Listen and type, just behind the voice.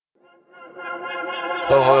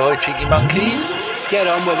Ho, cheeky monkeys. Get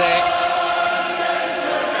on with it.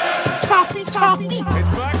 Toppy. It's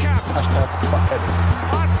Bergkamp. Hashtag fuck Ellis.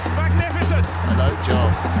 That's magnificent. Hello,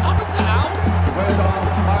 John. Up and down. Well done.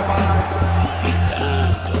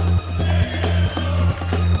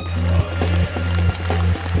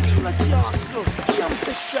 Bloody Arsenal. Be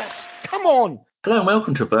ambitious. Come on. Hello and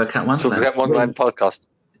welcome to Bergkamp Wonderland. That one-line podcast.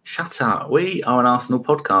 Shut up. We are an Arsenal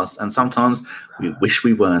podcast, and sometimes we wish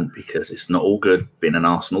we weren't because it's not all good being an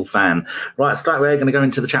Arsenal fan. Right, straight away, we're going to go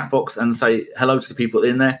into the chat box and say hello to the people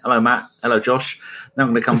in there. Hello, Matt. Hello, Josh. Now I'm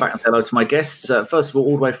going to come back and say hello to my guests. First of all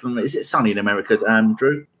the way from, is it sunny in America,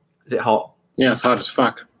 Drew? Is it hot? Yeah, it's hot as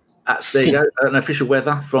fuck. There you go. An official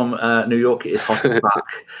weather from New York. It is hot as fuck.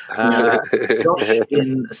 Josh,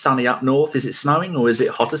 in sunny up north, is it snowing or is it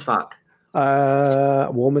hot as fuck?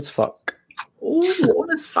 Warm as fuck. Oh,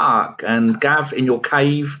 warm as fuck. And Gav, in your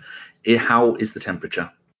cave, how is the temperature?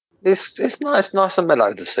 It's nice and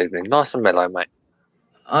mellow this evening. Nice and mellow, mate.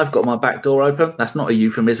 I've got my back door open. That's not a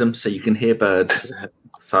euphemism, so you can hear birds.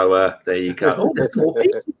 So there you go. Oh, there's more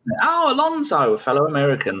people. Oh, Alonso, a fellow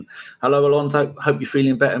American. Hello, Alonso. Hope you're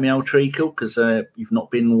feeling better, my old treacle, because you've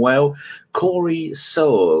not been well. Corey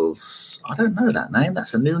Searles. I don't know that name.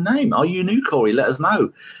 That's a new name. Are you new, Corey? Let us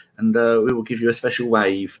know. And we will give you a special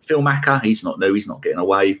wave. Phil Macker, he's not new. He's not getting a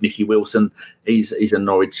wave. Nicky Wilson, he's a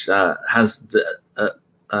Norwich, has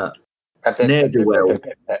ne'er-do-well.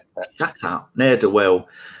 Shut up. Ne'er-do-well.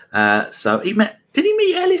 So did he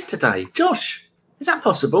meet Ellis today? Josh, is that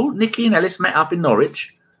possible? Nicky and Ellis met up in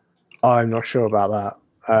Norwich? I'm not sure about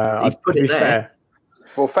that. He's put it there. Fair.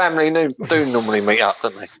 Well, family do normally meet up,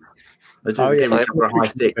 don't they? They do. Oh, yeah. A high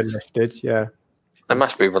six. Been lifted, yeah. They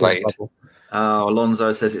must be related.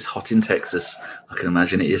 Alonso says it's hot in Texas. I can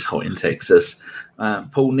imagine it is hot in Texas.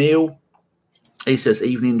 Paul Neal, he says,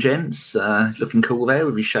 evening, gents. Looking cool there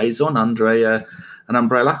with his shades on under an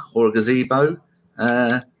umbrella or a gazebo.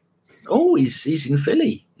 He's in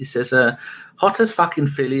Philly. He says, hot as fucking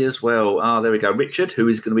Philly as well. There we go. Richard, who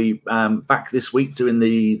is going to be back this week doing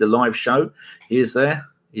the live show. He is there.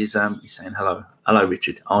 He's saying hello. Hello,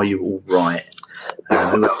 Richard. Are you all right?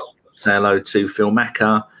 Say hello to Phil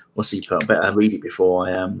Macker. What's he put? I better read it before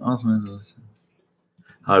I am.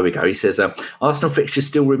 Here we go. He says, Arsenal fixtures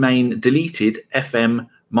still remain deleted. FM,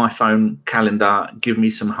 my phone, calendar, give me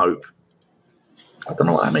some hope. I don't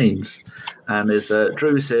know what that means. And there's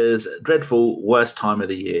Drew says, dreadful, worst time of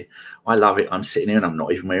the year. I love it. I'm sitting here and I'm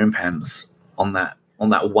not even wearing pants on that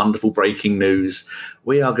wonderful breaking news.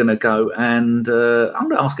 We are going to go and I'm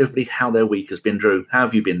going to ask everybody how their week has been. Drew, how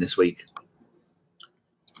have you been this week?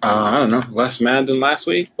 I don't know. Less mad than last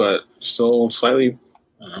week, but still slightly,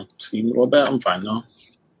 steam a little bit. I'm fine, though.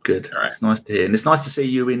 Good. All right. It's nice to hear. And it's nice to see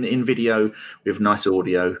you in video with nice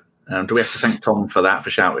audio. Do we have to thank Tom for that, for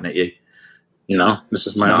shouting at you? No, this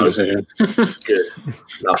is my own decision. Good.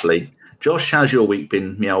 Lovely. Josh, how's your week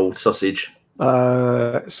been, me old sausage?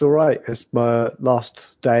 It's all right. It's my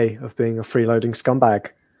last day of being a freeloading scumbag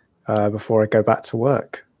before I go back to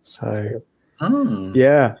work. So,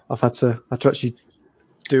 yeah, I've had to actually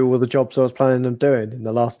do all the jobs I was planning on doing in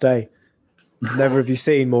the last day. Never have you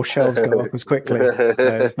seen more shelves go up as quickly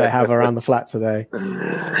as they have around the flat today.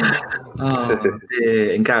 Oh,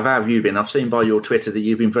 dear. And Gav, how have you been? I've seen by your Twitter that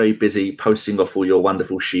you've been very busy posting off all your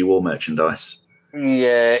wonderful She-War merchandise.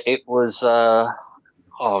 Yeah, it was. It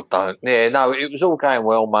was all going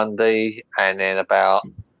well Monday, and then I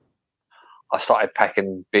started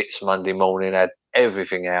packing bits Monday morning. Had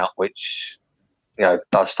everything out, which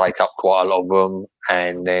does take up quite a lot of room,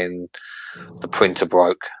 and then the printer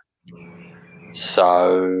broke.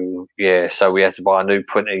 So we had to buy a new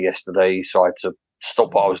printer yesterday. So I had to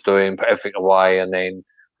stop what I was doing, put everything away, and then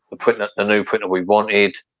the new printer we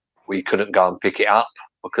wanted, we couldn't go and pick it up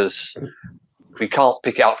because we can't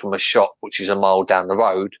pick it up from a shop which is a mile down the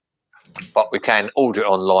road, but we can order it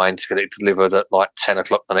online to get it delivered at like 10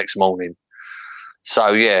 o'clock the next morning.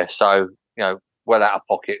 So well out of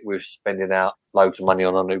pocket with spending out loads of money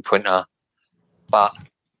on a new printer, but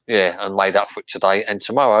and made up for it today. And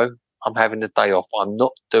tomorrow I'm having the day off. I'm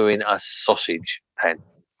not doing a sausage pan.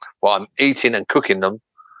 Well, I'm eating and cooking them,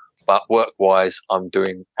 but work-wise, I'm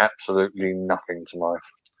doing absolutely nothing tomorrow.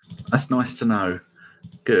 That's nice to know.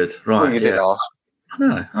 Good, right? Well, you did ask.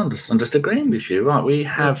 No, I'm just agreeing with you. Right, we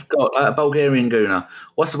have got a Bulgarian Gooner.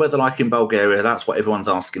 What's the weather like in Bulgaria? That's what everyone's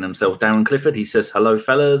asking themselves. Darren Clifford, he says, hello,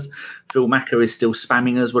 fellas. Phil Macker is still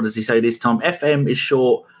spamming us. What does he say this time? FM is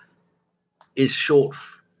short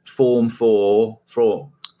form for.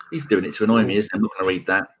 He's doing it to annoy me, isn't he? I'm not going to read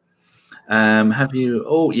that. Have you?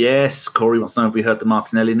 Oh, yes. Corey wants to know if we heard the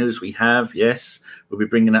Martinelli news. We have, yes. We'll be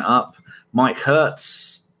bringing it up. Mike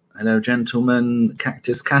Hertz. Hello, gentlemen.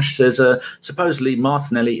 Cactus Cash says, supposedly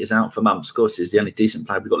Martinelli is out for months. Of course, he's the only decent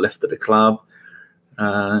player we've got left at the club.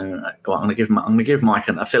 I'm going to give Mike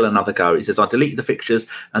a Phil another go. He says, I deleted the fixtures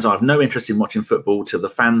as I have no interest in watching football till the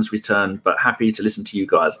fans return, but happy to listen to you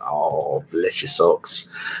guys. Oh, bless your socks.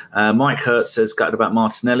 Mike Hertz says, gutted about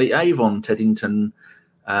Martinelli. Avon Teddington,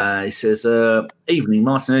 he says, evening,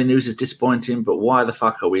 Martinelli news is disappointing, but why the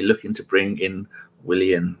fuck are we looking to bring in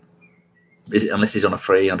Willian? Is it unless he's on a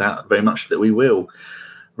free? I doubt very much that we will.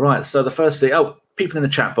 Right, so the first thing, people in the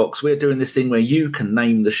chat box, we're doing this thing where you can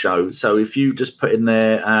name the show. So if you just put in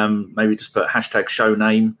there, maybe just put hashtag show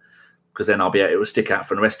name, because then it will stick out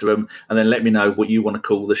from the rest of them, and then let me know what you want to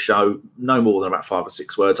call the show. No more than about 5 or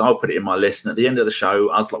 6 words. I'll put it in my list, and at the end of the show,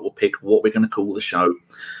 us lot will pick what we're going to call the show.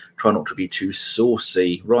 Try not to be too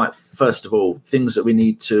saucy. Right, first of all, things that we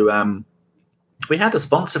need to... we had a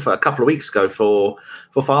sponsor for a couple of weeks ago for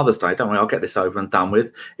Father's Day, don't we? I'll get this over and done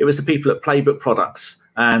with. It was the people at Playbook Products.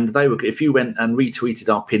 And they were, if you went and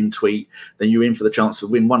retweeted our pinned tweet, then you're in for the chance to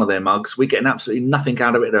win one of their mugs. We're getting absolutely nothing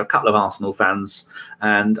out of it. There are a couple of Arsenal fans,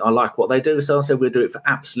 and I like what they do. So I said we'll do it for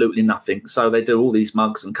absolutely nothing. So they do all these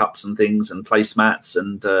mugs and cups and things and placemats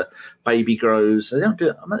and baby grows. They don't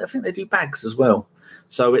do. I think they do bags as well.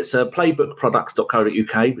 So it's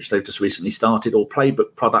playbookproducts.co.uk, which they've just recently started, or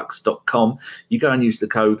playbookproducts.com. You go and use the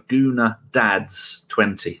code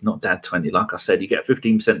GoonerDads20, not Dad20. Like I said, you get a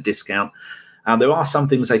 15% discount. There are some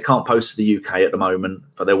things they can't post to the UK at the moment,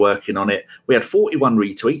 but they're working on it. We had 41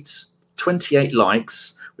 retweets, 28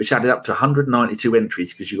 likes, which added up to 192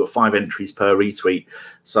 entries because you've got 5 entries per retweet.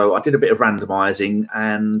 So I did a bit of randomising,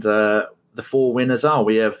 and the 4 winners are,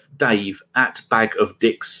 we have Dave at Bag of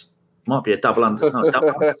Dicks. Might be a double under. No, double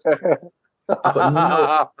under. I've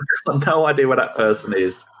got no idea what that person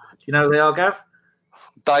is. Do you know who they are, Gav?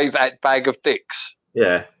 Dave at Bag of Dicks.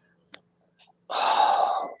 Yeah.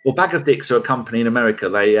 Well, Bag of Dicks are a company in America.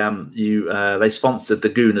 They they sponsored the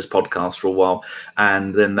Gooners podcast for a while,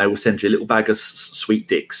 and then they will send you a little bag of sweet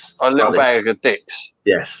dicks. A little bag of dicks.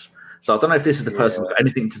 Yes. So I don't know if this is the person who's got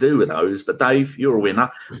anything to do with those, but Dave, you're a winner.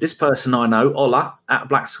 This person I know, Ola at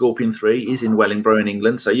Black Scorpion 3, is in Wellingborough in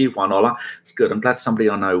England. So you've won, Ola. It's good. I'm glad somebody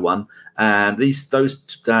I know won. And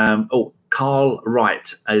Carl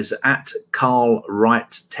Wright is at Carl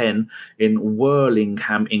Wright 10 in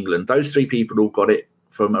Worlingham, England. Those 3 people all got it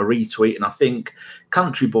from a retweet, and I think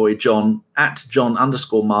Country Boy John at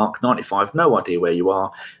John_Mark95, no idea where you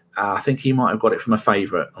are. I think he might have got it from a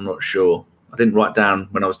favourite. I'm not sure. I didn't write down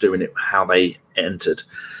when I was doing it how they entered.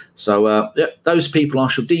 So those people, I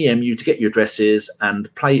shall DM you to get your addresses,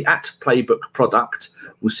 and Playbook Product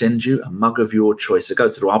will send you a mug of your choice. So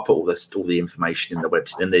go to I'll put all the information in the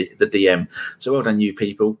website, in the DM. So well done, you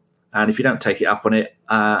people. And if you don't take it up on it,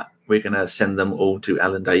 we're going to send them all to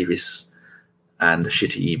Alan Davis and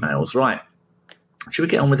shitty emails. Right. Should we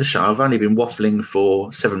get on with the show? I've only been waffling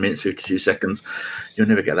for 7 minutes, 52 seconds. You'll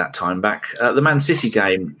never get that time back. The Man City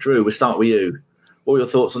game. Drew, we'll start with you. What are your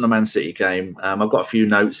thoughts on the Man City game? I've got a few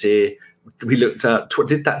notes here. We looked at,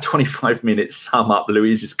 did that 25 minutes sum up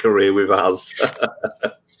Luiz's career with us?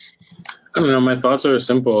 I don't know. My thoughts are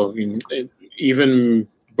simple. I mean, even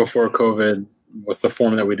before COVID, with the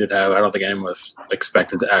form that we did have, I don't think anyone was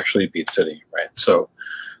expected to actually beat City, right? So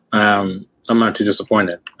I'm not too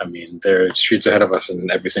disappointed. I mean, they're streets ahead of us in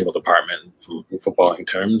every single department from footballing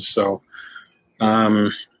terms. So,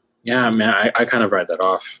 yeah, man, I kind of write that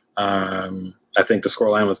off. I think the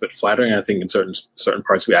scoreline was a bit flattering. I think in certain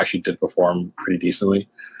parts we actually did perform pretty decently.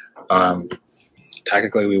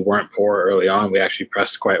 Tactically, we weren't poor early on. We actually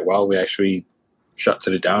pressed quite well. We actually shut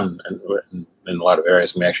City down in a lot of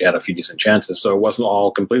areas, and we actually had a few decent chances. So it wasn't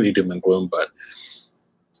all completely doom and gloom, but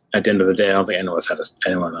at the end of the day, I don't think any of us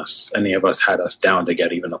had us down to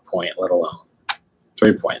get even a point, let alone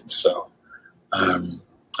 3 points. So I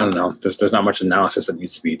don't know. There's not much analysis that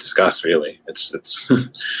needs to be discussed, really. It's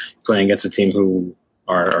playing against a team who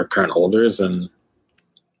are current holders, and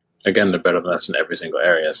again, they're better than us in every single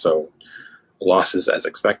area. So losses as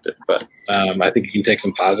expected. But I think you can take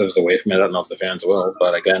some positives away from it. I don't know if the fans will,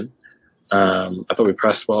 but again, I thought we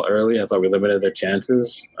pressed well early. I thought we limited their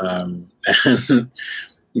chances. And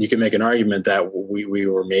you can make an argument that we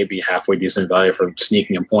were maybe halfway decent value for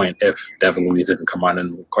sneaking a point if David Luiz didn't come on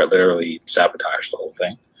and quite literally sabotage the whole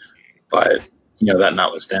thing. But, that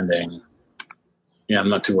notwithstanding, I'm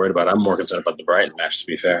not too worried about it. I'm more concerned about the Brighton match, to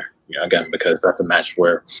be fair. Again, because that's a match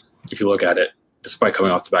where, if you look at it, despite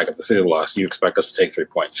coming off the back of the City loss, you expect us to take 3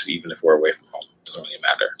 points, even if we're away from home. It doesn't really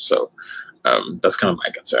matter. So that's kind of my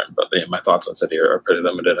concern. But yeah, my thoughts on City are pretty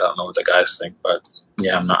limited. I don't know what the guys think, but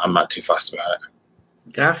yeah, I'm not too fussed about it.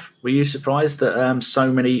 Gav, were you surprised that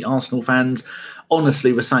so many Arsenal fans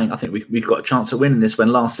honestly were saying, I think we've got a chance of winning this when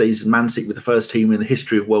last season Man City were the first team in the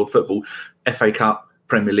history of world football, FA Cup,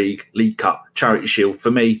 Premier League, League Cup, Charity Shield.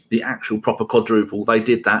 For me, the actual proper quadruple. They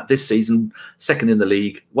did that this season, second in the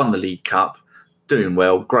league, won the League Cup, doing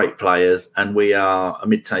well, great players, and we are a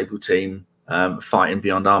mid-table team fighting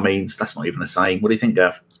beyond our means. That's not even a saying. What do you think,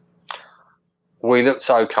 Gav? We looked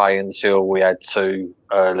okay until we had 2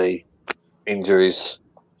 early injuries,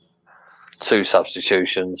 2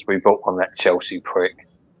 substitutions. We brought on that Chelsea prick,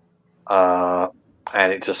 and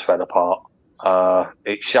it just fell apart.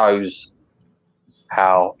 It shows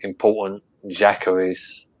how important Xhaka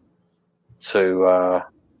is to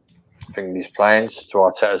his plans, to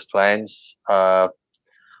Arteta's plans.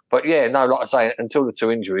 But yeah, no, like I say, until the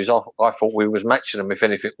 2 injuries, I thought we was matching them. If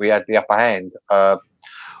anything, we had the upper hand.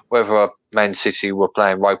 Whether Man City were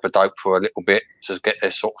playing rope-a-dope for a little bit to get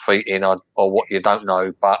their sort of feet in, or what, you don't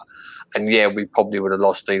know. And yeah, we probably would have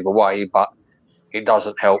lost either way. But it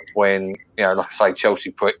doesn't help when, like I say,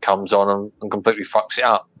 Chelsea prick comes on and completely fucks it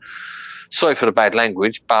up. Sorry for the bad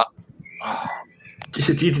language, but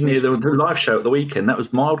you didn't hear the live show at the weekend. That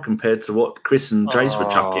was mild compared to what Chris and Jace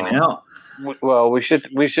were chucking out. Well, we should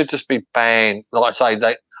just be banned. Like I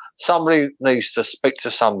say, somebody needs to speak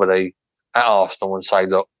to somebody at Arsenal and say,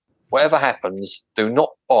 look, whatever happens, do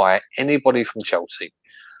not buy anybody from Chelsea,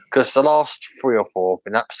 because the last 3 or 4 have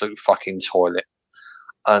been absolute fucking toilet.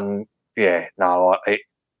 And yeah, no,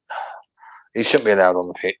 he shouldn't be allowed on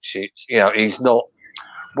the pitch. He's not.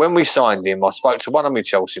 When we signed him, I spoke to one of my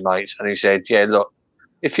Chelsea mates, and he said, yeah, look,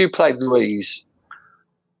 if you played Luiz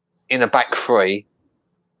in a back 3,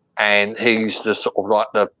 and he's the sort of like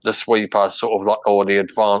the sweeper, sort of like, or the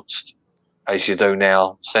advanced, as you do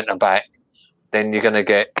now, centre back, then you're going to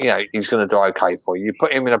get, he's going to do okay for you. You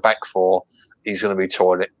put him in a back 4, he's going to be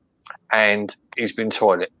toilet. And he's been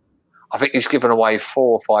toilet. I think he's given away 4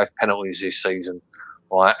 or 5 penalties this season,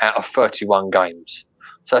 right, out of 31 games.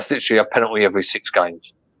 So that's literally a penalty every 6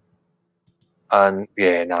 games. And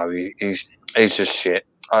yeah, no, he's just shit.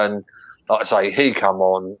 And like I say, he come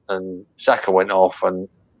on and Xhaka went off, and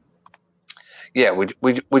yeah,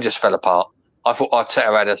 we just fell apart. I thought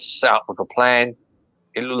Arteta had us set up with a plan.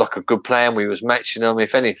 It looked like a good plan. We was matching them,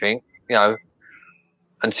 if anything,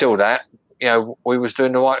 until that, we was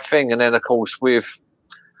doing the right thing. And then, of course, with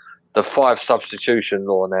the 5 substitution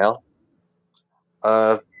law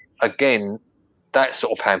now, again, that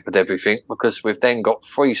sort of hampered everything, because we've then got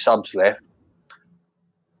 3 subs left.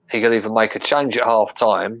 He could either make a change at half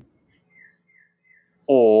time,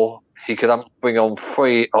 or he could bring on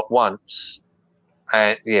 3 at once.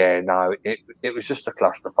 And yeah, no, it was just a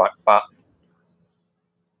clusterfuck. But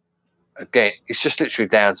again, it's just literally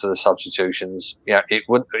down to the substitutions. Yeah, it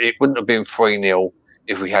wouldn't have been 3-0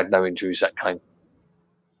 if we had no injuries that game.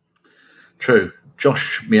 True.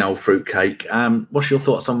 Josh, me old fruitcake. What's your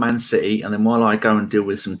thoughts on Man City? And then while I go and deal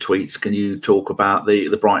with some tweets, can you talk about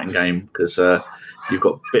the Brighton game? Because you've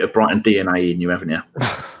got a bit of Brighton DNA in you, haven't you?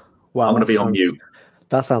 Well, I'm going to be on mute.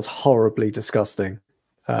 That sounds horribly disgusting,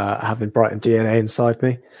 having Brighton DNA inside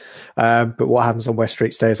me. But what happens on West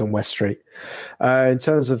Street stays on West Street. In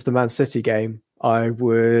terms of the Man City game, I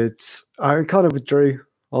kind of withdrew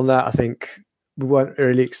on that. I think we weren't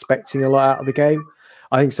really expecting a lot out of the game.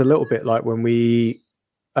 I think it's a little bit like when we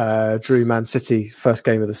drew Man City first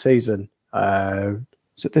game of the season.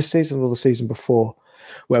 Was it this season or the season before?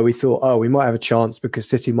 Where we thought, we might have a chance because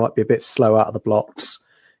City might be a bit slow out of the blocks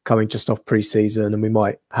coming just off pre-season, and we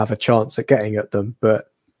might have a chance at getting at them.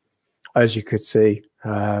 But as you could see,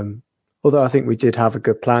 although I think we did have a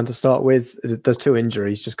good plan to start with, those 2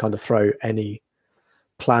 injuries just kind of throw any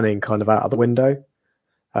planning kind of out of the window.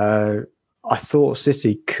 I thought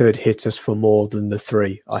City could hit us for more than the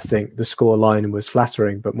 3. I think the score line was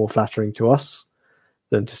flattering, but more flattering to us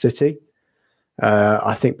than to City.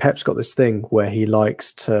 I think Pep's got this thing where he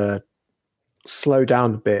likes to slow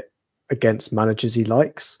down a bit against managers he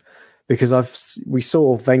likes, because we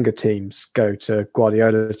saw Wenger teams go to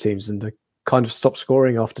Guardiola teams and they kind of stop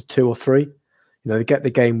scoring after 2 or 3. They get the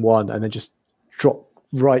game won and then just drop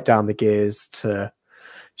right down the gears to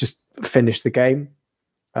just finish the game.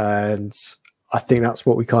 And I think that's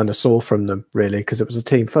what we kind of saw from them, really, because it was a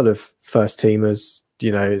team full of first teamers.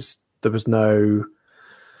 There was no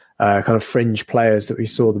kind of fringe players that we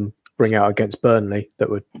saw them bring out against Burnley that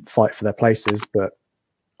would fight for their places. But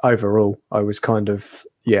overall, I was kind of,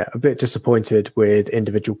 a bit disappointed with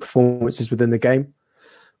individual performances within the game.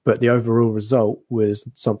 But the overall result was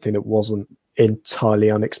something that wasn't entirely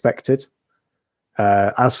unexpected.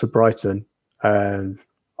 As for Brighton,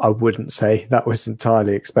 I wouldn't say that was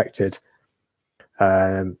entirely expected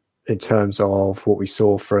in terms of what we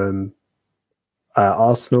saw from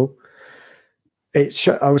Arsenal.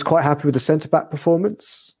 I was quite happy with the centre back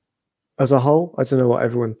performance as a whole. I don't know what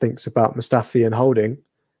everyone thinks about Mustafi and Holding.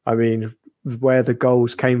 I mean, where the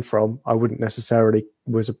goals came from, I wouldn't necessarily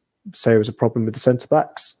say it was a problem with the centre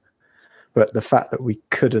backs, but the fact that we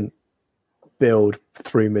couldn't build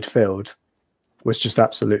through midfield was just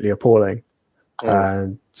absolutely appalling.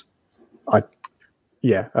 And I'm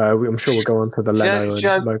sure we'll go on to the Leno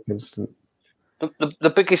and Lope incident. The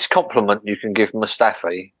biggest compliment you can give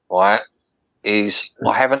Mustafi, right, is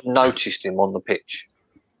I haven't noticed him on the pitch.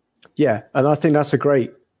 Yeah, and I think that's a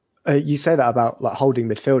great. You say that about like holding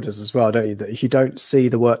midfielders as well, don't you? That if you don't see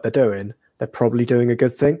the work they're doing, they're probably doing a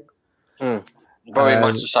good thing. Very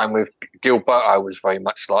much the same with Gilberto. Was very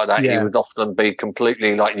much like that. Yeah. He would often be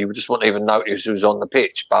completely like you just wouldn't even notice who was on the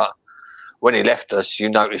pitch, but when he left us, you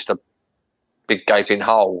noticed a big gaping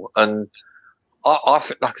hole. And I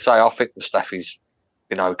think, like I say, I think Mustafi's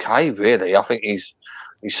been okay. Really, I think he's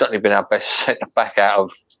certainly been our best centre back out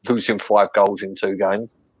of losing 5 goals in 2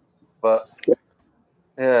 games. But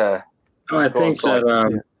yeah, I think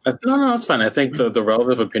that no, it's fine. I think the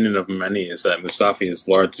relative opinion of many is that Mustafi has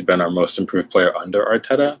largely been our most improved player under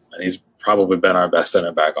Arteta, and he's probably been our best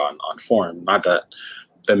centre back on form. Not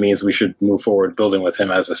that means we should move forward building with him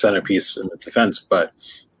as a centerpiece in the defense, but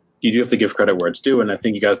you do have to give credit where it's due. And I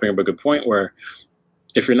think you guys bring up a good point where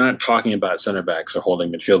if you're not talking about center backs or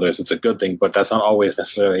holding midfielders, it's a good thing, but that's not always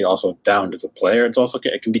necessarily also down to the player.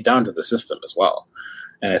 It can be down to the system as well.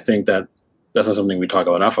 And I think that that's not something we talk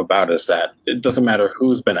enough about, is that it doesn't matter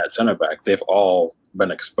who's been at center back. They've all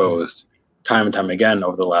been exposed time and time again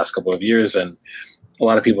over the last couple of years. And a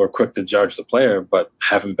lot of people are quick to judge the player, but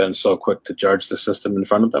haven't been so quick to judge the system in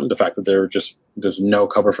front of them. The fact that there's no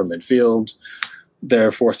cover from midfield.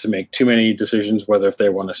 They're forced to make too many decisions, whether if they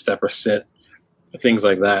want to step or sit, things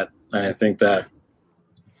like that. And I think that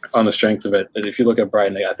on the strength of it, if you look at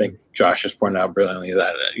Brighton, I think Josh just pointed out brilliantly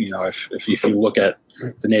that, if you look at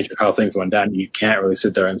the nature of how things went down, you can't really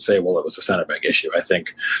sit there and say, well, it was a center back issue. I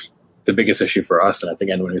think the biggest issue for us, and I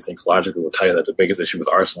think anyone who thinks logically will tell you that the biggest issue with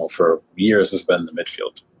Arsenal for years has been the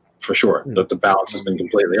midfield, for sure. That the balance has been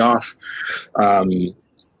completely off. A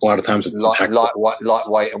lot of times it's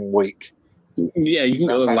lightweight and weak. Yeah, you can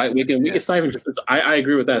go lightweight and weak. It's not even just, I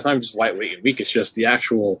agree with that. It's not even just lightweight and weak. It's just the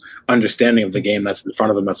actual understanding of the game that's in front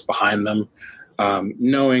of them, that's behind them.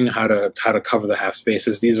 Knowing how to cover the half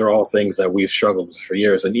spaces. These are all things that we've struggled with for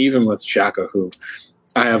years. And even with Xhaka, who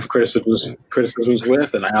I have criticisms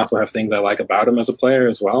with, and I also have things I like about him as a player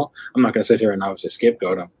as well. I'm not going to sit here and obviously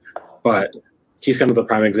scapegoat him, but he's kind of the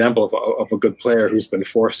prime example of a good player who's been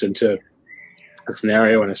forced into a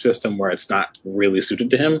scenario and a system where it's not really suited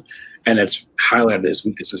to him, and it's highlighted his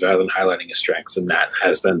weaknesses rather than highlighting his strengths, and that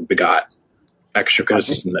has then begot extra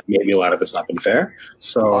criticism that maybe a lot of it's not been fair.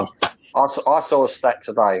 So I saw a stat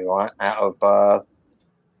today, right, out of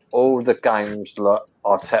all the games that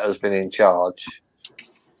Arteta's been in charge,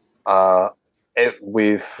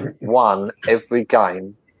 we've won every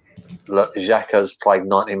game that Xhaka's played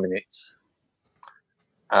 90 minutes,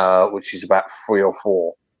 which is about 3 or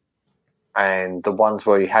 4. And the ones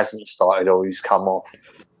where he hasn't started or he's come off,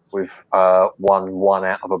 we've won 1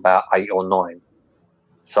 out of about 8 or 9.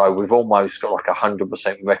 So we've almost got like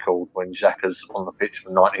 100% record when Xhaka's on the pitch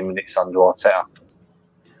for 90 minutes under Arteta.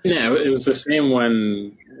 Yeah, it was the same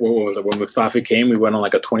when Mustafi came. We went on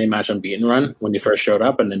like a 20-match unbeaten run when he first showed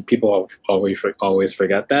up, and then people always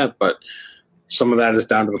forget that. But some of that is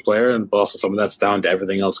down to the player, and also some of that's down to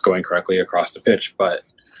everything else going correctly across the pitch. But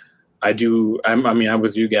I'm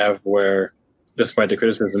with you, Gav, where despite the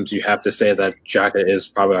criticisms, you have to say that Xhaka is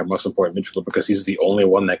probably our most important midfielder because he's the only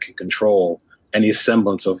one that can control any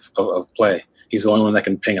semblance of play. He's the only one that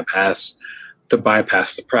can ping a pass to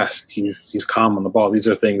bypass the press. He's calm on the ball. These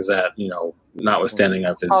are things that, notwithstanding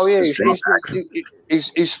of his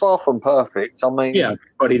he's far from perfect. I mean, yeah,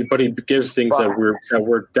 but he gives things that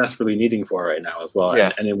we're desperately needing for right now as well. Yeah.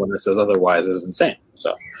 And anyone that says otherwise is insane.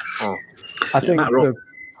 So I think I was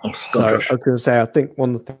going to say, I think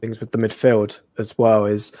one of the things with the midfield as well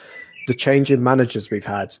is the change in managers we've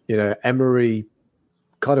had. Emery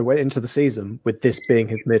kind of went into the season with this being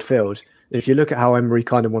his midfield. And if you look at how Emery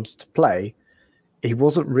kind of wanted to play, he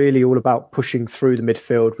wasn't really all about pushing through the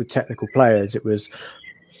midfield with technical players. It was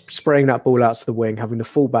spraying that ball out to the wing, having the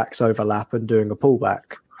fullbacks overlap and doing a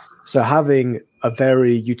pullback. So having a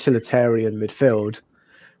very utilitarian midfield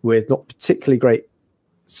with not particularly great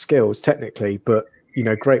skills technically, but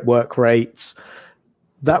great work rates,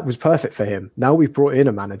 that was perfect for him. Now we've brought in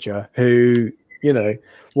a manager who,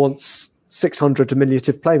 wants 600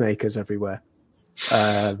 diminutive playmakers everywhere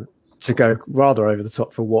to go rather over the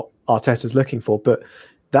top for what Arteta's looking for. But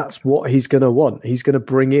that's what he's going to want. He's going to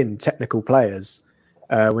bring in technical players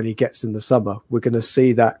when he gets in the summer. We're going to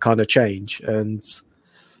see that kind of change. And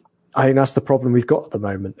I think that's the problem we've got at the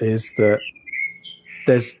moment, is that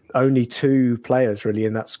there's only 2 players really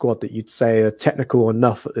in that squad that you'd say are technical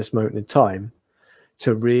enough at this moment in time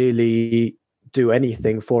to really do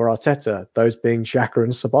anything for Arteta, those being Xhaka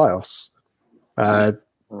and Ceballos.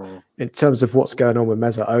 In terms of what's going on with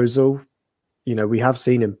Mesut Ozil, we have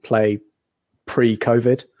seen him play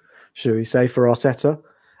pre-COVID, should we say, for Arteta.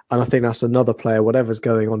 And I think that's another player, whatever's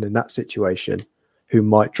going on in that situation, who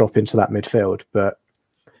might drop into that midfield. But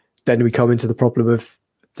then we come into the problem of,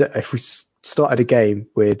 if we started a game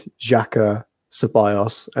with Xhaka,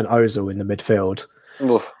 Ceballos and Ozil in the midfield,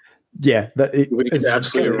 yeah, we could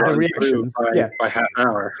absolutely run reactions by half an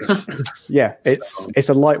hour. Yeah, it's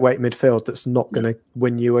a lightweight midfield that's not going to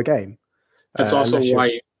win you a game. That's also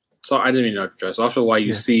why. So I didn't even know. It's also why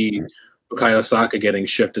you see Bukayo Saka getting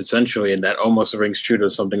shifted centrally, and that almost rings true to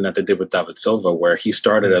something that they did with David Silva, where he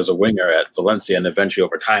started as a winger at Valencia, and eventually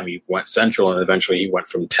over time he went central, and eventually he went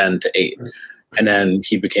from 10 to 8, and then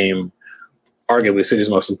he became arguably City's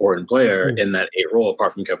most important player in that 8 role,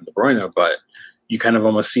 apart from Kevin De Bruyne. But you kind of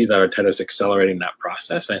almost see that Arteta's accelerating that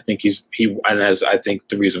process. I think I think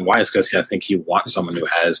the reason why is because I think he wants someone who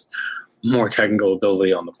has more technical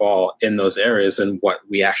ability on the ball in those areas than what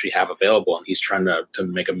we actually have available, and he's trying to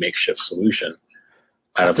make a makeshift solution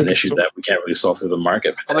out of an issue that we can't really solve through the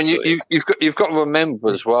market. I mean, you've got to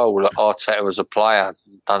remember as well that Arteta as a player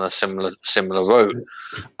done a similar route.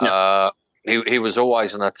 Yeah. He was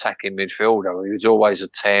always an attacking midfielder. He was always a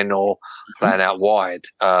 10 or playing out wide.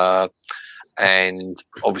 And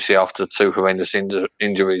obviously, after 2 horrendous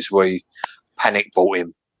injuries, we panic bought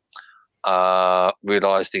him.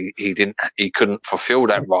 Realised he couldn't fulfil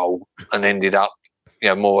that role, and ended up,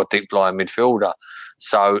 more a deep line midfielder.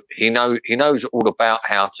 So he knows all about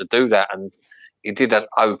how to do that, and he did an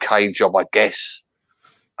okay job, I guess,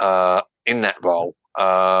 in that role.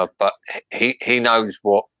 But he knows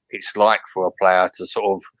what it's like for a player to sort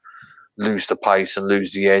of lose the pace and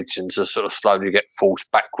lose the edge, and to sort of slowly get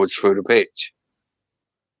forced backwards through the pitch.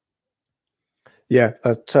 Yeah,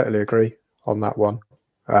 I totally agree on that one.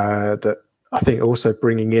 That I think also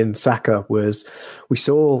bringing in Saka was, we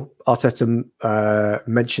saw Arteta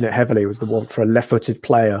mention it heavily, was the want for a left-footed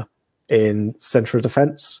player in central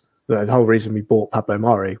defence. The whole reason we bought Pablo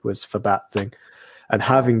Mari was for that thing. And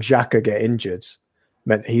having Xhaka get injured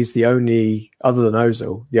meant he's the only, other than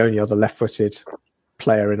Ozil, the only other left-footed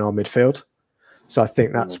player in our midfield. So I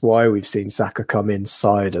think that's why we've seen Saka come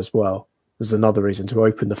inside as well. There's another reason to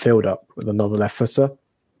open the field up with another left-footer.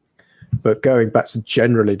 But going back to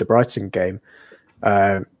generally the Brighton game,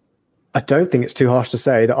 I don't think it's too harsh to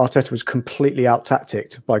say that Arteta was completely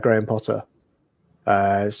out-tacticked by Graham Potter,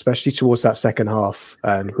 especially towards that second half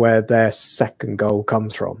and where their second goal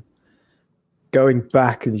comes from. Going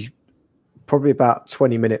back, and probably about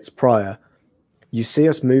 20 minutes prior, you see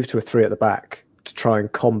us move to a 3 at the back to try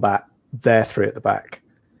and combat their 3 at the back.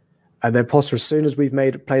 And then Potter, as soon as we've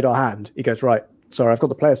played our hand, he goes, right, sorry, I've got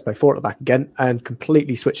the players to play 4 at the back again, and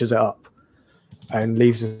completely switches it up and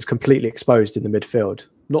leaves us completely exposed in the midfield.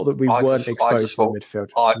 Not that we weren't exposed in the midfield.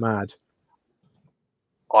 It's mad.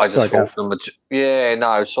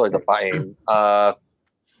 Sorry to butt in. I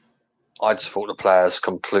just thought the players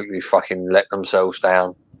completely fucking let themselves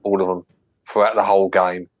down, all of them, throughout the whole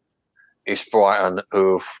game. It's Brighton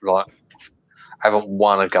who haven't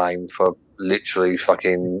won a game for literally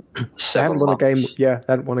fucking 7 months. They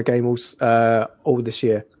haven't won a game all this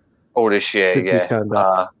year. All this year,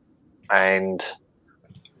 yeah. And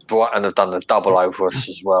Brighton have done the double over us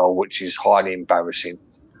as well, which is highly embarrassing.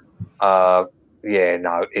 The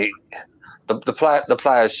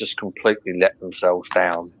players just completely let themselves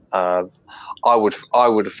down. I would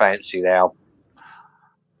have fancied our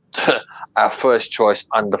first choice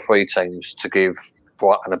under 3 teams to give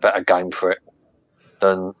Brighton a better game for it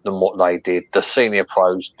than what they did. The senior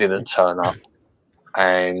pros didn't turn up,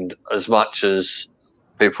 and as much as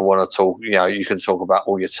people want to talk, you can talk about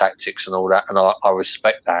all your tactics and all that, and I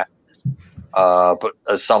respect that. But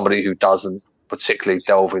as somebody who doesn't particularly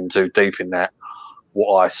delve in too deep in that,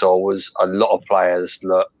 what I saw was a lot of players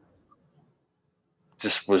that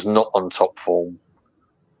just was not on top form,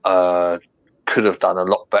 could have done a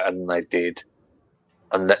lot better than they did,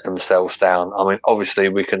 and let themselves down. I mean, obviously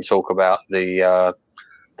we can talk about the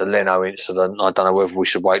Leno incident. I don't know whether we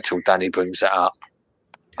should wait till Danny brings that up.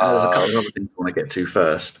 There's a couple of other things I want to get to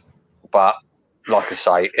first. But like I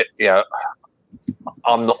say,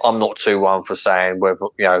 I'm not too one for saying whether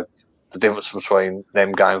the difference between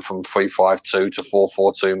them going from 3-5-2 to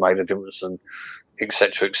 4-4-2 made a difference, and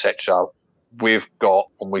etc. etc. we've got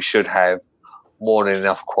and we should have more than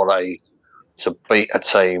enough quality to beat a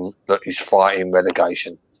team that is fighting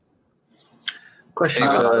relegation. Question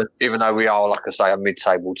Even though we are, like I say, a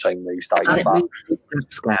mid-table team these days. But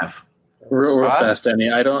Scav. Real fast,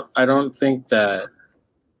 Danny. I don't think that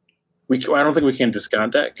I don't think we can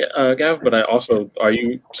discount that, Gav. But are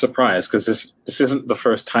you surprised? Because this isn't the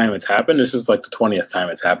first time it's happened. This is like the 20th time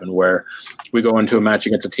it's happened, where we go into a match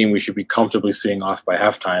against a team we should be comfortably seeing off by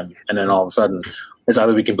halftime, and then all of a sudden, it's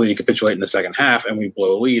either we completely capitulate in the second half and we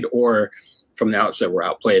blow a lead, or from the outset we're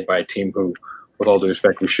outplayed by a team who, with all due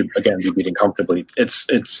respect, we should again be beating comfortably. It's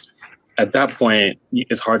at that point,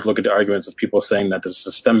 it's hard to look at the arguments of people saying that there's a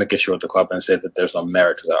systemic issue at the club and say that there's no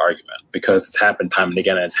merit to that argument, because it's happened time and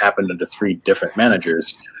again, and it's happened under 3 different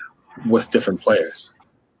managers with different players.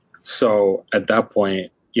 So at that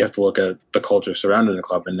point, you have to look at the culture surrounding the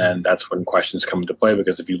club, and then that's when questions come into play.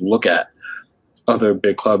 Because if you look at other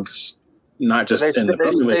big clubs, not just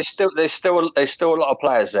there's still a lot of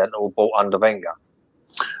players there that were bought under Wenger.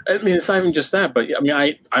 I mean, it's not even just that, but I mean,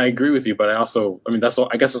 I agree with you, but I mean,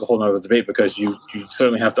 I guess it's a whole other debate, because you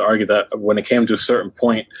certainly have to argue that when it came to a certain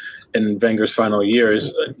point in Wenger's final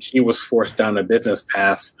years, he was forced down a business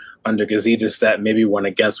path under Gazidis that maybe went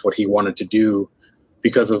against what he wanted to do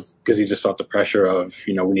because he just felt the pressure of,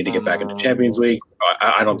 we need to get back into Champions League.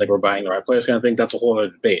 I don't think we're buying the right players kind of thing. That's a whole other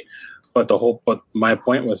debate. But my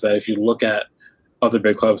point was that if you look at other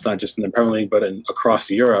big clubs, not just in the Premier League, but across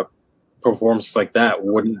Europe, performances like that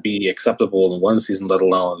wouldn't be acceptable in one season, let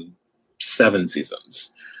alone 7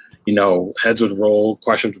 seasons. Heads would roll,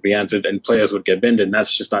 questions would be answered, and players would get binned. And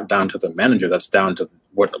that's just not down to the manager. That's down to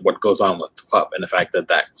what goes on with the club, and the fact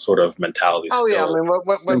that sort of mentality is yeah, I mean, we're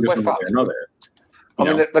fucked. I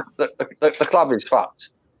mean, the club is fucked.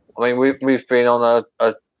 I mean, we've been on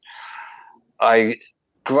a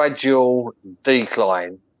gradual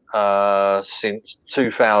decline since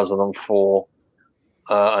 2004.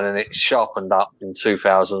 And then it sharpened up in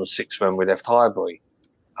 2006 when we left Highbury.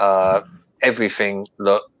 Everything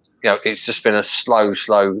it's just been a slow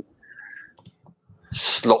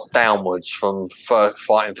slot downwards from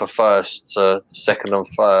fighting for first to second and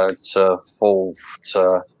third to fourth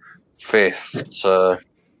to fifth to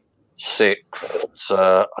sixth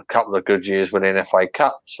to a couple of good years winning FA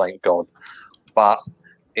Cups, thank God. But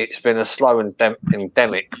it's been a slow and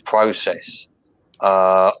endemic process,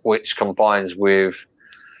 which combines with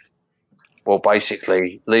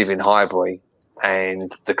basically leaving Highbury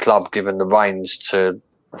and the club giving the reins to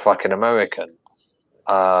a fucking American.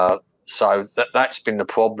 So that's been the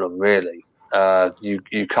problem, really.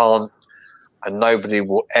 You can't, and nobody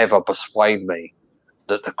will ever persuade me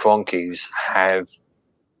that the Kroenkes have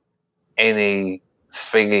any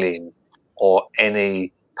feeling or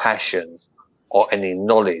any passion or any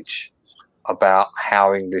knowledge about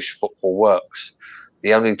how English football works.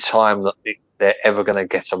 The only time that they're ever going to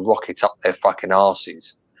get a rocket up their fucking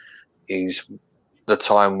arses is the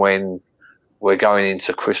time when we're going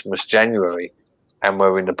into Christmas, January, and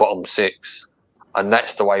we're in the bottom 6, and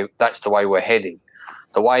that's the way we're heading.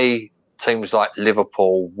 The way teams like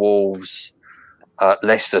Liverpool, Wolves,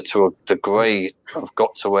 Leicester, to a degree, have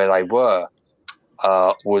got to where they were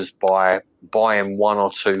was by buying 1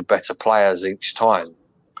 or 2 better players each time.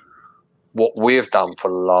 What we've done for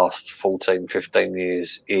the last 14, 15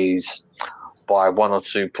 years is buy 1 or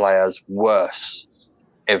 2 players worse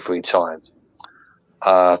every time.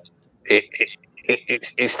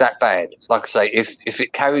 It's that bad. Like I say, if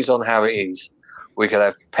it carries on how it is, we could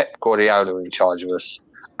have Pep Guardiola in charge of us,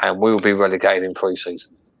 and we will be relegated in 3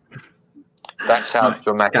 seasons. That's how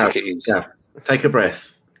dramatic it is. Gav, take a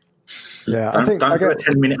breath. Yeah, don't give a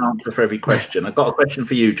 10-minute answer for every question. I've got a question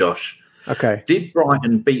for you, Josh. Okay. Did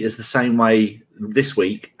Brighton beat us the same way this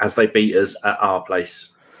week as they beat us at our place?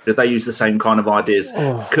 Did they use the same kind of ideas?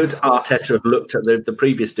 Could Arteta have looked at the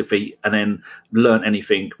previous defeat and then learnt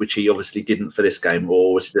anything, which he obviously didn't for this game,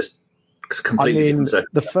 or was it just completely different?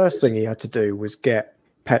 The first thing he had to do was get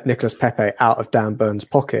Nicolas Pepe out of Dan Burn's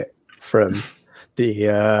pocket from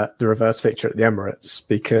the reverse fixture at the Emirates,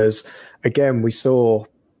 because, again, we saw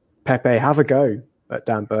Pepe have a go at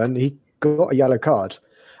Dan Burn. He got a yellow card,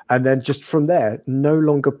 and then just from there, no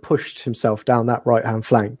longer pushed himself down that right-hand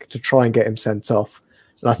flank to try and get him sent off.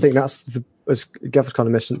 And I think that's, as Gav was kind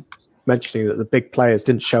of mentioning, that the big players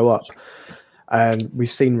didn't show up. And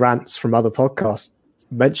we've seen rants from other podcasts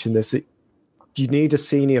mention this. That you need a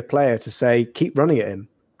senior player to say, keep running at him,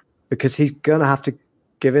 because he's going to have to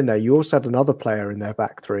give in there. You also had another player in their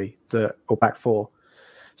back 3, or back 4.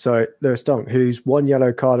 So Lewis Dunk, who's 1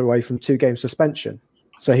 yellow card away from 2 game suspension.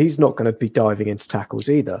 So he's not going to be diving into tackles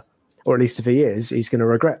either. Or at least if he is, he's going to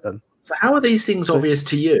regret them. So how are these things obvious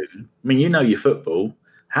to you? I mean, you know your football.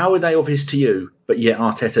 How are they obvious to you, but yet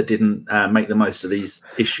Arteta didn't make the most of these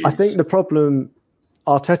issues? I think the problem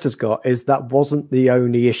Arteta's got is that wasn't the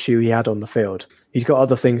only issue he had on the field. He's got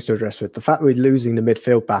other things to address with. The fact we're losing the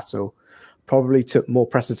midfield battle probably took more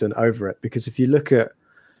precedent over it, because if you look at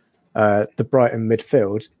the Brighton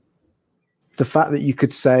midfield, the fact that you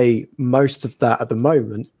could say most of that at the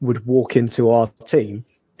moment would walk into our team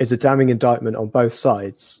is a damning indictment on both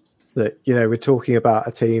sides. That, you know, we're talking about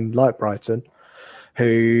a team like Brighton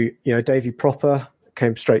who, you know, Davy Proper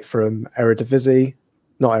came straight from Eredivisie,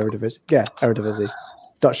 Dutch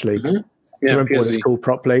league. Mm-hmm. Yeah, remember what it's called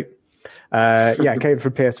properly. Came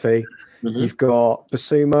from PSV. Mm-hmm. You've got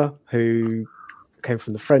Basuma, who came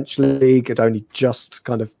from the French league, had only just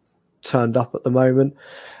kind of turned up at the moment.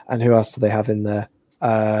 And who else do they have in there?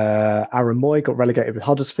 Aaron Moy got relegated with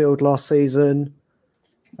Huddersfield last season.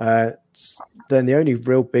 Then the only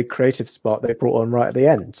real big creative spot they brought on right at the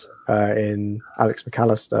end in Alex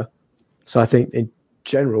McAllister. So I think in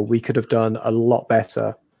general, we could have done a lot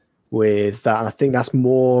better with that. And I think that's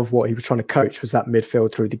more of what he was trying to coach, was that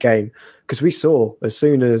midfield through the game. Because we saw as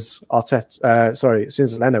soon as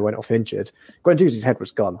Leno went off injured, Guendouzi's head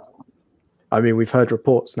was gone. I mean, we've heard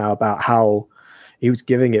reports now about how he was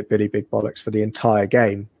giving it Billy Big Bollocks for the entire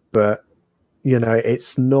game. But, you know,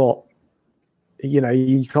 it's not, you know,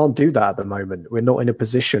 you can't do that at the moment. We're not in a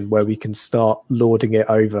position where we can start lording it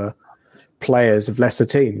over players of lesser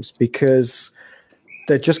teams, because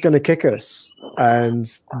they're just going to kick us,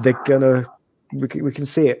 and they're going to, we can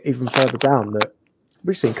see it even further down, that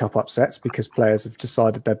we've seen cup upsets because players have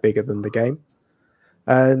decided they're bigger than the game,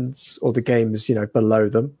 or the game is, you know, below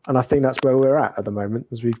them. And I think that's where we're at the moment,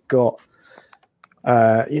 as we've got,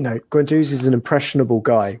 Guendouzi is an impressionable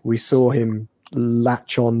guy. We saw him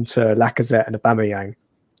latch on to Lacazette and Aubameyang,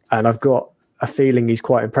 and I've got a feeling he's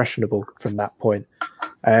quite impressionable from that point.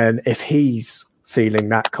 And if he's feeling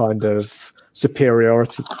that kind of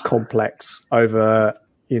superiority complex over,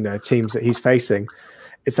 you know, teams that he's facing,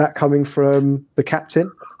 is that coming from the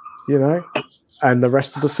captain, you know, and the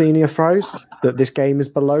rest of the senior throws, that this game is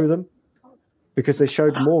below them? Because they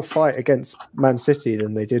showed more fight against Man City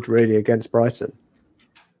than they did really against Brighton.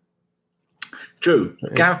 Drew,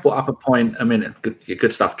 Gav brought up a point a minute.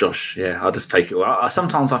 Good stuff, Josh. Yeah, I'll just take it.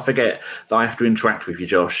 Sometimes I forget that I have to interact with you,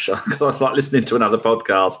 Josh, because I was like listening to another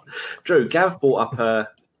podcast. Drew, Gav brought up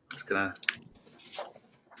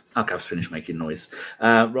Gav's finished making noise.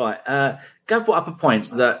 Gav brought up a point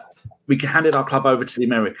that we handed our club over to the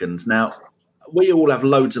Americans. Now, we all have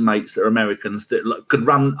loads of mates that are Americans that could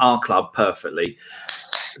run our club perfectly.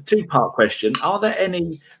 Two-part question. Are there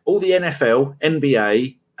all the NFL,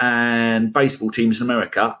 NBA, and baseball teams in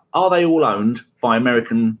America, are they all owned by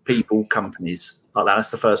American people, companies like that? That's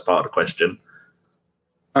the first part of the question.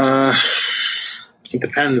 It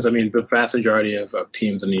depends. I mean, the vast majority of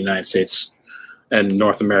teams in the United States and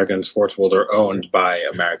North American sports world are owned by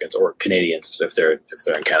Americans or Canadians if they're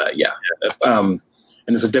in Canada. Yeah. And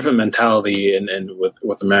there's a different mentality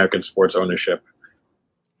with American sports ownership.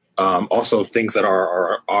 Also, things that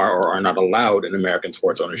are or are not allowed in American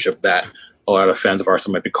sports ownership that a lot of fans of ours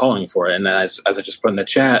might be calling for it. And as I just put in the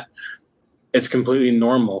chat, it's completely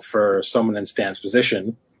normal for someone in Stan's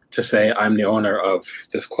position to say, I'm the owner of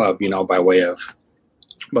this club, you know, by way of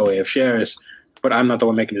shares, but I'm not the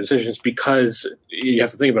one making the decisions, because you have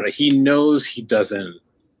to think about it. He knows he doesn't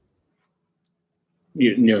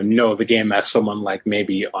know the game as someone like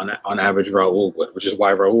maybe on average Raul would, which is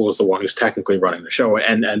why Raul is the one who's technically running the show.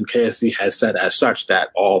 And KSC has said as such that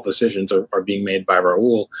all decisions are being made by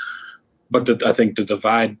Raul. But I think the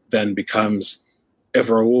divide then becomes, if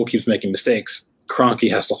Raul keeps making mistakes, Kroenke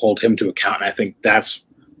has to hold him to account. And I think that's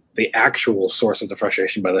the actual source of the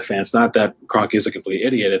frustration by the fans. Not that Kroenke is a complete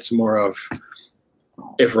idiot. It's more of,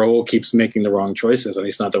 if Raul keeps making the wrong choices and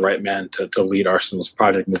he's not the right man to lead Arsenal's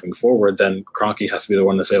project moving forward, then Kroenke has to be the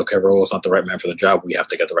one to say, okay, Raul's not the right man for the job. We have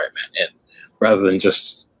to get the right man in, rather than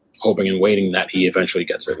just hoping and waiting that he eventually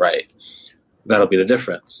gets it right. That'll be the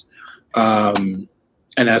difference.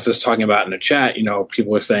 And as I was talking about in the chat, you know,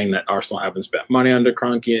 people are saying that Arsenal haven't spent money under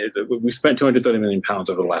Kroenke. We spent £230 million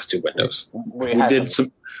over the last two windows.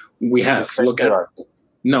 We have. Look at it.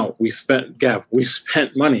 No, we spent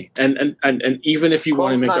money, and even if you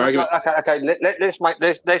want to make the argument, okay,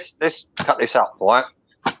 let's cut this up, right?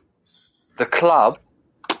 The club,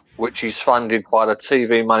 which is funded by the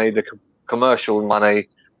TV money, the commercial money,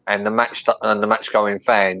 and the match going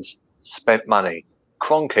fans, spent money.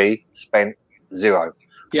 Kroenke spent zero.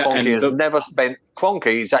 Yeah, Kroenke has never spent.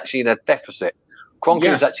 Kroenke is actually in a deficit. Kroenke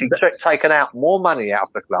has actually taken out more money out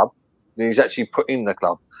of the club than he's actually put in the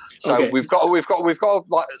club. So Okay. we've got to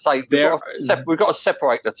like say we've got to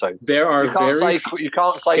separate the two. There are You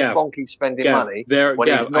can't say Gav, Kroenke's spending Gav, money. There, when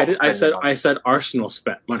Gav, he's not I spending money. said Arsenal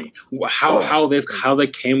spent money. How they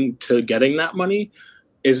came to getting that money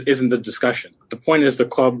isn't the discussion. The point is the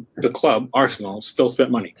club Arsenal still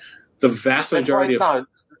spent money. The vast majority of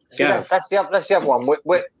Gav. That's the other one.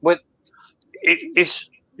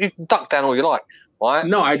 It's you can duck down all you like, right?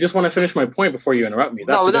 No, I just want to finish my point before you interrupt me.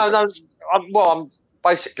 That's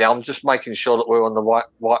I'm just making sure that we're on the right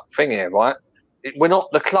thing here, right? We're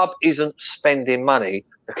not. The club isn't spending money.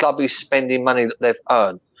 The club is spending money that they've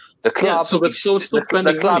earned. The club, the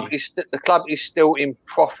club is still in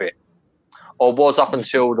profit, or was up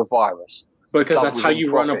until the virus. Because that's how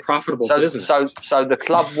you run a profitable business. So the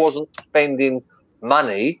club wasn't spending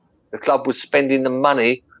money. The club was spending the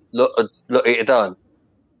money that it had earned.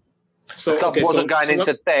 So the club wasn't going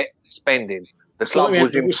into debt spending. The club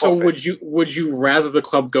was in profit. So would you rather the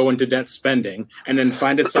club go into debt spending and then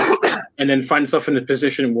find itself in a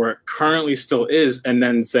position where it currently still is, and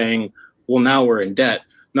then saying, well, now we're in debt,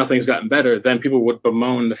 nothing's gotten better, then people would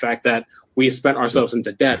bemoan the fact that we spent ourselves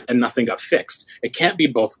into debt and nothing got fixed. It can't be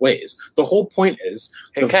both ways. The whole point is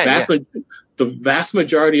the vast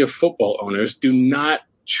majority of football owners do not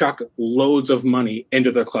chuck loads of money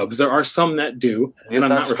into their clubs. There are some that do, and I'm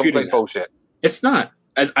not refuting that. Bullshit. It's not.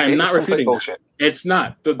 I'm not refuting that. It's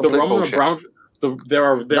not. The Roman Abramovich. There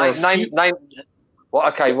are name. Well,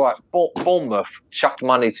 okay, right. Bournemouth chucked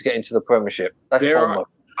money to get into the Premiership. That's Bournemouth.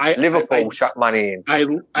 Liverpool chucked money in.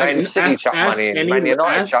 Man City chucked money in. Man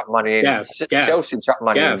United chucked money in. Chelsea chucked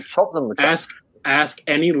money in. Tottenham ask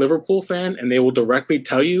any Liverpool fan, and they will directly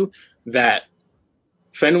tell you that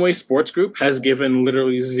Fenway Sports Group has given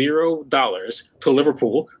literally $0 to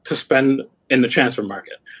Liverpool to spend in the transfer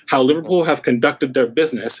market. How Liverpool have conducted their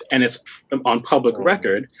business, and it's on public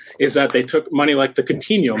record, is that they took money like the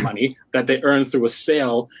Coutinho money that they earned through a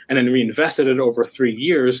sale and then reinvested it over 3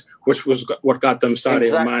 years, which was what got them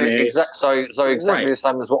Sadio Mane. So exactly the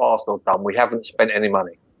same as what Arsenal done. We haven't spent any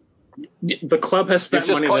money. The club has spent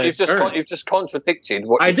money. You've just contradicted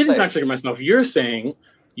what I didn't contradict myself.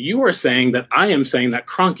 You are saying that I am saying that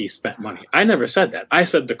Kroenke spent money. I never said that. I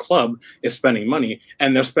said the club is spending money,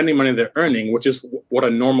 and they're spending money they're earning, which is what a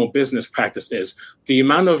normal business practice is. The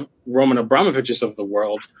amount of Roman Abramoviches of the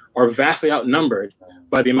world are vastly outnumbered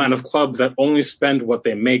by the amount of clubs that only spend what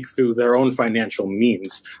they make through their own financial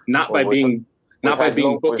means, not by being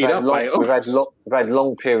bookied up by owners. We've had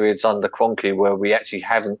long periods under Kroenke where we actually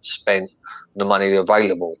haven't spent the money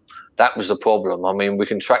available. That was the problem. I mean, we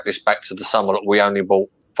can track this back to the summer that we only bought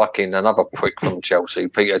fucking another prick from Chelsea,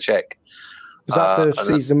 Peter Cech. Was that the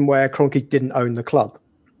season where Kroenke didn't own the club?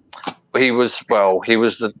 He was in charge.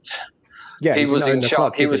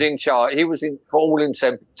 He was in charge. He was in, for all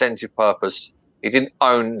intensive purpose. He didn't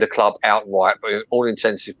own the club outright, but for all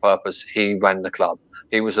intensive purpose, he ran the club.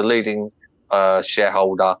 He was a leading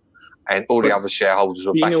shareholder, and all the other shareholders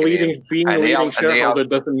were backing him. Being a leading shareholder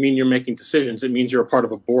doesn't mean you're making decisions. It means you're a part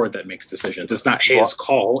of a board that makes decisions. It's not his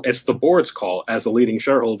call. It's the board's call. As a leading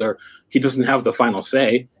shareholder, he doesn't have the final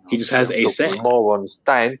say. He just has a say. Morons.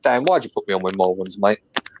 Dan, why'd you put me on with morons, mate?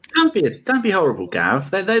 Don't be horrible,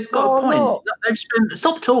 Gav. They've got a point. No.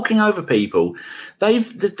 Stop talking over people.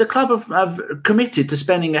 The club have committed to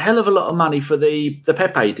spending a hell of a lot of money for the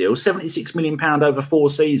Pepe deal, £76 million over 4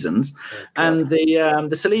 seasons, and the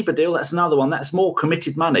Saliba deal. That's another one. That's more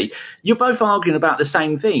committed money. You're both arguing about the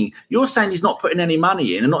same thing. You're saying he's not putting any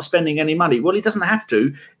money in and not spending any money. Well, he doesn't have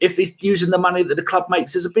to if he's using the money that the club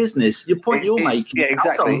makes as a business. Your point you're making. Yeah,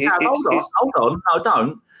 exactly. Hold on. No,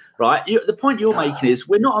 don't. Right, the point you're making is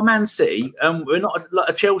we're not a Man City and we're not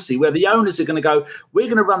a Chelsea where the owners are going to go, we're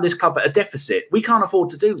going to run this club at a deficit. We can't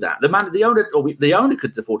afford to do that. The owner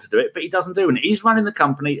could afford to do it, but he doesn't do it. And he's running the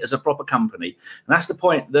company as a proper company, and that's the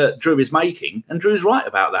point that Drew is making, and Drew's right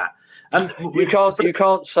about that. And you can't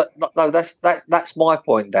say, no. That's my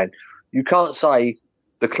point, Dan. You can't say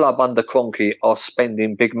the club under Kroenke are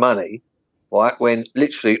spending big money, right? When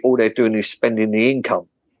literally all they're doing is spending the income,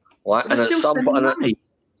 right? But and at some point. Money.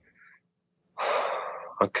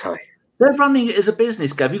 Okay. They're running it as a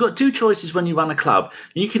business, Gav. You've got 2 choices when you run a club.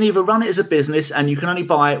 You can either run it as a business and you can only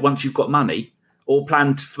buy it once you've got money, or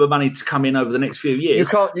plan for money to come in over the next few years.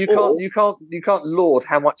 You can't lord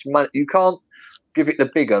how much money. You can't give it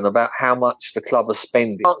the big one about how much the club are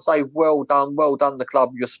spending. You can't say well done, the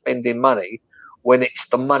club. You're spending money when it's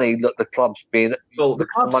the money that the club's been. Well,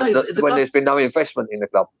 when there's been no investment in the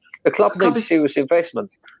club. The club needs serious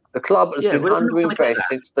investment. The club has been underinvested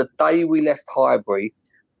since the day we left Highbury,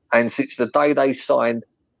 and since the day they signed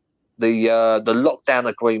lockdown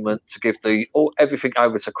agreement to give everything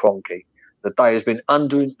over to Kroenke. The club has been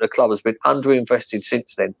underinvested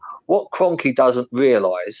since then. What Kroenke doesn't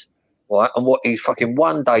realise, right, and what he's fucking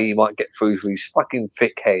one day he might get through his fucking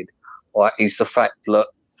thick head, right, is the fact that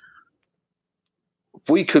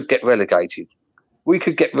we could get relegated. We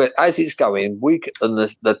could get as it's going. And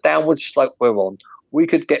the downward slope we're on. We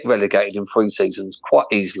could get relegated in 3 seasons quite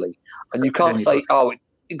easily. And you can't say,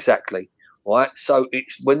 exactly, right? So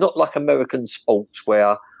we're not like American sports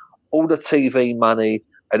where all the TV money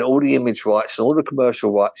and all the image rights and all the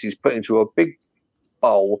commercial rights is put into a big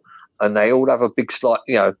bowl, and they all have a big slice.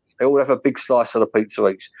 They all have a big slice of the pizza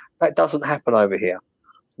each. That doesn't happen over here.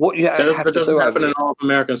 What you have to do That doesn't happen in all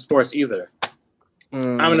American sports either.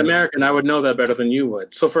 I'm an American. I would know that better than you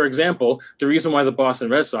would. So, for example, the reason why the Boston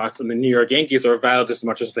Red Sox and the New York Yankees are valued as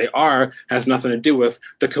much as they are has nothing to do with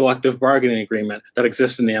the collective bargaining agreement that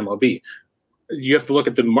exists in the MLB. You have to look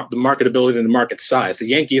at the marketability and the market size. The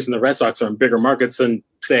Yankees and the Red Sox are in bigger markets than,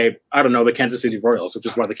 say, I don't know, the Kansas City Royals, which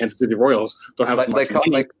is why the Kansas City Royals don't have as much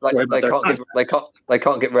money. They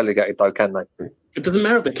can't get relegated, though, can they? It doesn't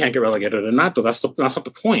matter if they can't get relegated or not, though. That's not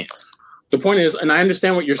the point. The point is, and I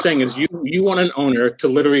understand what you're saying, is you want an owner to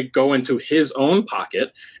literally go into his own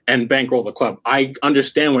pocket and bankroll the club. I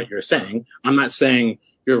understand what you're saying. I'm not saying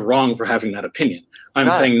you're wrong for having that opinion. I'm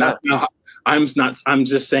just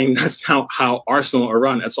saying that's not how Arsenal are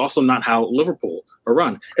run. It's also not how Liverpool are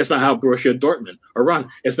run. It's not how Borussia Dortmund are run.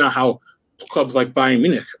 It's not how clubs like Bayern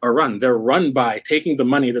Munich are run. They're run by taking the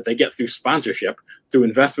money that they get through sponsorship, through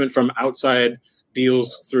investment from outside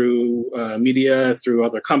deals, through media, through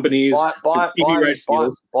other companies. Bayern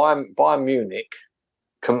Munich,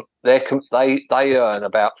 they earn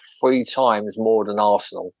about 3 times more than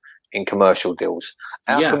Arsenal in commercial deals.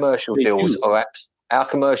 Our commercial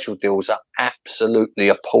deals are absolutely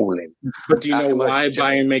appalling. But do you know why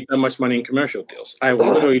Bayern make that much money in commercial deals? I will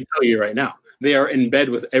literally tell you right now. They are in bed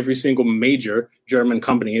with every single major German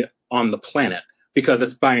company on the planet. Because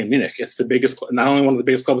it's Bayern Munich. It's the biggest, not only one of the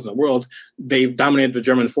biggest clubs in the world, they've dominated the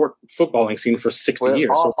German footballing scene for 60 years.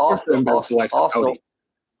 So Arsenal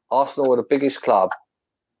are the biggest club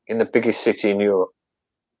in the biggest city in Europe.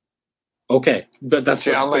 Okay, but that's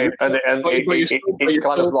what I mean. It's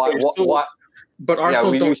kind of like what? But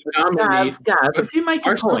Arsenal don't dominate. If you make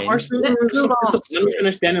a point, let me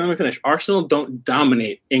finish, Danny. Let me finish. Arsenal don't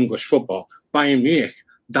dominate English football. Bayern Munich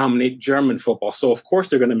dominate German football. So, of course,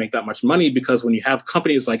 they're going to make that much money because when you have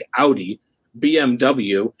companies like Audi,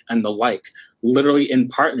 BMW, and the like literally in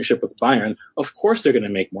partnership with Bayern, of course they're going to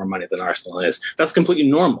make more money than Arsenal is. That's completely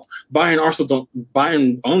normal. Bayern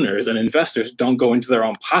owners and investors don't go into their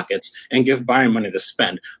own pockets and give Bayern money to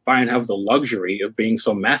spend. Bayern have the luxury of being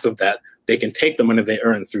so massive that they can take the money they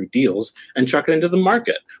earn through deals and chuck it into the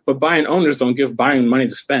market. But Bayern owners don't give Bayern money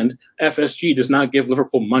to spend. FSG does not give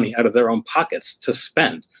Liverpool money out of their own pockets to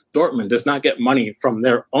spend. Dortmund does not get money from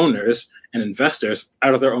their owners and investors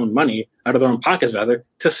out of their own pockets,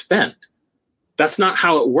 to spend. That's not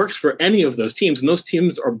how it works for any of those teams. And those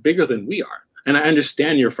teams are bigger than we are. And I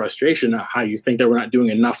understand your frustration of how you think that we're not doing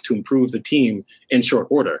enough to improve the team in short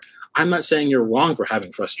order. I'm not saying you're wrong for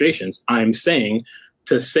having frustrations. I'm saying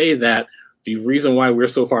to say that the reason why we're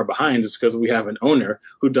so far behind is because we have an owner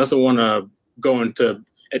who doesn't want to go into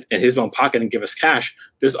his own pocket and give us cash.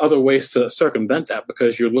 There's other ways to circumvent that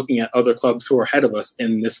because you're looking at other clubs who are ahead of us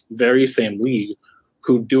in this very same league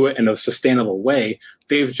who do it in a sustainable way.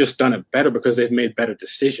 They've just done it better because they've made better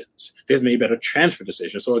decisions. They've made better transfer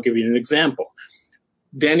decisions. So I'll give you an example.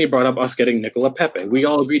 Danny brought up us getting Nicola Pepe. We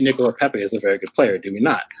all agree Nicola Pepe is a very good player, do we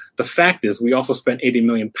not? The fact is we also spent £80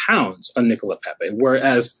 million on Nicola Pepe,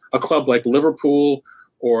 whereas a club like Liverpool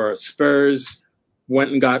or Spurs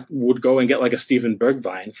would go and get like a Steven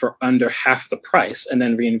Bergwijn for under half the price and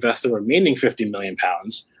then reinvest the remaining £50 million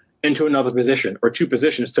into another position or 2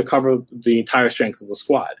 positions to cover the entire strength of the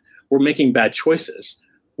squad. We're making bad choices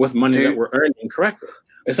with money that we're earning correctly.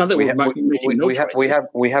 It's not that we haven't paid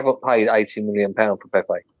 £80 million for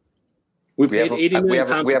Pepe. We paid £80 million.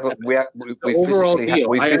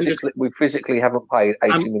 We physically haven't paid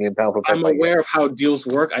 £80 million for Pepe. I'm aware of how deals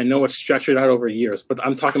work. I know it's stretched out over years, but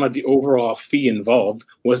I'm talking about the overall fee involved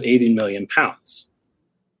was £80 million.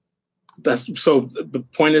 That's so. The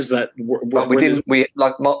point is that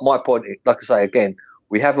my point. Like I say again,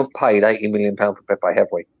 we haven't paid £80 million for Pepe, have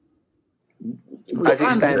we? As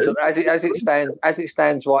it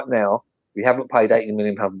stands right now, we haven't paid £80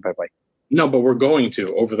 million for Pepe. No, but we're going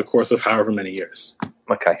to over the course of however many years.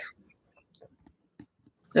 Okay.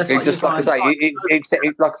 It's just like I say. It's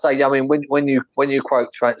like I say. I mean, when you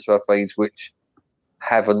quote transfer fees, which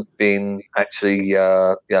haven't been actually,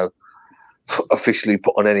 officially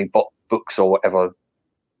put on any books or whatever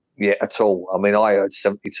yet at all. I mean, I heard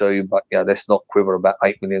 72, but let's not quiver about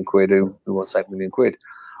 8 million quid. Who wants 8 million quid?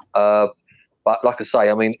 But like I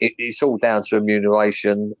say, I mean, it's all down to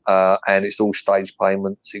remuneration, and it's all stage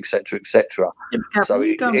payments, etc., etc. Yeah, so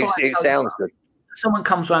it sounds good. Someone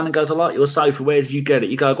comes around and goes, I like your sofa, where did you get it?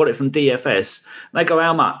 You go, I got it from DFS. And they go,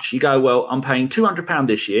 how much? You go, well, I'm paying £200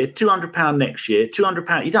 this year, £200 next year,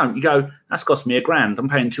 £200. You don't. You go, that's cost me £1,000. I'm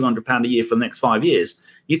paying £200 a year for the next 5 years.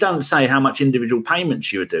 You don't say how much individual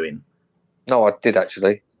payments you were doing. No, I did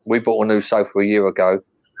actually. We bought a new sofa a year ago,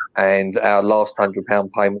 and our last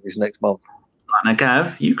 £100 payment is next month. Now,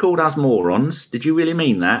 Gav, you called us morons. Did you really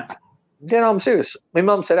mean that? Yeah, no, I'm serious. My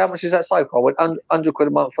mum said, how much is that sofa? I went, 100 quid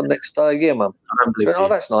a month for the next year, mum. She went, oh,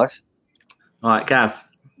 that's nice. All right, Gav,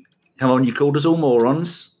 come on, you called us all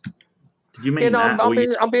morons. Did you mean that?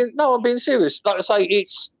 I'm being serious. Like I say,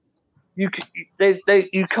 it's you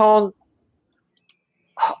can't.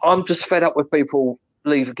 I'm just fed up with people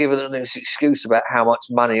giving them this excuse about how much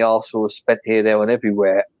money Arsenal has spent here, there, and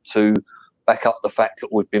everywhere to back up the fact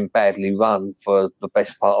that we've been badly run for the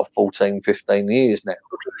best part of 14, 15 years now.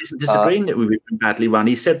 He's disagreeing that we've been badly run.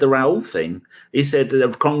 He said the Raul thing. He said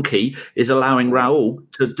that Kroenke is allowing Raul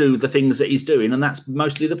to do the things that he's doing, and that's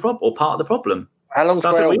mostly the problem, or part of the problem. How long's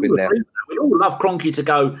Raul been there? We all love Kroenke to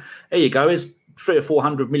go, there you go, it's £300 or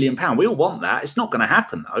 £400 million. We all want that. It's not going to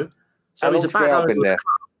happen, though. So how long's Real been there?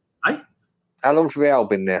 How long's Real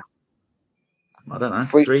been there? I don't know.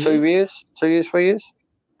 3 years? 2 years, 3 years?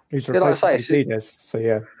 He's replaced so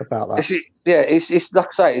yeah, about that. It's like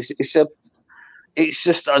I say, it's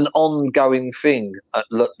just an ongoing thing.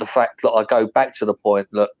 Look, the fact that I go back to the point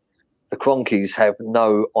that the Kroenkes have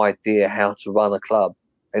no idea how to run a club.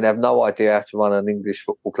 They have no idea how to run an English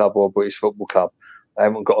football club or a British football club. They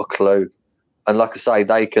haven't got a clue. And like I say,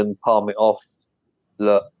 they can palm it off.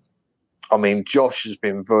 Look, I mean, Josh has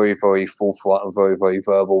been very, very forthright and very, very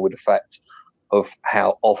verbal with the fact of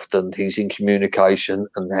how often he's in communication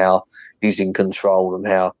and how he's in control and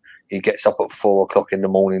how he gets up at 4 o'clock in the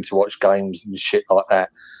morning to watch games and shit like that.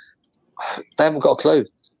 They haven't got a clue.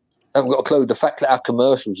 They haven't got a clue. The fact that our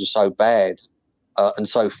commercials are so bad and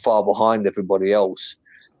so far behind everybody else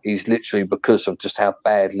is literally because of just how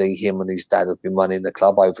badly him and his dad have been running the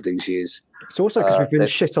club over these years. It's also because we've been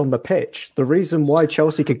shit on the pitch. The reason why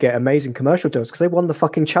Chelsea could get amazing commercial deals because they won the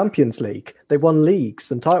fucking Champions League. They won leagues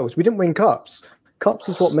and titles. We didn't win cups. Cups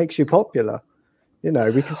is what makes you popular. You know,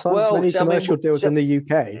 we can sign as many commercial deals in the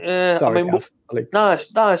UK. Sorry, no,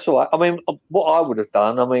 it's all right. I mean, what I would have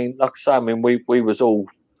done, I mean, like I say, I mean, we was all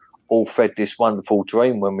fed this wonderful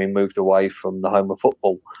dream when we moved away from the home of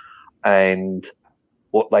football. And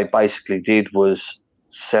what they basically did was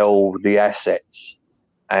sell the assets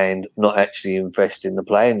and not actually invest in the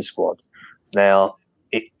playing squad. Now,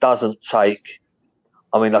 it doesn't take...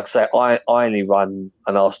 I mean, like I say, I only run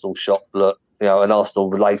an Arsenal shop, an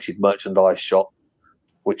Arsenal-related merchandise shop,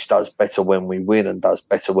 which does better when we win and does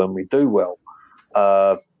better when we do well.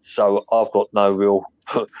 So I've got no real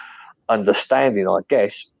understanding, I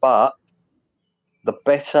guess. But the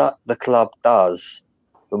better the club does,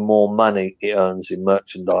 the more money it earns in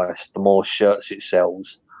merchandise, the more shirts it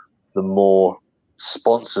sells, the more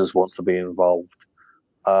sponsors want to be involved.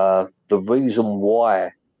 The reason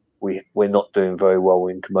why we're not doing very well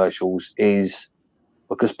in commercials is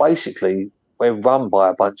because basically we're run by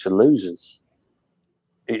a bunch of losers.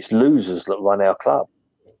 It's losers that run our club.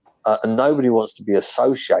 And nobody wants to be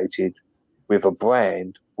associated with a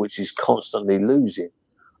brand which is constantly losing.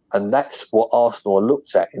 And that's what Arsenal are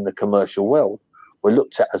looked at in the commercial world. We're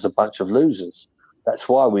looked at as a bunch of losers. That's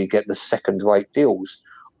why we get the second-rate deals.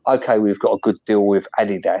 Okay, we've got a good deal with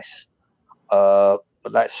Adidas, but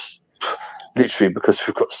that's literally because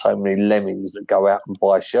we've got so many lemmings that go out and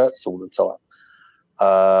buy shirts all the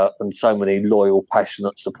time, and so many loyal,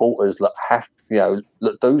 passionate supporters that have,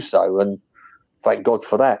 that do so, and thank God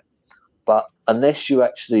for that. But unless you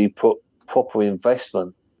actually put proper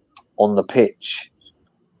investment on the pitch,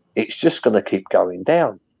 it's just going to keep going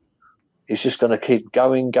down. It's just going to keep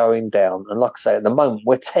going down. And like I say, at the moment,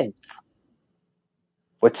 we're 10th.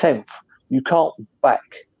 We're 10th. You can't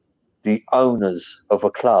back the owners of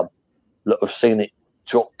a club that have seen it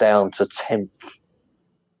drop down to 10th.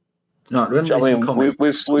 No,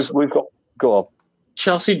 we've got... Go on.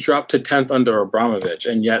 Chelsea dropped to 10th under Abramovich,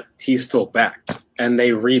 and yet he's still backed, and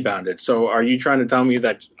they rebounded. So are you trying to tell me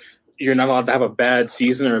that you're not allowed to have a bad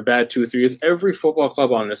season or a bad 2 or 3 years. Every football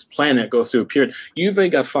club on this planet goes through a period.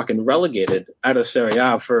 Juve got fucking relegated out of Serie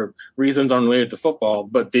A for reasons unrelated to football,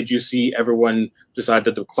 but did you see everyone decide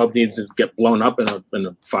that the club needed to get blown up in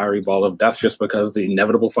a fiery ball of death just because the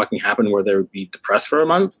inevitable fucking happened where they would be depressed for a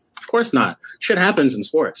month? Of course not. Shit happens in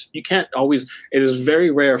sports. You can't always... It is very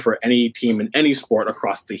rare for any team in any sport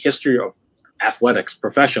across the history of athletics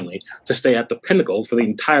professionally to stay at the pinnacle for the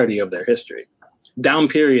entirety of their history. Down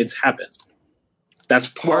periods happen. That's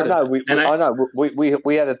part of it. I know.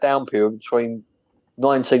 We had a down period between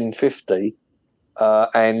 1950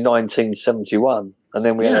 and 1971, and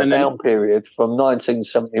then we had a down period from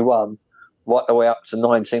 1971 right the way up to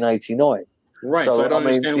 1989. Right. So I don't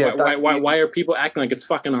understand why are people acting like it's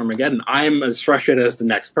fucking Armageddon? I'm as frustrated as the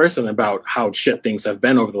next person about how shit things have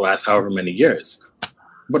been over the last however many years.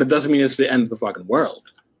 But it doesn't mean it's the end of the fucking world.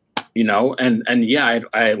 You know, and yeah,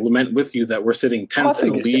 I lament with you that we're sitting 10th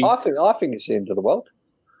in the league. I think it's the end of the world.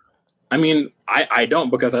 I mean, I don't,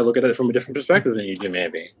 because I look at it from a different perspective than you do,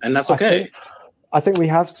 maybe, and that's okay. I think we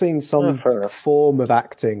have seen some form of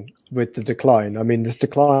acting with the decline. I mean, this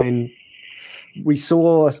decline, we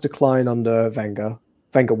saw us decline under Wenger.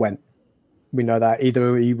 Wenger went. We know that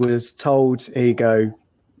either he was told, "Here you go,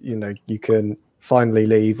 you know, you can finally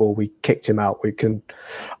leave," or we kicked him out. We can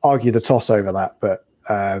argue the toss over that, but.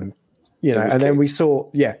 You know, and then we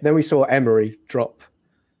saw Emery drop,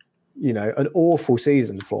 you know, an awful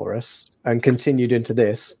season for us and continued into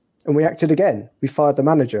this. And we acted again. We fired the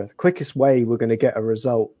manager. The quickest way we're going to get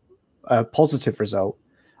a positive result,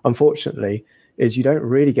 unfortunately, is you don't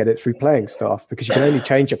really get it through playing staff, because you can only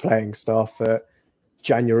change your playing staff at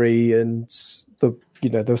January and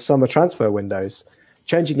the summer transfer windows.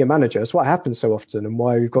 Changing your manager is what happens so often, and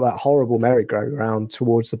why we've got that horrible merry-go-round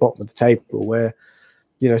towards the bottom of the table where,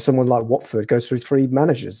 you know, someone like Watford goes through 3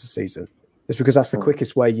 managers a season. It's because that's the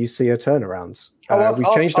quickest way you see a turnaround.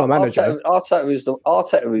 We've changed our manager. Arteta is the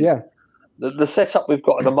setup we've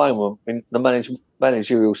got at the moment, in the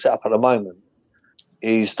managerial setup at the moment,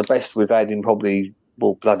 is the best we've had in probably,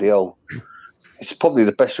 well, bloody hell. It's probably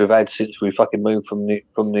the best we've had since we fucking moved from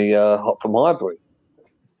Highbury.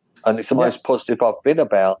 And it's the most positive I've been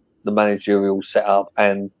about the managerial setup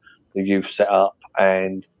and the youth setup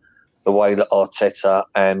and the way that Arteta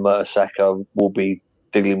and Mertesacker will be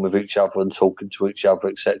dealing with each other and talking to each other,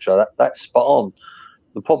 etc. That's spot on.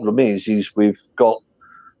 The problem is it's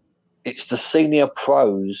the senior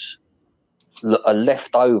pros that are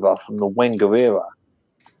left over from the Wenger era,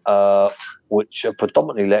 which are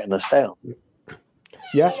predominantly letting us down.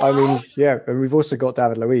 Yeah, I mean, yeah, and we've also got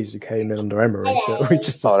David Luiz, who came in under Emery, that we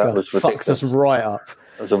just discussed, fucked us right up.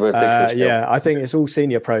 That was a ridiculous deal. Yeah, I think it's all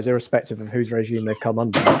senior pros, irrespective of whose regime they've come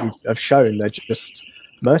under, who have shown they're just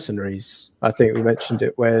mercenaries. I think we mentioned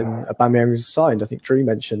it when Aubameyang was signed. I think Drew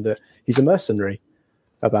mentioned that he's a mercenary,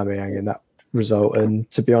 Aubameyang, in that result.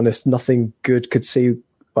 And to be honest, nothing good could see,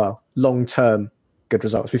 well, long-term good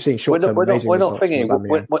results. We've seen short-term amazing results.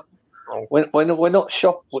 We're not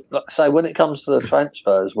shocked. Like I say, when it comes to the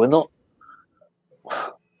transfers, we're not.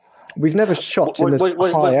 We've never shot in this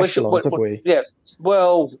high echelons, have we? Yeah.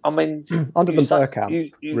 Well, I mean, under the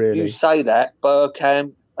Bergkamp, really. You say that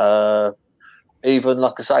Bergkamp. Even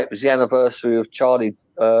like I say, it was the anniversary of Charlie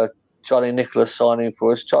Nicholas signing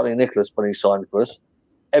for us. Charlie Nicholas, when he signed for us,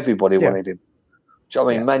 everybody wanted him. Do you know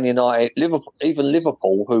what I mean? Man United, Liverpool, even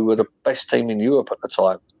Liverpool, who were the best team in Europe at the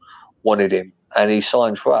time, wanted him, and he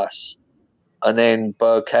signed for us. And then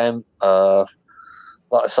Bergkamp,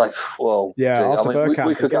 like I say, well, after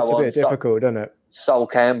Bergkamp, it gets a bit difficult, doesn't it? Sol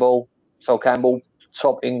Campbell,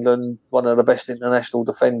 top England, one of the best international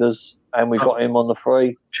defenders, and we got him on the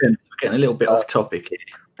free. We're getting a little bit off topic here,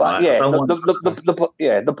 but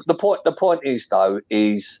the point is though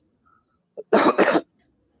is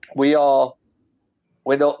we're not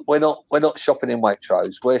shopping in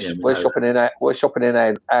Waitrose. We're shopping in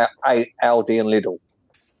Aldi and Lidl,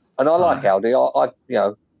 and I like Aldi.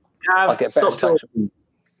 I get better stuff.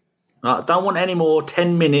 I don't want any more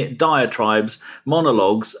 10-minute diatribes,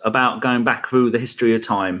 monologues about going back through the history of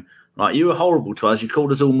time. Right, you were horrible to us. You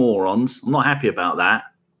called us all morons. I'm not happy about that.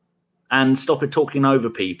 And stop it talking over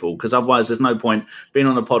people, because otherwise there's no point being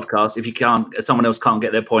on a podcast if someone else can't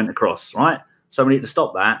get their point across, right? So we need to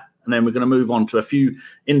stop that, and then we're going to move on to a few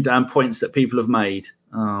points that people have made.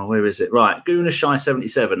 Oh, where is it? Right, Gooner Shy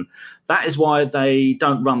 77. That is why they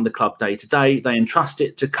don't run the club day to day. They entrust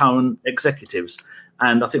it to current executives.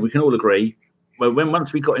 And I think we can all agree, well,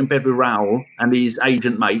 once we got in bed with Raul and his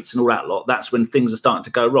agent mates and all that lot, that's when things are starting to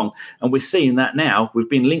go wrong. And we're seeing that now. We've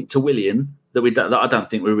been linked to Willian, that I don't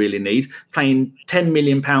think we really need, paying £10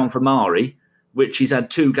 million for Mari, which he's had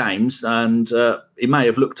 2 games, and he may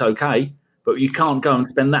have looked okay, but you can't go and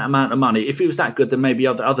spend that amount of money. If he was that good, then maybe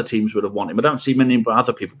other teams would have wanted him. I don't see many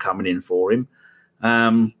other people coming in for him.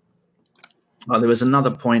 There was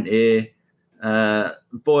another point here. Boy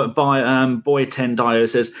 10 Dio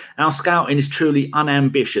says, our scouting is truly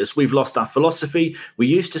unambitious. We've lost our philosophy. We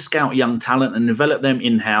used to scout young talent and develop them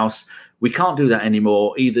in-house. We can't do that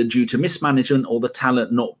anymore, either due to mismanagement or the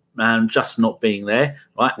talent just not being there.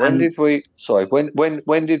 Right? When did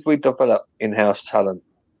we develop in-house talent?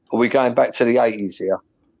 Are we going back to the 80s here?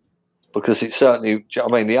 Because it's certainly,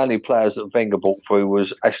 the only players that Wenger brought through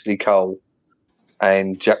was Ashley Cole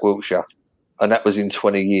and Jack Wilshere, and that was in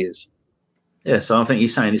 20 years. Yeah, so I think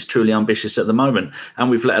he's saying it's truly ambitious at the moment,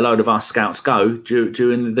 and we've let a load of our scouts go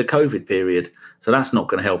during the COVID period. So that's not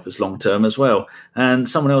going to help us long term as well. And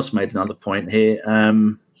someone else made another point here.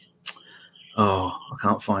 I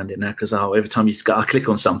can't find it now because every time I click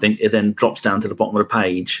on something, it then drops down to the bottom of the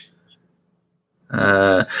page.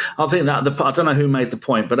 I think that I don't know who made the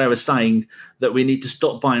point, but they were saying that we need to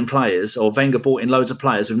stop buying players, or Wenger bought in loads of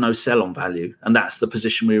players with no sell-on value, and that's the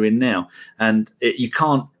position we're in now. And you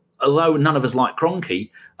can't. Although none of us like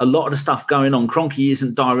Kroenke, a lot of the stuff going on, Kroenke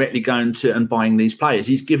isn't directly going to and buying these players.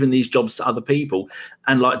 He's giving these jobs to other people.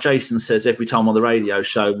 And like Jason says every time on the radio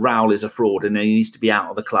show, Raul is a fraud and he needs to be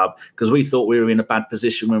out of the club, because we thought we were in a bad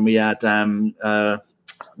position when we had, what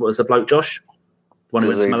was the bloke, Josh? One who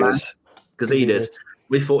went to Milan? Gazidis.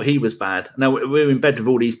 We thought he was bad. Now we're in bed with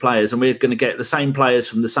all these players and we're going to get the same players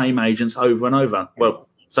from the same agents over and over. Well,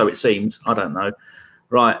 so it seems. I don't know.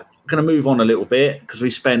 Right. Going to move on a little bit because we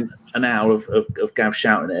spent an hour of Gav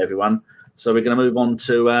shouting at everyone. So we're going to move on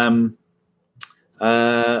to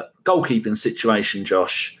goalkeeping situation,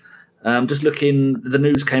 Josh. Just looking, the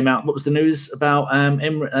news came out. What was the news about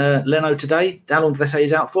Leno today? How long did they say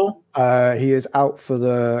he's out for? He is out for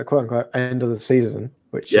the quote-unquote end of the season,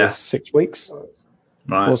 which is 6 weeks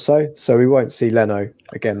or so. So we won't see Leno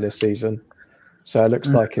again this season. So it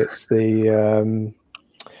looks like it's the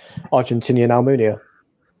Argentinian Almunia.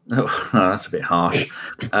 Oh, that's a bit harsh.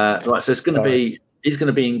 Right, so he's going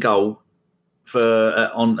to be in goal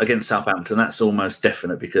for against Southampton. That's almost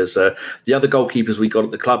definite because the other goalkeepers we got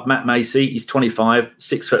at the club, Matt Macy, he's 25,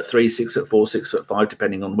 6'3", 6'4", 6'5",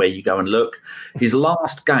 depending on where you go and look. His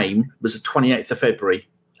last game was the 28th of February,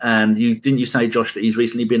 and didn't you say, Josh, that he's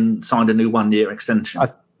recently been signed a new 1-year extension?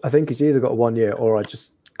 I think he's either got a 1 year or I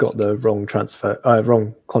just got the wrong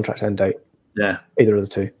wrong contract end date. Yeah, either of the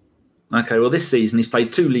two. Okay, well, this season he's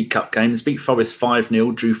played 2 League Cup games, beat Forest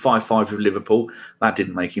 5-0, drew 5-5 with Liverpool. That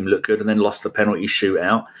didn't make him look good, and then lost the penalty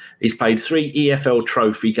shootout. He's played 3 EFL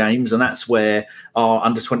Trophy games, and that's where our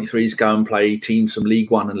under-23s go and play teams from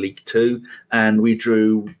League 1 and League 2. And we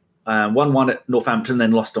drew 1-1 at Northampton,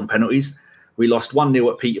 then lost on penalties. We lost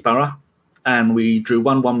 1-0 at Peterborough, and we drew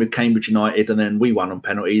 1-1 with Cambridge United, and then we won on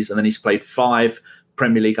penalties. And then he's played 5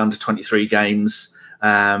 Premier League under-23 games,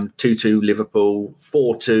 2-2 Liverpool,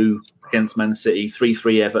 4-2 against Man City,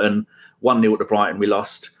 3-3 Everton, 1-0 to Brighton we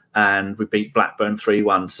lost, and we beat Blackburn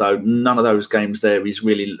 3-1. So none of those games there he's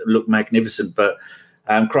really looked magnificent. But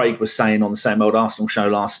Craig was saying on the Same Old Arsenal show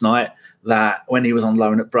last night that when he was on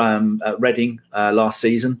loan at Reading last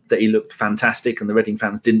season, that he looked fantastic and the Reading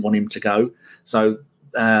fans didn't want him to go. So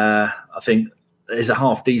I think there's a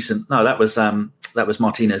half decent... No, that was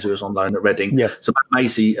Martinez who was on loan at Reading. Yeah. So Matt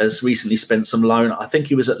Macy has recently spent some loan. I think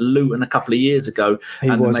he was at Luton a couple of years ago.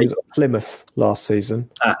 He was at Plymouth last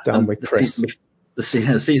season, down with Chris. The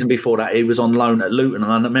season before that, he was on loan at Luton.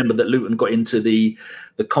 And I remember that Luton got into the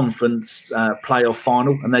conference playoff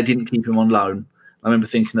final and they didn't keep him on loan. I remember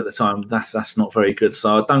thinking at the time, that's not very good.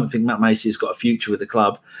 So I don't think Matt Macy's got a future with the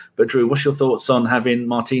club. But Drew, what's your thoughts on having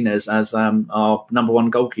Martinez as our number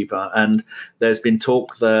 1 goalkeeper? And there's been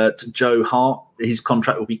talk that Joe Hart, his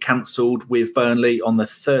contract will be cancelled with Burnley on the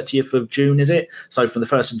 30th of June, is it? So from the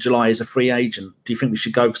 1st of July, he's a free agent. Do you think we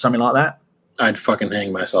should go for something like that? I'd fucking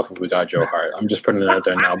hang myself if we got Joe Hart. I'm just putting it out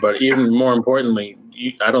there now. But even more importantly,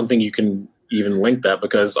 I don't think you can even link that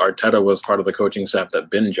because Arteta was part of the coaching staff that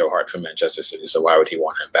binned Joe Hart from Manchester City. So why would he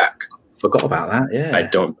want him back? Forgot about that. Yeah,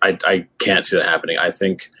 I can't see that happening. I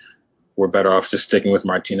think we're better off just sticking with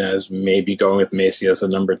Martinez, maybe going with Macy as a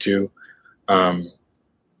number 2.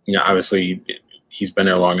 Obviously he's been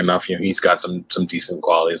there long enough. He's got some decent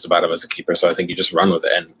qualities about him as a keeper. So I think you just run with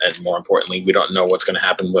it. And more importantly, we don't know what's going to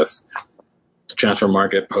happen with the transfer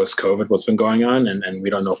market post-COVID, what's been going on, and we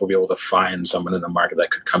don't know if we'll be able to find someone in the market that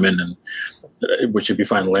could come in, and which should be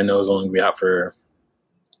fine. Leno's only going to be out for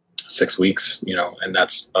 6 weeks, and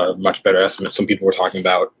that's a much better estimate. Some people were talking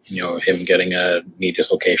about, him getting a knee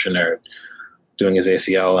dislocation or doing his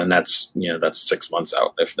ACL, and that's 6 months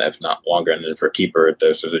out, if not longer. And then for a keeper,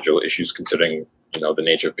 there's residual issues considering the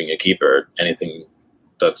nature of being a keeper. Anything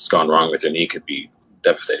that's gone wrong with your knee could be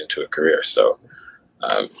devastating to a career. So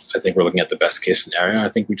I think we're looking at the best case scenario. I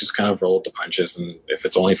think we just kind of rolled the punches, and if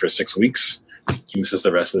it's only for 6 weeks, he misses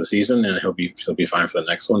the rest of the season, and he'll be fine for the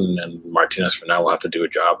next one. And Martinez for now will have to do a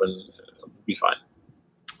job, and he'll be fine.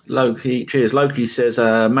 Loki, cheers. Loki says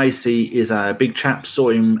Macy is a big chap. Saw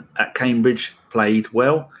him at Cambridge, played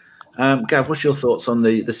well. Gav, what's your thoughts on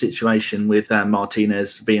the situation with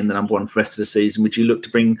Martinez being the number one for the rest of the season? Would you look to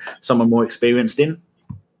bring someone more experienced in?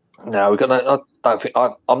 No,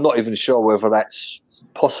 I'm not even sure whether that's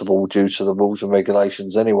possible due to the rules and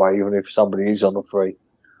regulations anyway, even if somebody is on a free.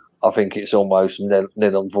 I think it's almost nil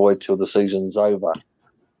and void till the season's over.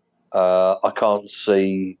 I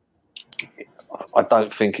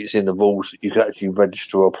don't think it's in the rules that you can actually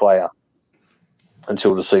register a player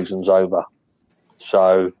until the season's over.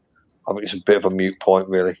 So I think it's a bit of a moot point,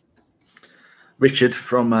 really. Richard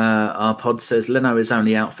from our pod says Leno is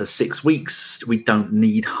only out for 6 weeks. We don't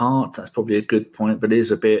need Hart. That's probably a good point, but it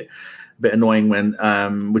is a bit annoying when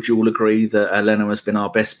would you all agree that Leno has been our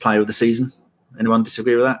best player of the season? Anyone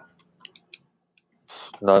disagree with that?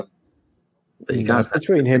 No. There you go.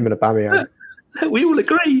 Between him and Aubameyang. We all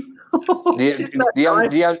agree.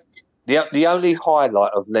 The only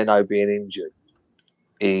highlight of Leno being injured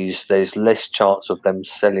is there's less chance of them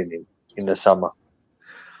selling him in the summer.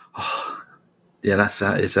 Yeah, as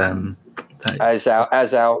our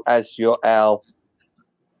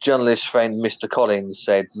journalist friend Mr. Collins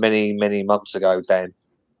said many months ago, Dan,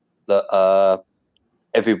 that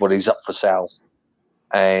everybody's up for sale,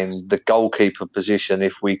 and the goalkeeper position,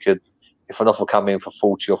 if an offer come in for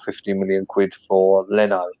 40 or 50 million quid for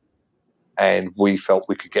Leno, and we felt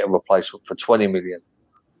we could get a replacement for 20 million,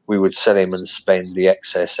 we would sell him and spend the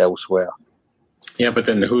excess elsewhere. Yeah, but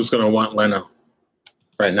then who's going to want Leno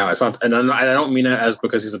right now? It's not, and I don't mean that as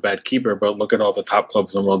because he's a bad keeper, but look at all the top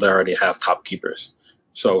clubs in the world that already have top keepers.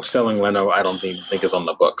 So selling Leno, I don't think is on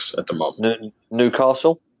the books at the moment.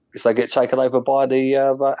 Newcastle, if they get taken over by the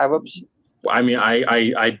Arabs. I mean,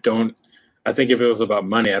 I don't. I think if it was about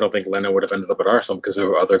money, I don't think Leno would have ended up at Arsenal because there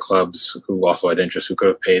were other clubs who also had interest who could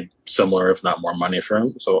have paid similar, if not more, money for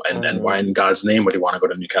him. So, and why in God's name would he want to go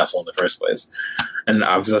to Newcastle in the first place? And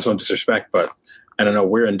obviously that's no disrespect, but I don't know.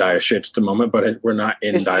 We're in dire shits at the moment, but we're not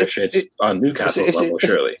in dire shits on Newcastle's level,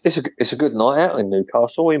 surely. It's a good night out in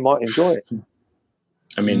Newcastle. We might enjoy it.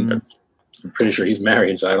 I mean, I'm pretty sure he's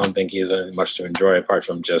married, so I don't think he has much to enjoy apart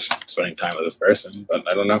from just spending time with this person. But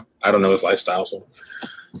I don't know. I don't know his lifestyle, so.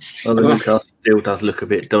 Well, the Newcastle deal does look a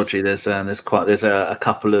bit dodgy. There's a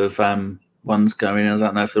couple of ones going. I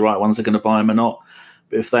don't know if the right ones are going to buy him or not.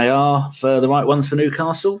 But if they are for the right ones for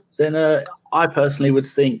Newcastle, then I personally would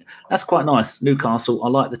think that's quite nice. Newcastle, I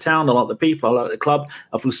like the town, I like the people, I like the club.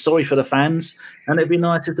 I feel sorry for the fans, and it'd be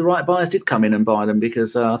nice if the right buyers did come in and buy them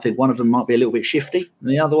because I think one of them might be a little bit shifty, and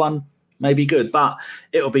the other one may be good. But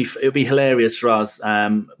it'll be hilarious for us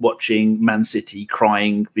watching Man City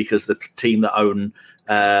crying because the team that own.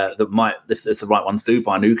 If the right ones do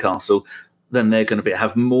buy Newcastle, then they're going to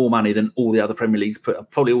have more money than all the other Premier Leagues,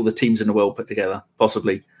 probably all the teams in the world put together,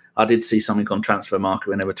 possibly. I did see something on Transfer Market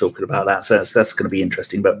when they were talking about that, so that's going to be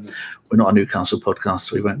interesting, but we're not a Newcastle podcast,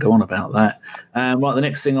 so we won't go on about that. Right, the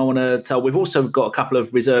next thing I want to tell, we've also got a couple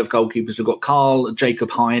of reserve goalkeepers. We've got Carl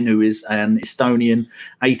Jacob Hein, who is an Estonian,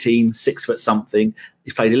 18, 6 foot something.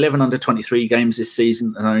 He's played 11 under 23 games this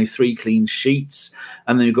season and only 3 clean sheets.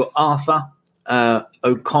 And then you've got Arthur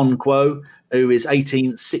Okonkwo, who is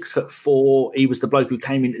 18, 6'4". He was the bloke who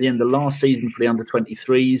came in at the end of last season for the under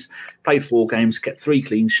 23s, played 4 games, kept 3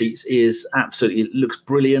 clean sheets. Looks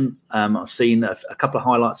brilliant. I've seen a couple of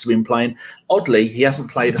highlights of him playing. Oddly, he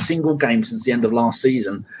hasn't played a single game since the end of last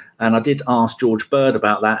season. And I did ask George Bird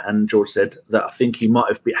about that, and George said that I think he might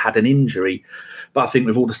have had an injury. But I think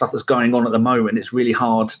with all the stuff that's going on at the moment, it's really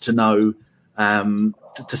hard to know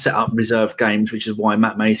to set up reserve games, which is why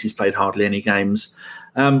Matt Macy's played hardly any games.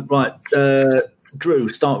 Right, Drew,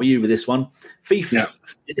 start with you with this one. FIFA, yeah.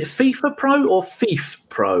 Is it FIFA Pro or FIFA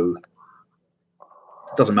Pro?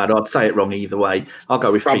 Doesn't matter. I'd say it wrong either way. I'll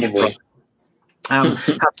go with FIFA Pro. Have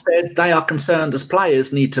said they are concerned as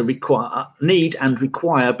players need and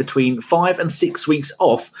require between 5 and 6 weeks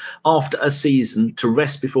off after a season to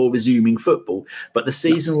rest before resuming football. But the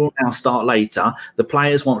season will now start later. The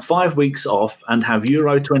players want 5 weeks off and have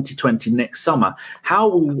Euro 2020 next summer. How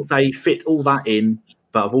will they fit all that in?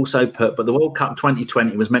 But I've also but the World Cup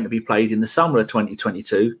 2020 was meant to be played in the summer of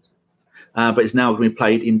 2022. but it's now going to be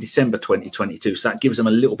played in December 2022. So that gives them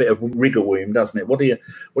a little bit of wriggle room, doesn't it? What do you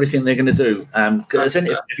think they're going to do? Have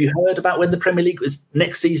you heard about when the Premier League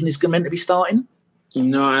next season is meant to be starting?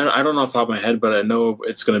 No, I don't know off the top of my head, but I know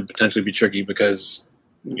it's going to potentially be tricky because,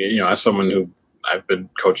 as someone who I've been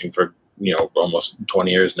coaching for, almost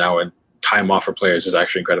 20 years now, and time off for players is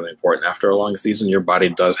actually incredibly important. After a long season, your body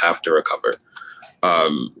does have to recover,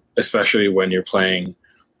 especially when you're playing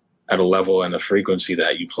at a level and a frequency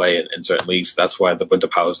that you play in certain leagues. That's why the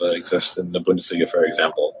Winterpause exists in the Bundesliga, for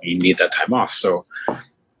example. You need that time off. So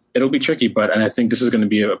it'll be tricky, and I think this is going to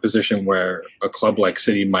be a position where a club like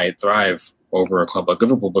City might thrive over a club like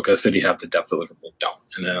Liverpool because City have the depth that Liverpool don't.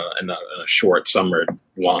 And in a short summer,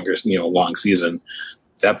 long season,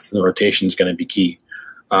 depth in the rotation is going to be key.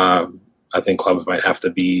 I think clubs might have to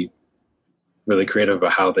be really creative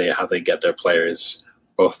about how they get their players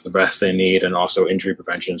both the rest they need, and also injury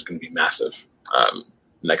prevention is going to be massive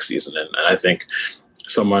next season. And I think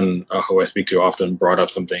someone who I speak to often brought up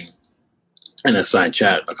something in a side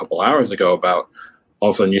chat a couple hours ago about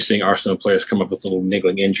all of a sudden you're seeing Arsenal players come up with little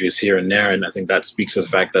niggling injuries here and there, and I think that speaks to the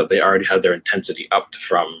fact that they already had their intensity upped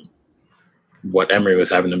from what Emery was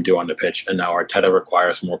having them do on the pitch, and now Arteta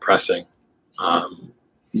requires more pressing.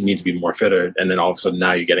 You need to be more fitter, and then all of a sudden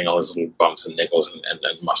now you're getting all these little bumps and niggles and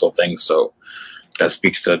muscle things. So that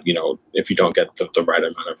speaks to, if you don't get the right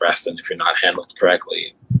amount of rest and if you're not handled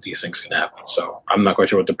correctly, these things can happen. So I'm not quite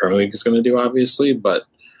sure what the Premier League is going to do, obviously, but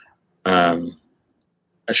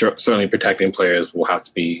certainly protecting players will have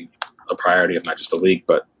to be a priority of not just the league,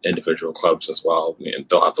 but individual clubs as well.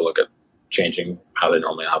 They'll have to look at changing how they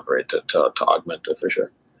normally operate to augment it for sure.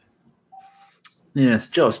 Yes,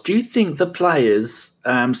 Josh, do you think the players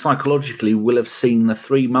psychologically will have seen the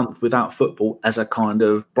 3 month without football as a kind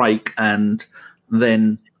of break and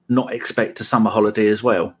then not expect a summer holiday as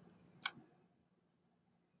well?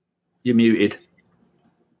 You're muted.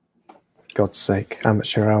 God's sake,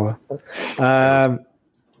 amateur hour.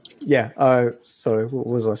 Sorry, what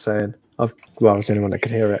was I saying? I was the only one that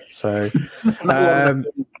could hear it. So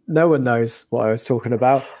no one knows what I was talking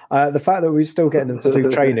about. The fact that we're still getting them to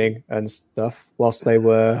do training and stuff whilst they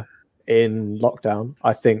were in lockdown,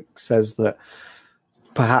 I think says that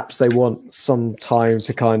perhaps they want some time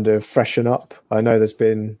to kind of freshen up. I know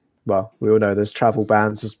we all know there's travel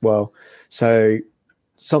bans as well. So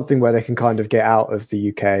something where they can kind of get out of the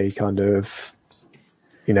UK, kind of,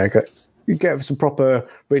 get some proper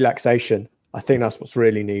relaxation. I think that's what's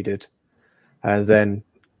really needed. And then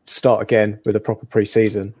start again with a proper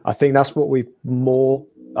pre-season. I think that's what we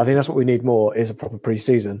need more is a proper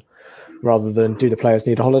pre-season rather than do the players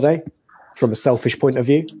need a holiday from a selfish point of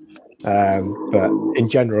view. But in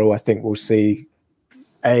general, I think we'll see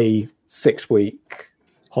a 6-week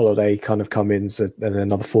holiday kind of come in and then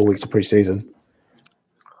another 4 weeks of pre-season.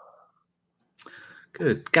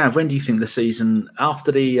 Good. Gav, when do you think the season,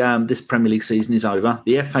 after this Premier League season is over,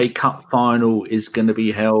 the FA Cup final is going to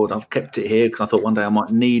be held? I've kept it here because I thought one day I might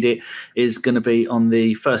need it. Is going to be on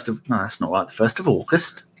the 1st of... No, that's not right. The 1st of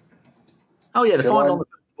August. Oh, yeah, the final on the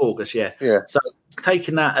 1st of August, yeah. So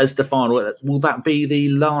taking that as the final, will that be the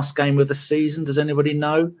last game of the season? Does anybody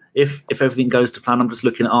know? If everything goes to plan, I'm just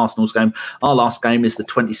looking at Arsenal's game. Our last game is the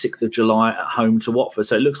 26th of July at home to Watford.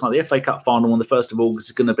 So it looks like the FA Cup final on the 1st of August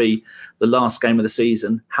is going to be the last game of the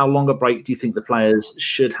season. How long a break do you think the players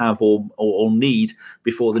should have or need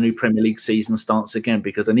before the new Premier League season starts again?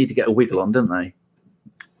 Because they need to get a wiggle on, don't they?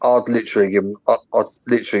 I'd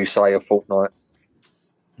literally say a fortnight.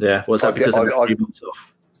 Yeah. Well, is that because they've had 3 months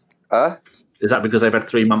off? Is that because they've had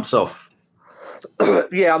 3 months off?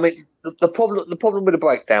 Yeah, I mean, the problem with the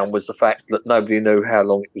breakdown was the fact that nobody knew how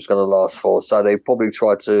long it was going to last for. So they probably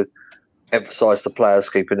tried to emphasise the players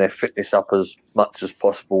keeping their fitness up as much as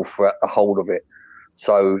possible throughout the whole of it.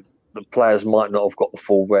 So the players might not have got the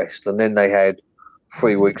full rest, and then they had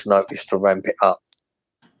 3 weeks' notice to ramp it up.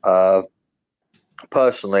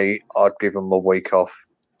 Personally, I'd give them a week off.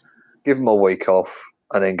 Give them a week off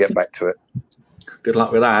and then get back to it. Good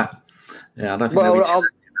luck with that. Yeah, I don't think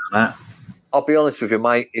that. I'll be honest with you,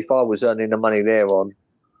 mate. If I was earning the money they're on,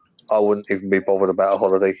 I wouldn't even be bothered about a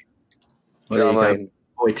holiday. Do you know what I mean?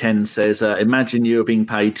 Boy 10 says, imagine you were being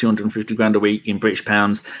paid 250 grand a week in British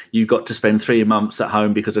pounds. You got to spend 3 months at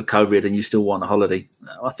home because of COVID and you still want a holiday.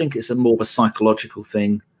 I think it's more of a psychological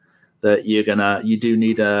thing that you do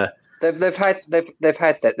need a... They've had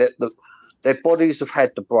that. Their bodies have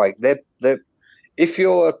had the break. If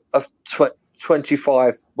you're a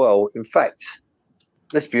 25, well, in fact,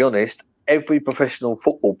 let's be honest, every professional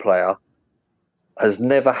football player has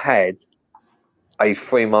never had a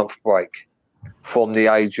 3 month break from the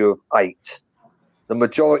age of 8. the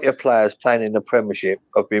majority of players playing in the Premiership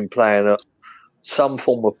have been playing at some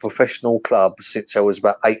form of professional club since I was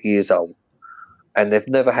about 8 years old, and they've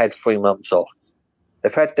never had 3 months off.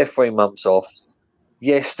 They've had their 3 months off.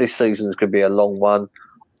 Yes, this season's going to be a long one.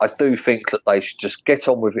 I do think that they should just get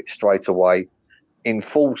on with it straight away,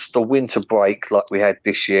 enforce the winter break like we had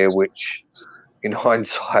this year, which in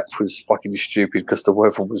hindsight was fucking stupid because the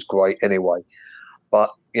weather was great anyway.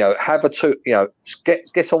 But, have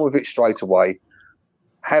get on with it straight away.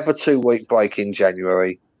 Have a 2-week break in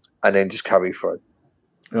January and then just carry through.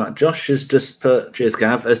 Right, Josh has just put, cheers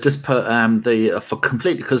Gav, has just put for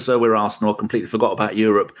completely, because we're Arsenal, I completely forgot about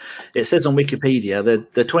Europe. It says on Wikipedia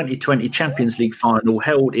that the 2020 Champions League final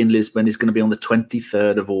held in Lisbon is going to be on the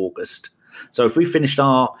 23rd of August. So if we finished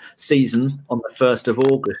our season on the 1st of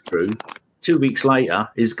August, Drew, 2 weeks later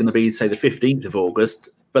is going to be, say, the 15th of August,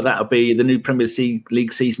 but that'll be the new Premier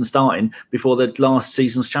League season starting before the last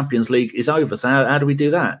season's Champions League is over. So how do we do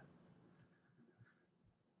that?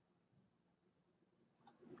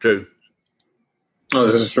 Drew? Oh,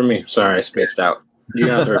 this is for me. Sorry, I spaced out. You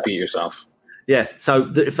have to repeat yourself. Yeah, so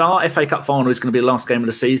if our FA Cup final is going to be the last game of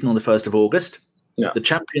the season on the 1st of August, the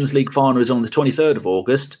Champions League final is on the 23rd of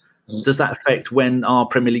August, does that affect when our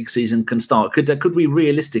Premier League season can start? Could we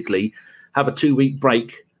realistically have a 2-week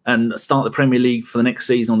break and start the Premier League for the next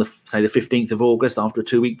season on the 15th of August after a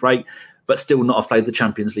 2-week break, but still not have played the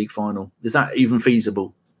Champions League final? Is that even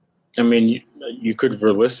feasible? I mean, you could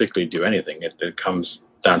realistically do anything. It comes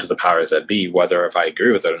down to the powers that be. Whether if I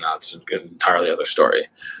agree with it or not, it's an entirely other story.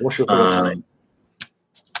 What's your thoughts on it?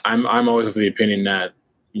 I'm always of the opinion that,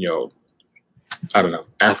 I don't know,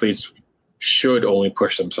 athletes should only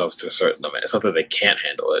push themselves to a certain limit. It's not that they can't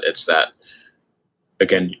handle it. It's that,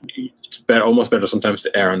 again, it's almost better sometimes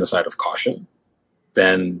to err on the side of caution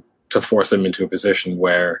than to force them into a position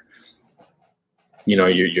where,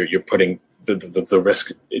 you're putting the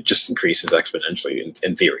risk, it just increases exponentially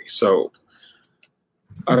in theory. So,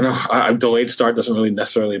 I don't know. A delayed start doesn't really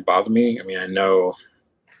necessarily bother me. I mean, I know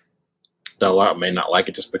that a lot may not like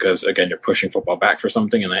it just because, again, you're pushing football back for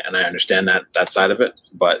something, and I understand that side of it.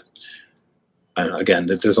 But again,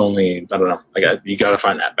 there's only, I don't know. You got to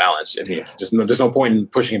find that balance. I mean, there's no point in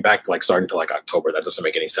pushing it back to starting to October. That doesn't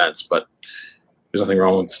make any sense. But there's nothing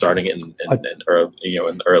wrong with starting it in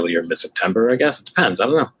early or mid-September. I guess it depends. I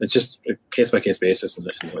don't know. It's just a case-by-case basis in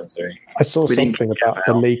the theory. I saw something about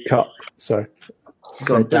the League Cup. So I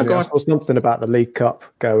saw something about the League Cup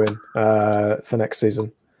going for next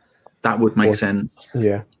season. That would make sense.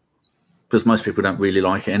 Yeah. Because most people don't really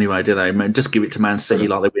like it anyway, do they? I mean, just give it to Man City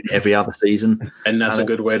like they win every other season. And that's a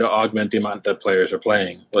good way to augment the amount that players are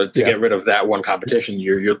playing. But to get rid of that one competition,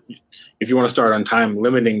 if you want to start on time,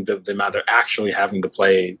 limiting the amount they're actually having to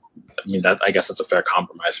play, I mean, I guess that's a fair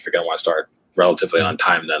compromise. If you're going to want to start relatively on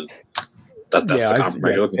time, then that's the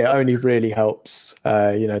compromise you're looking for. It only really helps,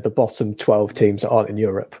 the bottom 12 teams that aren't in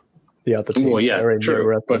Europe. The other teams that are in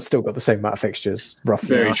Europe but still got the same amount of fixtures,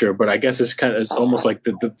 roughly. Very true. But I guess it's almost like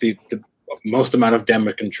the most amount of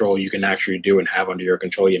damage control you can actually do and have under your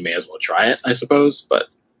control, you may as well try it, I suppose.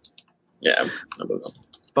 But yeah, I don't know.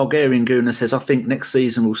 Bulgarian Guna says, I think next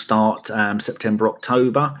season will start September,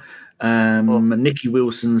 October. Nicky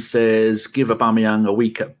Wilson says, give Aubameyang a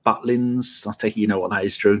week at Butlins. I take it you know what that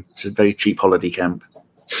is, Drew. It's a very cheap holiday camp.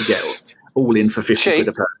 You get all in for 50 quid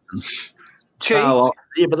a person. Cheap?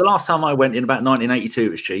 Yeah, but the last time I went in about 1982 it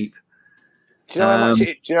was cheap. Do you know how much? Do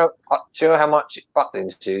you know how much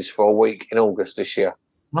Butlins is for a week in August this year?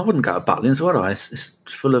 I wouldn't go to Butlins, would I? It's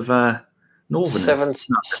full of Northerners.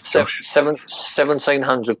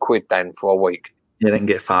 1,700 quid then for a week. Yeah, they can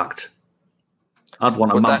get fucked. I'd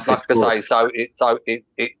want a month. Like I say,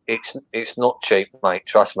 it's not cheap, mate.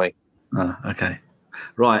 Trust me. Oh, okay.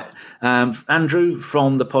 Right. Andrew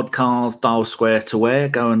from the podcast Dial Square to Where.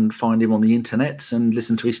 Go and find him on the internet and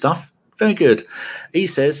listen to his stuff. Very good. He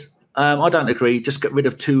says, I don't agree. Just get rid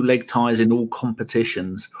of 2 leg ties in all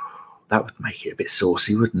competitions. That would make it a bit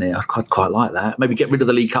saucy, wouldn't it? I'd quite like that. Maybe get rid of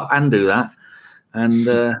the League Cup and do that. And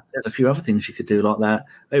there's a few other things you could do like that.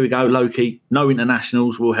 There we go, Loki. No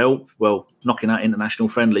internationals will help. Well, knocking out international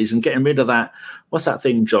friendlies and getting rid of that. What's that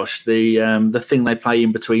thing, Josh? The thing they play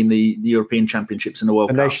in between the European Championships and the World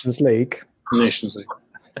Cup. Nations League. Nations League.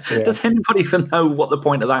 Yeah. Does anybody even know what the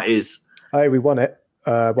point of that is? Hey, we won it.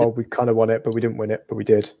 We kind of won it, but we didn't win it, but we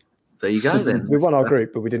did. There you go, then. We won our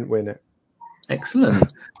group, but we didn't win it.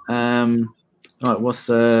 Excellent. Right, what's...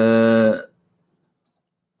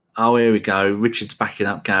 Oh, here we go. Richard's backing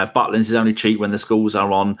up, Gav. Butlins is only cheap when the schools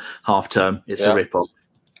are on half term. It's a rip-off.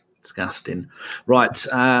 Disgusting. Right.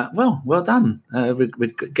 Well done. We're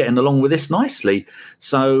getting along with this nicely.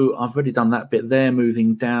 So I've already done that bit there.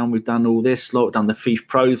 Moving down, we've done all this. We've done the FIFA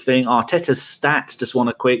Pro thing. Arteta's stats. Just want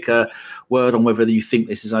a quick word on whether you think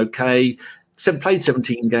this is okay. Played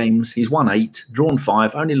 17 games. He's won 8, drawn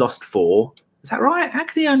 5, only lost 4. Is that right? How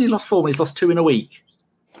can he only lost 4 when he's lost 2 in a week?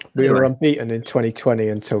 We were unbeaten in 2020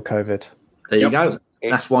 until COVID. There you go.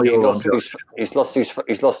 That's why you're on. He's lost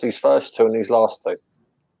his first 2 and his last 2.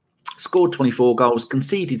 Scored 24 goals,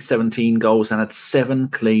 conceded 17 goals, and had 7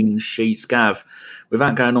 clean sheets. Gav,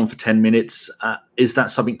 without going on for 10 minutes, is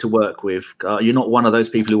that something to work with? You're not one of those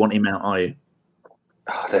people who want him out, are you?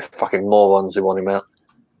 Oh, they're fucking morons who want him out.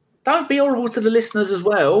 Don't be horrible to the listeners as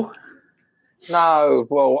well. No,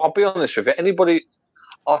 well, I'll be honest with you.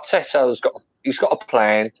 Arteta's got a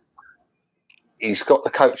plan. He's got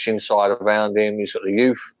the coaching side around him. He's got the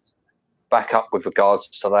youth back up with regards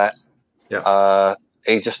to that. Yeah.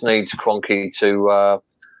 He just needs Kroenke to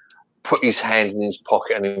put his hand in his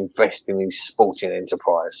pocket and invest in his sporting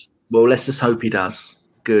enterprise. Well, let's just hope he does.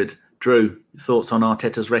 Good. Drew, thoughts on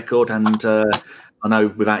Arteta's record? And I know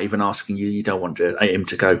without even asking you, you don't want him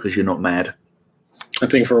to go because you're not mad. I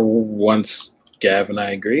think for once, Gav and I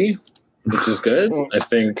agree, which is good. I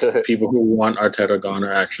think people who want Arteta gone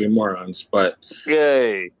are actually morons. But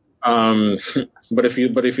yay! But if you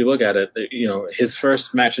look at it, his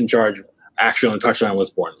first match in charge actually on the touchline was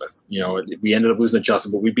Bournemouth. We ended up losing to Chelsea,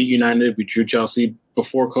 but we beat United. We drew Chelsea.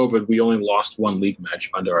 Before COVID, we only lost 1 league match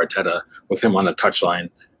under Arteta with him on the touchline,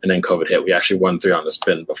 and then COVID hit. We actually won 3 on the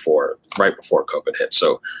spin right before COVID hit.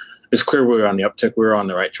 So it's clear we were on the uptick. We were on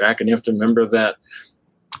the right track, and you have to remember that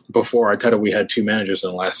before Arteta, we had 2 managers in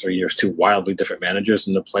the last 3 years, 2 wildly different managers,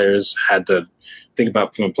 and the players had to think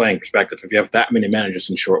about from a playing perspective. If you have that many managers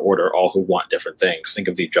in short order, all who want different things, think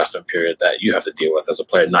of the adjustment period that you have to deal with as a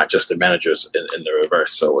player, not just the managers in the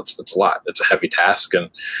reverse. So it's a lot. It's a heavy task, and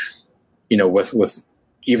with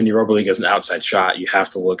even Europa League as an outside shot, you have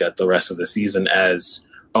to look at the rest of the season as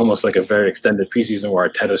almost like a very extended preseason where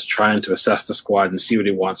Arteta's trying to assess the squad and see what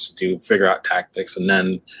he wants to do, figure out tactics, and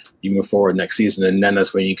then you move forward next season, and then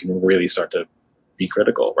that's when you can really start to be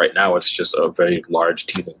critical. Right now, it's just a very large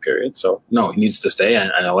teething period. So, no, he needs to stay, and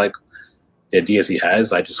I like the ideas he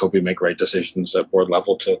has. I just hope we make right decisions at board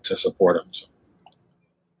level to support him. So.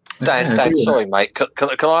 Dan, sorry, mate. Can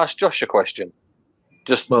I ask Josh a question?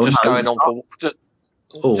 Going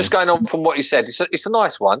on from what you said. It's a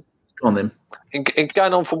nice one. On them. In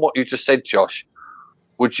going on from what you just said, Josh,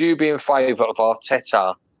 would you be in favour of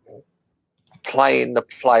Arteta playing the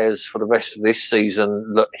players for the rest of this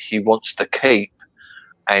season that he wants to keep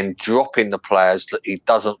and dropping the players that he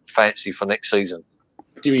doesn't fancy for next season?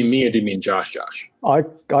 Do you mean me or do you mean Josh? I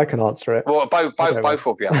can answer it. Well, both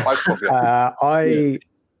of you.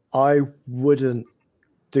 I wouldn't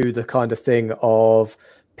do the kind of thing of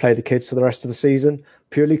play the kids for the rest of the season,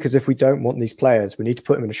 purely because if we don't want these players, we need to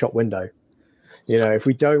put them in a shop window. If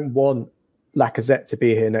we don't want Lacazette to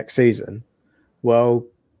be here next season, well,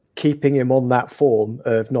 keeping him on that form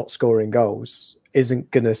of not scoring goals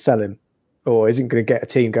isn't going to sell him, or isn't going to get a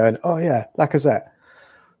team going, oh yeah, Lacazette,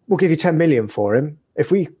 we'll give you 10 million for him.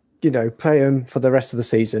 If we, play him for the rest of the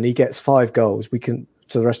season, he gets 5 goals, to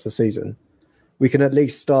the rest of the season, we can at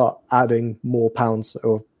least start adding more pounds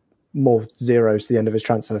or more zeros to the end of his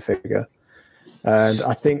transfer figure. And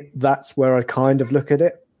I think that's where I kind of look at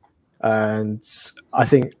it. And I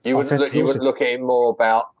think you would look at it more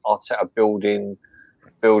about Arteta building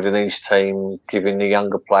his team, giving the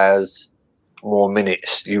younger players more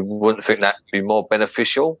minutes. You wouldn't think that'd be more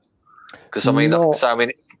beneficial? Because for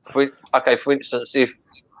instance, if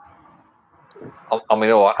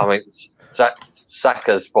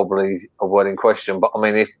Saka's probably a word in question, but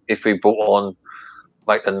if we brought on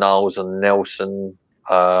like the Knowles and Nelson.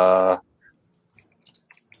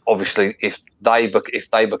 Obviously, if they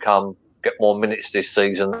get more minutes this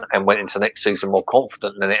season and went into next season more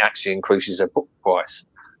confident, then it actually increases their book price.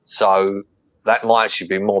 So that might actually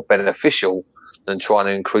be more beneficial than trying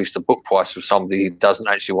to increase the book price of somebody he doesn't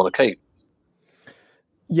actually want to keep.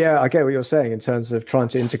 Yeah, I get what you're saying in terms of trying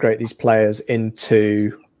to integrate these players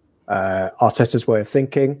into Arteta's way of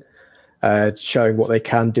thinking, showing what they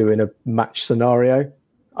can do in a match scenario.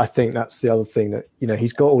 I think that's the other thing that,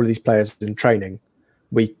 he's got all of these players in training.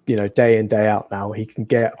 We, day in, day out now, he can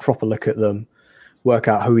get a proper look at them, work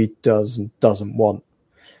out who he does and doesn't want.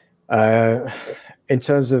 In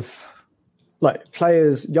terms of like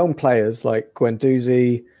young players like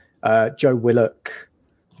Guendouzi, Joe Willock,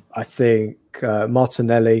 I think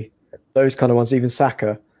Martinelli, those kind of ones, even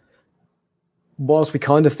Saka. Whilst we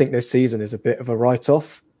kind of think this season is a bit of a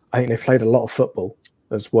write-off, I think they've played a lot of football.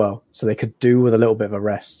 as well, so they could do with a little bit of a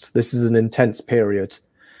rest. This is an intense period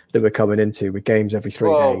that we're coming into with games every 3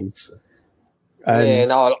 days.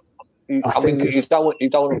 And I mean, you don't want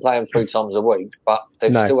to play them 3 times a week, but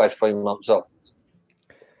they've still had 3 months off.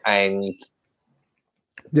 And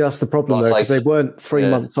that's the problem, though, because they weren't 3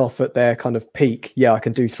 months off at their kind of peak. Yeah, I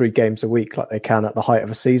can do 3 games a week like they can at the height of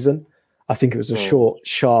a season. I think it was a short,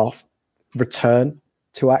 sharp return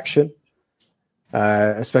to action,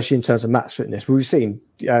 especially in terms of match fitness. We've seen,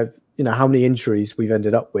 how many injuries we've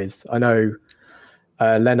ended up with. I know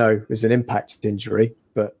Leno is an impact injury,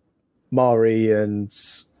 but Mari and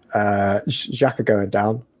Xhaka going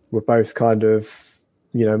down were both kind of,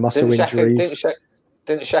 muscle injuries.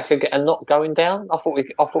 Didn't Xhaka get a knock going down? I thought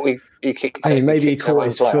he kicked. I mean, maybe he caught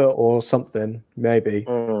his foot or something. Maybe,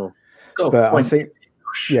 but I think,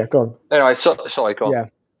 go on. Anyway, sorry, go on. Yeah,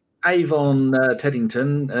 Avon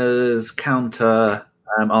Teddington has counter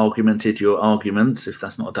argumented your arguments, if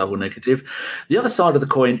that's not a double negative. The other side of the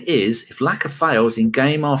coin is, if Laka fails in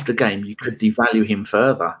game after game, you could devalue him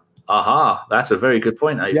further. Aha, that's a very good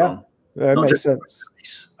point, Avon. Yeah, it makes sense.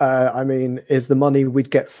 I mean, is the money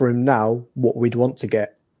we'd get for him now what we'd want to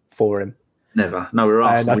get for him? Never. No, we're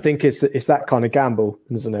asking. And I think it's that kind of gamble,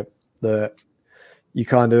 isn't it? That you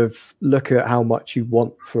kind of look at how much you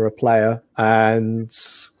want for a player, and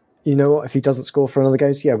you know what? If he doesn't score for another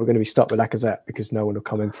game, we're going to be stuck with Lacazette because no one will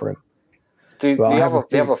come in for him. The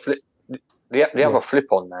other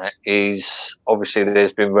flip on that is, obviously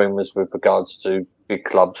there's been rumours with regards to big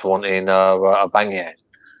clubs wanting Aubameyang.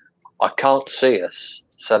 I can't see us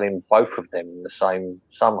selling both of them in the same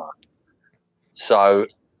summer. So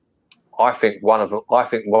I think one of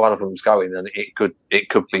them's going, and it could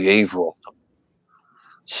be either of them.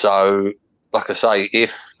 So, like I say,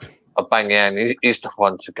 if Aubameyang is the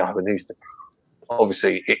one to go, and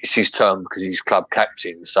obviously it's his turn because he's club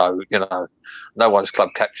captain. So no one's club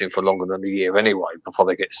captain for longer than a year anyway before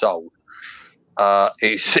they get sold.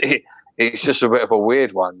 It's just a bit of a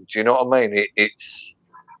weird one. Do you know what I mean? It's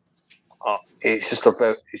just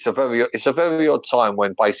a very odd time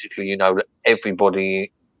when basically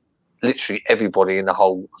literally everybody in the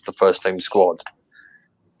whole of the first team squad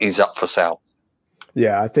is up for sale.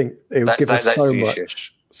 Yeah, I think it would give us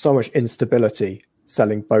so much instability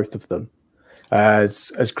selling both of them.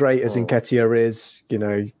 As great as Nketiah is,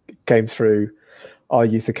 came through our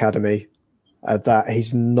youth academy, that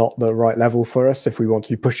he's not the right level for us if we want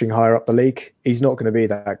to be pushing higher up the league. He's not going to be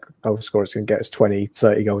that goal scorer that's going to get us 20,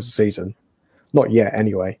 30 goals a season. Not yet,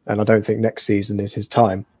 anyway. And I don't think next season is his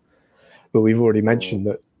time. But we've already mentioned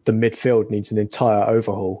that the midfield needs an entire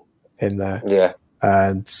overhaul in there. Yeah.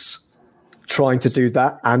 And trying to do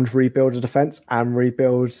that and rebuild a defence and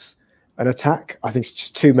rebuild an attack, I think it's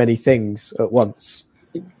just too many things at once.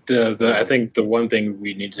 I think the one thing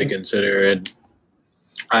we need to consider, and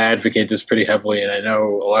I advocate this pretty heavily, and I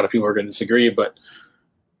know a lot of people are going to disagree, but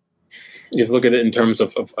you look at it in terms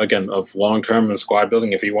of long-term and squad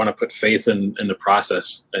building. If you want to put faith in the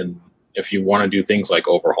process, and if you want to do things like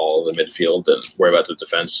overhaul the midfield and worry about the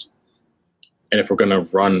defense, and if we're going to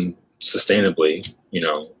run sustainably, you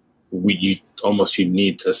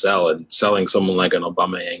need to sell. And selling someone like an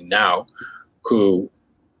Aubameyang now, who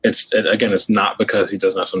it's not because he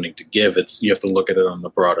doesn't have something to give. You have to look at it on the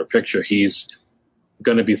broader picture. He's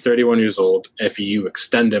going to be 31 years old. If you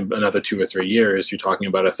extend him another 2 or 3 years, you're talking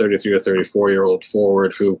about a 33 or 34-year-old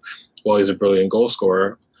forward who, while he's a brilliant goal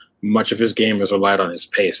scorer, much of his game is relied on his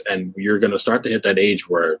pace. And you're going to start to hit that age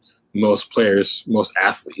where most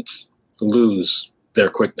athletes lose their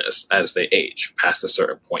quickness as they age past a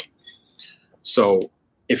certain point. So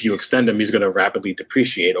if you extend him, he's going to rapidly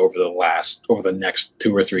depreciate over the next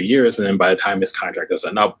 2 or 3 years. And then by the time his contract is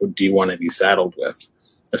up, do you want to be saddled with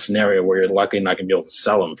a scenario where you're likely not going to be able to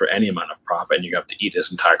sell him for any amount of profit, and you have to eat his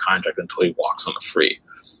entire contract until he walks on a free?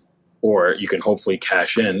 Or you can hopefully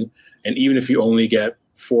cash in, and even if you only get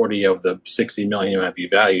 40 of the 60 million might be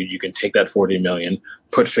valued, you can take that 40 million,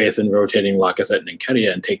 put faith in rotating Lacazette and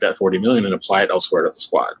Nketiah, and take that 40 million and apply it elsewhere to the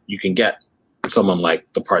squad. You can get someone like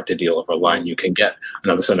the Partey deal of a line. You can get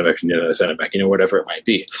another center back, another center back, whatever it might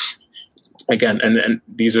be. Again, and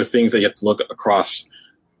these are things that you have to look across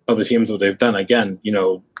other teams, what they've done. Again,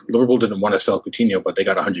 Liverpool didn't want to sell Coutinho, but they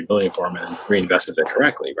got 100 million for him and reinvested it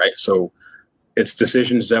correctly, right? So it's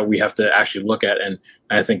decisions that we have to actually look at, and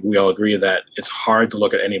I think we all agree that it's hard to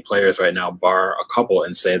look at any players right now, bar a couple,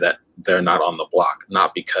 and say that they're not on the block,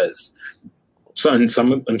 not because in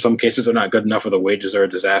some cases they're not good enough, or the wages are a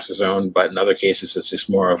disaster zone, but in other cases it's just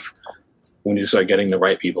more of we need to start getting the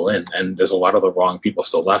right people in, and there's a lot of the wrong people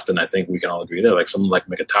still left, and I think we can all agree there. Like someone like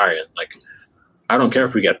Mkhitaryan, I don't care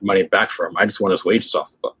if we get money back for him. I just want his wages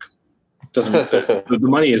off the book. Doesn't the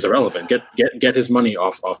money is irrelevant. Get his money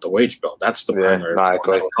off the wage bill. That's the primary. No, I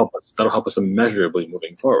agree. That'll help us immeasurably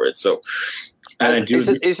moving forward. So, and I do.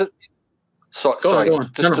 Sorry.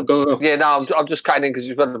 Go. Yeah, no, I'm just cutting in because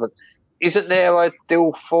it's relevant. Isn't there a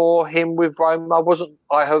deal for him with Roma?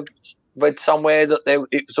 I have read somewhere that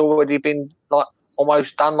it's already been like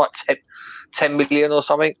almost done, like 10 million or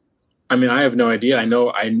something. I mean, I have no idea.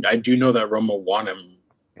 I do know that Roma want him.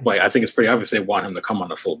 Like, I think it's pretty obvious they want him to come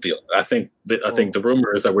on a full deal. I think the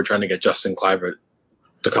rumor is that we're trying to get Justin Kluivert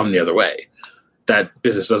to come the other way. That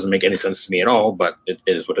business doesn't make any sense to me at all, but it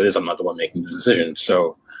is what it is. I'm not the one making the decision.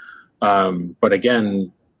 So, but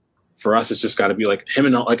again, for us, it's just got to be like him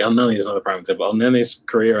and like Elneny is another prime example. Elneny's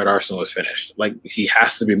career at Arsenal is finished. Like, he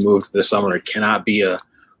has to be moved this summer. It cannot be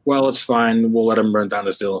well, it's fine. We'll let him burn down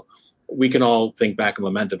his deal. We can all think back and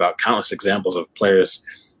lament about countless examples of players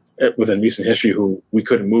within recent history who we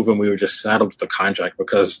couldn't move and we were just saddled with the contract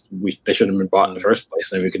because they shouldn't have been bought in the first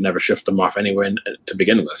place, and we could never shift them off anywhere to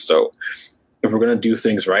begin with. So if we're going to do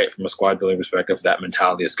things right from a squad building perspective, that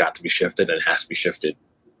mentality has got to be shifted, and it has to be shifted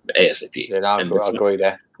ASAP. Yeah, no, I agree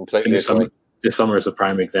there. Completely agree. This summer is a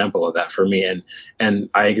prime example of that for me. And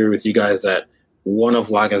I agree with you guys that one of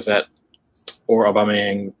Lacazette or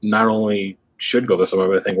Aubameyang not only should go this summer,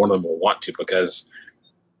 but I think one of them will want to, because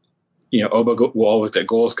Oba will always get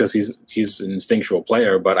goals because he's an instinctual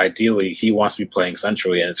player, but ideally he wants to be playing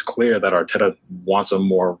centrally, and it's clear that Arteta wants a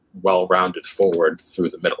more well-rounded forward through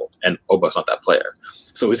the middle, and Oba's not that player.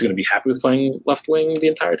 So he's going to be happy with playing left wing the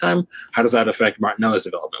entire time. How does that affect Martinelli's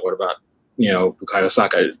development? What about Bukayo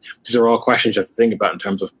Saka? These are all questions you have to think about in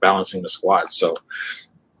terms of balancing the squad. So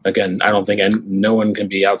again, I don't think no one can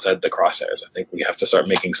be outside the crosshairs. I think we have to start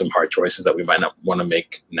making some hard choices that we might not want to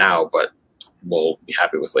make now, but we'll be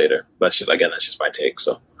happy with later. That's just my take.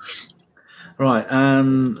 So, right.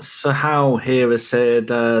 So Hal here has said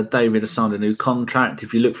David has signed a new contract.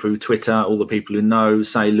 If you look through Twitter, all the people who know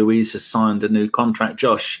say Luiz has signed a new contract.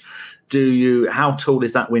 Josh, how tall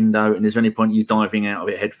is that window, and is there any point you diving out of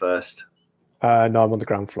it head first? No, I'm on the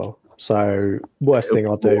ground floor. So worst thing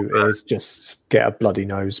I'll do is just get a bloody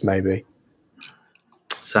nose, maybe.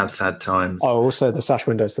 Sad times. Oh, also the sash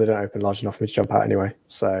windows, so they don't open large enough for me to jump out anyway.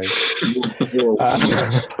 So, so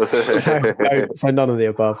none of the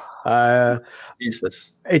above.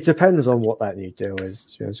 Useless. It depends on what that new deal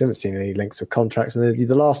is. We haven't seen any links with contracts, and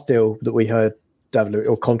the last deal that we heard David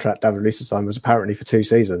Luiz signed was apparently for 2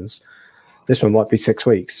 seasons. This one might be 6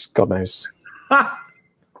 weeks. God knows.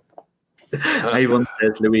 Avon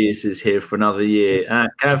says Luiz is here for another year.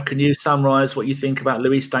 Gav, can you summarise what you think about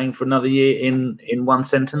Luiz staying for another year in one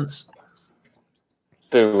sentence?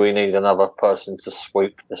 Do we need another person to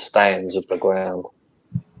sweep the stands of the ground?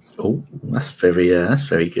 Oh, that's very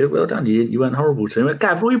good. Well done. You weren't horrible to him.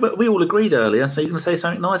 Gav, we all agreed earlier, so you're going to say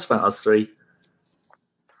something nice about us three.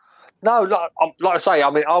 No, like I say, I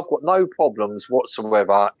mean, I've got no problems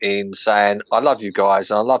whatsoever in saying I love you guys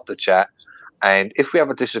and I love the chat. And if we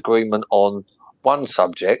have a disagreement on one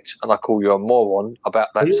subject, and I call you a moron about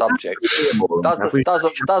that subject,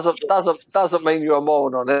 doesn't mean you're a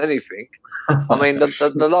moron on anything. I mean,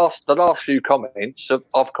 the last few comments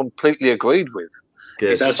I've completely agreed with.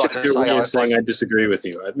 Good. That's like your way of saying I disagree with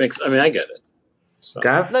you. I get it. So.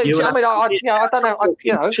 Gav, no, I don't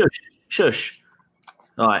know. Shush.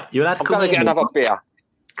 All right, you're allowed to call me. I'm going to get another beer.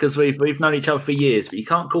 Because we've known each other for years, but you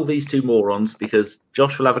can't call these two morons, because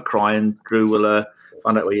Josh will have a cry and Drew will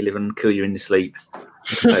find out where you live and kill you in your sleep.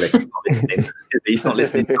 He's not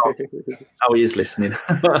listening. Oh, he is listening.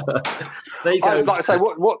 There you go. Like I say,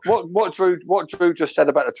 what Drew just said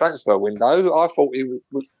about the transfer window, I thought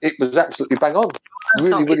it was absolutely bang on.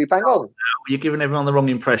 Really bang on. You're giving everyone the wrong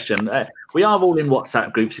impression. We are all in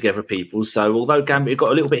WhatsApp groups together, people. So although Gambit got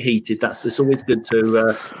a little bit heated, it's always good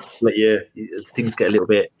to let things get a little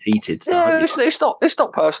bit heated. So yeah, it's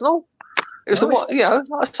not personal. It's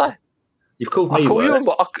I say. You've called me worse.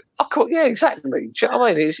 I call, yeah, exactly. Do you know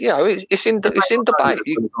what I mean? It's in debate. I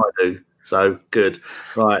do. So good.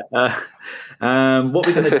 Right. What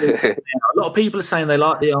we're going to do? A lot of people are saying they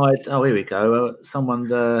like the idea. Oh, here we go. Someone's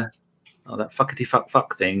that fuckety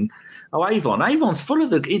fuck thing. Oh, Avon's full of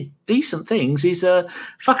the decent things. He's a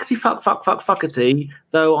fuckety fuckety.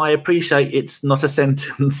 Though I appreciate it's not a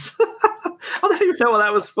sentence. I don't even know what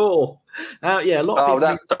that was for. Yeah, a lot of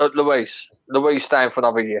people. Oh, that Luiz staying for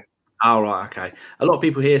another year. Oh, right, okay. A lot of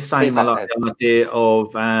people here saying they like the idea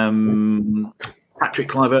of Patrick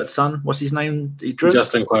Kluivert's son. What's his name?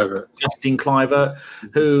 Justin Kluivert.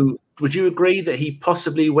 Who, would you agree that he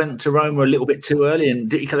possibly went to Roma a little bit too early? And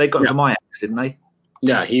they got him from Ajax, didn't they?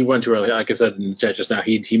 Yeah, he went too early. Like I said in the chat just now,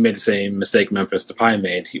 he made the same mistake Memphis Depay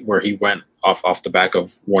made, where he went off the back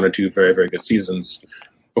of one or two very, very good seasons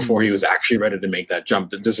before he was actually ready to make that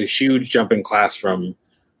jump. There's a huge jump in class from,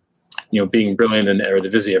 being brilliant in the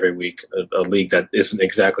Eredivisie every week, a league that isn't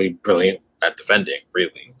exactly brilliant at defending,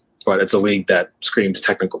 really. But it's a league that screams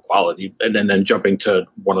technical quality, and then jumping to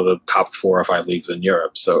one of the top 4 or 5 leagues in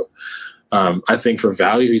Europe. So I think for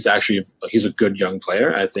value, he's a good young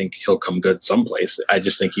player. I think he'll come good someplace. I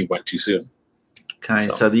just think he went too soon. Okay,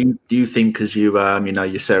 so do you think, because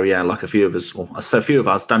you're Serie A, like a few of us, a few of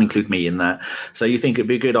us, don't include me in that. So you think it'd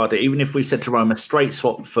be a good idea, even if we said to Roma, straight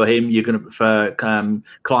swap for him, you're going to prefer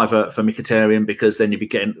Kluivert for Mkhitaryan, because then you'd be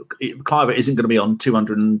getting Kluivert isn't going to be on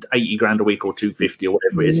 280 grand a week or 250 or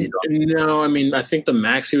whatever it is he's on. No, I mean, I think the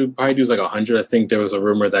max he would probably do is like 100. I think there was a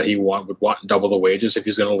rumor that he would want double the wages if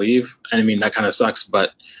he's going to leave. And I mean, that kind of sucks.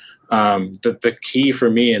 But the key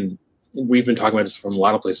for me, and we've been talking about this from a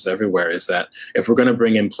lot of places everywhere, is that if we're going to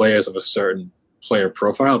bring in players of a certain player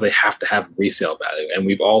profile, they have to have resale value. And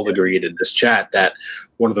we've all agreed in this chat that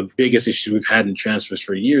one of the biggest issues we've had in transfers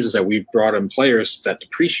for years is that we've brought in players that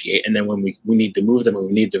depreciate, and then when we need to move them and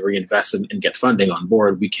we need to reinvest and get funding on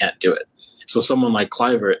board, we can't do it. So someone like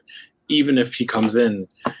Kluivert, even if he comes in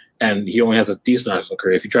and he only has a decent national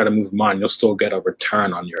career, if you try to move him on, you'll still get a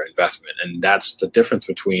return on your investment. And that's the difference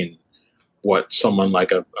between what someone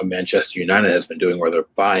like a Manchester United has been doing, where they're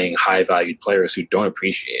buying high-valued players who don't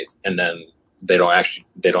appreciate, and then they don't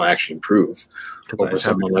actually improve, over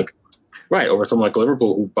someone like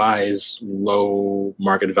Liverpool, who buys low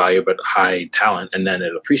market value but high talent, and then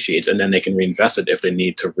it appreciates, and then they can reinvest it if they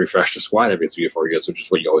need to refresh the squad every 3 or 4 years, which is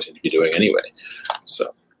what you always need to be doing anyway.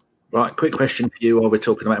 So. Right, quick question for you while we're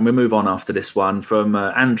talking about, and we'll move on after this one, from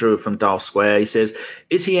Andrew from Dial Square. He says,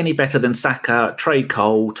 is he any better than Saka, Trey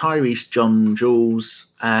Cole, Tyrese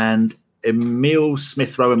John-Jules, and Emile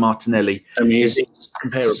Smith-Rowe and Martinelli? I mean, is he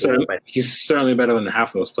comparable? He's certainly better than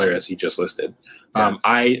half those players he just listed. Yeah.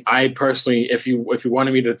 I personally, if you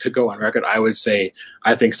wanted me to go on record, I would say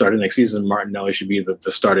I think starting next season, Martinelli should be the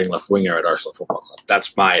starting left winger at Arsenal Football Club.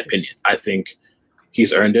 That's my opinion. I think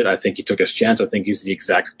he's earned it. I think he took his chance. I think he's the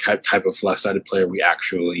exact type of left-sided player we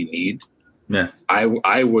actually need. Yeah,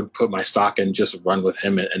 I would put my stock in, just run with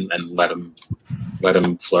him and let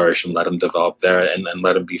him flourish and let him develop there and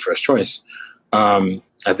let him be first choice.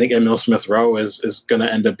 I think Emile Smith-Rowe is going to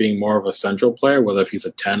end up being more of a central player, whether if he's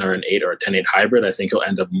a 10 or an 8 or a 10-8 hybrid. I think he'll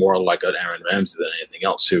end up more like an Aaron Ramsey than anything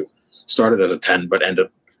else, who started as a 10 but ended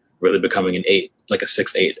up really becoming an 8, like a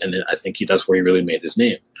 6-8. And then I think that's where he really made his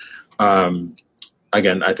name.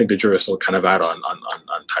 Again, I think the jury's still kind of out on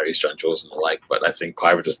Tyrese John-Jules and the like, but I think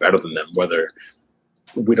Kluivert is better than them. Whether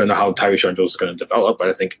we don't know how Tyrese John-Jules is going to develop, but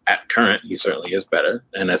I think at current he certainly is better.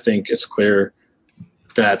 And I think it's clear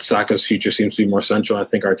that Saka's future seems to be more central. I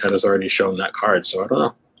think Arteta's already shown that card, so I don't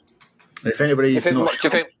know. If anybody's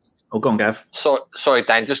oh, go on, Gav. Sorry,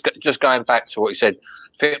 Dan. Just going back to what you said.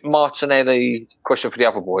 Do you think Martinelli? Question for the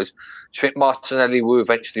other boys. Do you think Martinelli will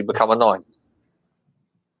eventually become a 9?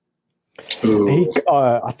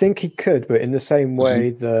 I think he could, but in the same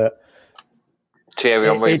way that Thierry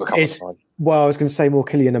Henry becomes a 9. Well, I was going to say more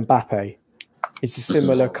Kylian Mbappe. It's a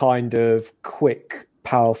similar kind of quick,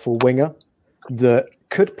 powerful winger that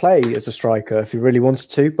could play as a striker if he really wanted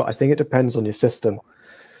to, but I think it depends on your system.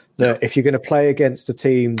 That if you're going to play against a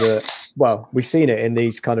team that, well, we've seen it in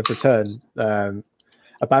these kind of return,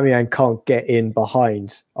 Aubameyang can't get in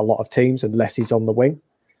behind a lot of teams unless he's on the wing.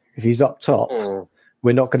 If he's up top,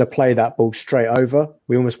 we're not going to play that ball straight over.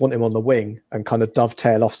 We almost want him on the wing and kind of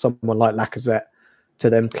dovetail off someone like Lacazette to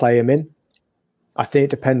then play him in. I think it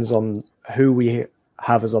depends on who we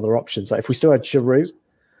have as other options. Like if we still had Giroud,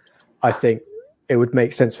 I think it would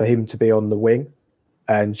make sense for him to be on the wing,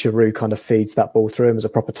 and Giroud kind of feeds that ball through him as a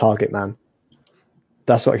proper target man.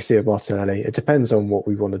 That's what I see with Martinelli. It depends on what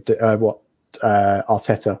we want to do, what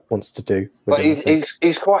Arteta wants to do. But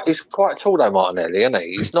he's quite tall though, Martinelli, isn't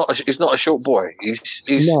he? He's not a short boy. He's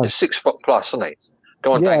 6 foot plus, isn't he?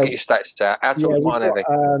 Go on, Dan, get your stats out. How tall is Martinelli?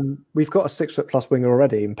 We've got a 6 foot plus winger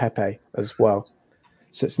already in Pepe as well,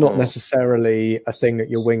 so it's not necessarily a thing that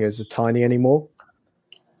your wingers are tiny anymore.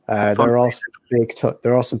 There are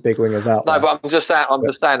some big wingers out there. No, but I'm just saying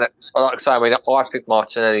that. Like I say, I think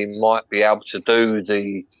Martinelli might be able to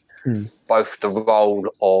do both the role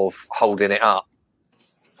of holding it up,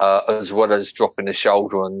 as well as dropping the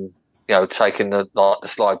shoulder and taking the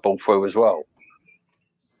slide ball through as well.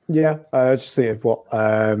 Yeah, I just think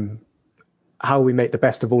of how we make the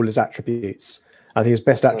best of all his attributes. I think his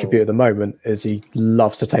best attribute at the moment is he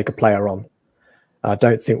loves to take a player on. I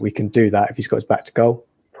don't think we can do that if he's got his back to goal.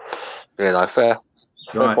 Yeah, no, fair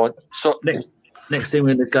Right. point. So, Next Next thing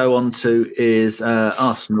we're going to go on to is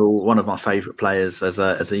Arsenal, one of my favourite players as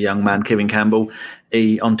a young man, Kevin Campbell.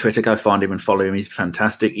 He on Twitter, go find him and follow him. He's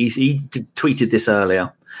fantastic. He tweeted this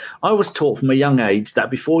earlier. I was taught from a young age that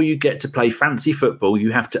before you get to play fancy football,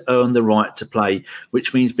 you have to earn the right to play,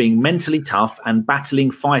 which means being mentally tough and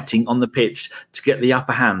fighting on the pitch to get the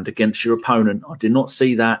upper hand against your opponent. I do not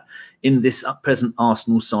see that in this present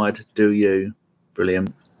Arsenal side, do you?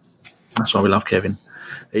 Brilliant. That's why we love Kevin.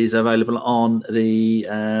 He's available on the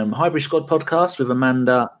Highbury Squad podcast with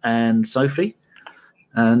Amanda and Sophie.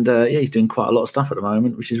 And he's doing quite a lot of stuff at the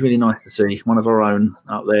moment, which is really nice to see. One of our own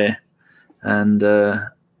up there. And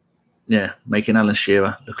making Alan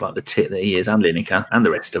Shearer look like the tit that he is, and Lineker, and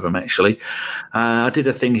the rest of them, actually. I did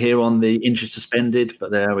a thing here on the injured suspended,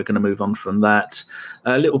 but we're going to move on from that.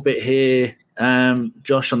 A little bit here.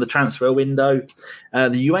 Josh, on the transfer window,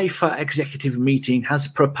 the UEFA executive meeting has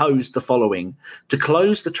proposed the following: to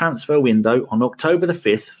close the transfer window on October the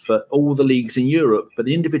 5th for all the leagues in Europe, but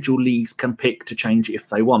the individual leagues can pick to change it if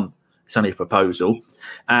they want. It's only a proposal.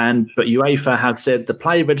 But UEFA have said the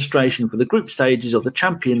player registration for the group stages of the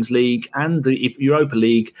Champions League and the Europa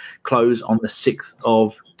League close on the 6th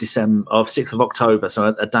of October,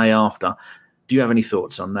 so a day after. Do you have any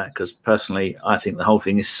thoughts on that? Because personally, I think the whole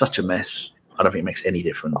thing is such a mess. I don't think it makes any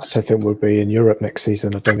difference. I don't think we'll be in Europe next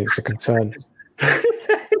season. I don't think it's a concern.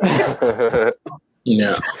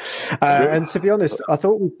 Yeah. And to be honest,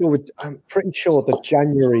 I'm pretty sure the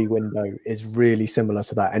January window is really similar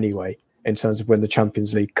to that anyway, in terms of when the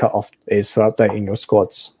Champions League cut-off is for updating your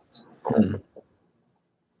squads. Yeah.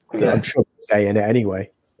 I'm sure it's a day in it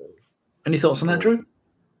anyway. Any thoughts on that, Drew?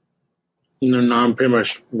 No, I'm pretty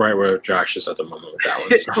much right where Josh is at the moment with that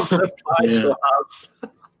one.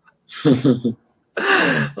 So.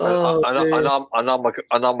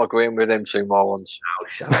 And I'm agreeing with them two morons. Oh,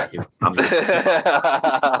 shut up, you.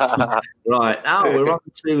 Right, now we're on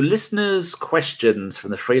to listeners' questions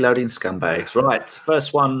from the freeloading scumbags. Right,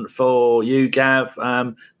 first one for you, Gav.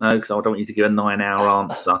 No, because I don't want you to give a 9-hour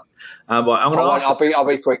answer. I'll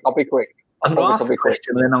be quick. I'm going to ask the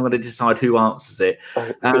question, and then I'm going to decide who answers it.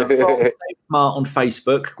 From Dave Mart on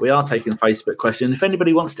Facebook, we are taking Facebook questions. If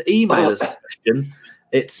anybody wants to email us a question,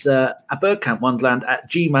 it's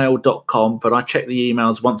birdcamp1land@gmail.com, but I check the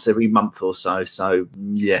emails once every month or so. So,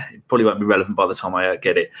 yeah, it probably won't be relevant by the time I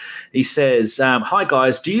get it. He says, hi,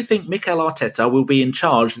 guys. Do you think Mikel Arteta will be in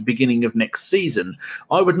charge at the beginning of next season?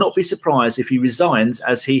 I would not be surprised if he resigns,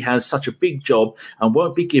 as he has such a big job and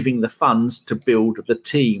won't be giving the funds to build the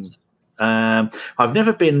team. I've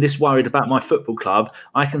never been this worried about my football club.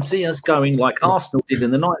 I can see us going like Arsenal did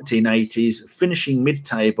in the 1980s, finishing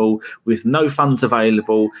mid-table with no funds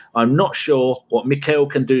available. I'm not sure what Mikel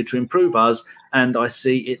can do to improve us, and I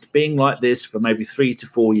see it being like this for maybe 3 to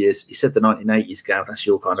 4 years. He said the 1980s, Gav. That's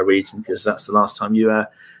your kind of region, because that's the last time you were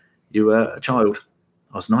a child.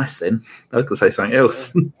 I was nice then. I was going to say something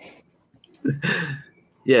else.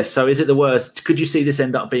 Yes, so is it the worst? Could you see this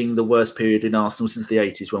end up being the worst period in Arsenal since the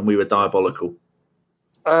 80s when we were diabolical?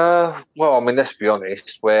 Well, I mean, let's be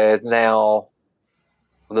honest. We're now,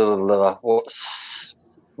 what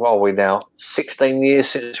are we now? 16 years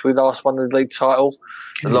since we last won the league title.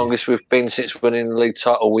 The longest we've been since winning the league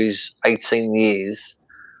title is 18 years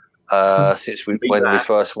since when we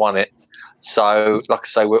first won it. So, like I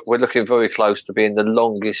say, we're looking very close to being the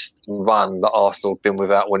longest run that Arsenal have been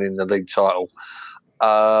without winning the league title.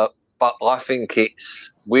 But I think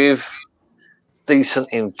it's with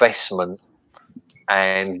decent investment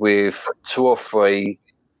and with 2 or 3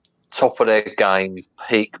 top of their game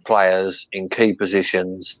peak players in key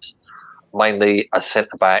positions, mainly a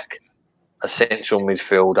centre-back, a central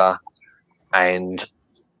midfielder, and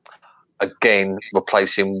again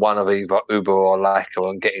replacing one of either Uber or Laka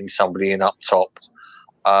and getting somebody in up top.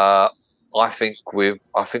 I think we're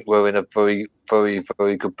in a very, very,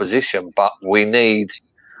 very good position, but we need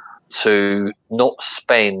to not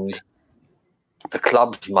spend the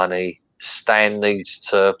club's money. Stan needs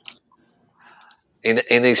to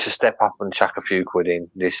step up and chuck a few quid in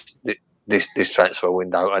this transfer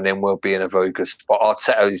window, and then we'll be in a very good spot.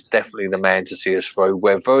 Arteta is definitely the man to see us through.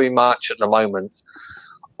 We're very much at the moment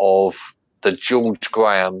of the George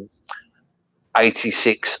Graham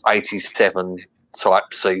 86-87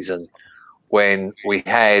 type season, when we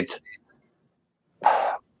had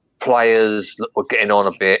players that were getting on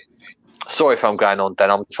a bit. Sorry if I'm going on,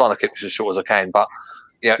 Dan. I'm trying to keep this as short as I can. But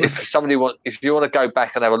if you want to go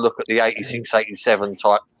back and have a look at the 86-87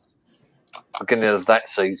 type beginning of that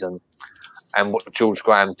season, and what George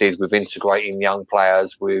Graham did with integrating young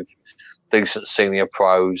players with decent senior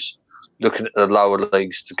pros, looking at the lower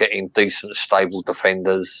leagues to get in decent, stable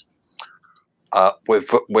defenders,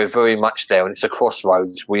 we're very much there, and it's a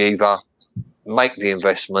crossroads. We either make the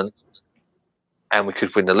investment and we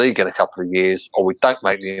could win the league in a couple of years, or we don't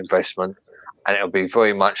make the investment and it'll be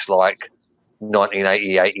very much like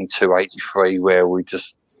 1980, 82, 83, where we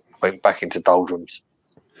just went back into doldrums.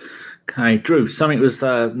 Okay, Drew, something was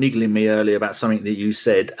niggling me earlier about something that you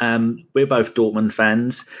said. We're both Dortmund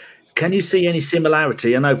fans. Can you see any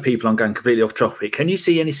similarity? I know people are going completely off topic. Can you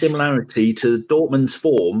see any similarity to Dortmund's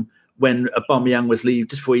form when Aubameyang was leaving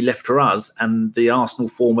just before he left for us, and the Arsenal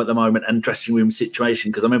form at the moment and dressing room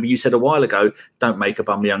situation? Because I remember you said a while ago, don't make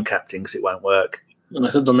Aubameyang captain because it won't work. I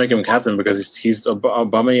said don't make him captain because he's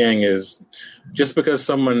Aubameyang is just because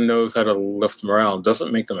someone knows how to lift morale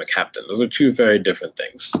doesn't make them a captain. Those are two very different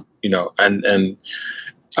things, you know. And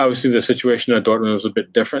obviously the situation at Dortmund was a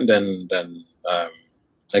bit different than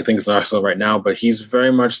like things in Arsenal right now. But he's very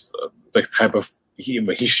much the type of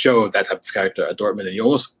he showed that type of character at Dortmund, and you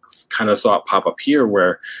almost kind of saw it pop up here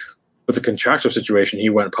where. With the contractual situation, he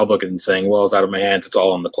went public and saying, "Well, it's out of my hands. It's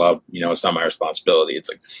all on the club. You know, it's not my responsibility." It's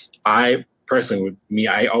like I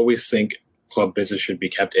always think club business should be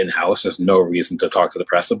kept in-house. There's no reason to talk to the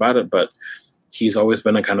press about it, but he's always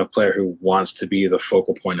been a kind of player who wants to be the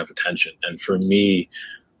focal point of attention. And for me,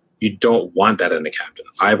 you don't want that in a captain.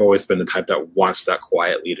 I've always been the type that wants that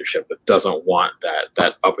quiet leadership, but doesn't want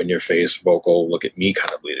that up-in-your-face, vocal, look-at-me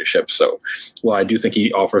kind of leadership. So while I do think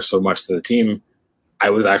he offers so much to the team, I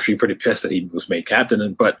was actually pretty pissed that he was made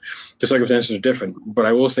captain, but the circumstances are different. But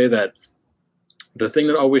I will say that the thing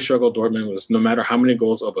that always struggled Dortmund was no matter how many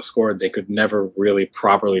goals Oba scored, they could never really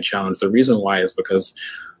properly challenge. The reason why is because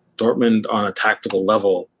Dortmund, on a tactical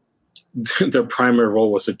level, their primary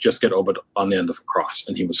role was to just get Oba on the end of a cross,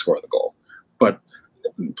 and he would score the goal. But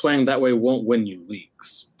playing that way won't win you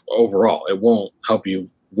leagues overall. It won't help you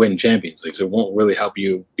win Champions Leagues. It won't really help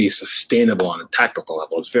you be sustainable on a tactical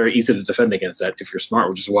level. It's very easy to defend against that if you're smart,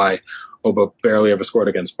 which is why Oba barely ever scored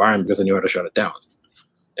against Bayern, because they knew how to shut it down.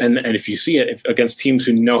 And if you see it against teams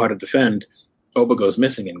who know how to defend, Oba goes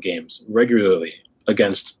missing in games regularly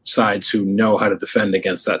against sides who know how to defend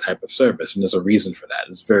against that type of service. And there's a reason for that.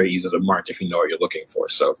 It's very easy to mark if you know what you're looking for.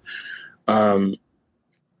 So, when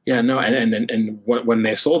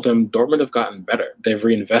they sold him, Dortmund have gotten better. They've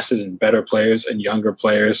reinvested in better players and younger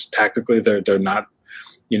players. Tactically, they're not,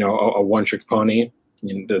 a one-trick pony.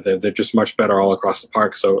 They're just much better all across the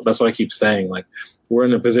park. So that's what I keep saying. Like, we're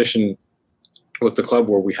in a position with the club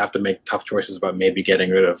where we have to make tough choices about maybe getting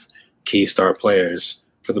rid of key star players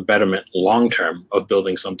for the betterment long-term of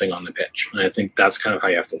building something on the pitch. And I think that's kind of how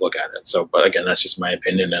you have to look at it. So, but again, that's just my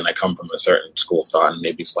opinion, and I come from a certain school of thought and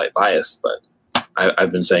maybe slight bias, but I've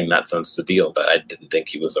been saying that since the deal, that I didn't think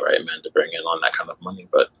he was the right man to bring in on that kind of money,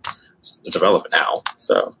 but it's irrelevant now.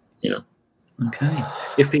 So, Okay.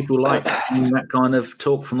 If people like that kind of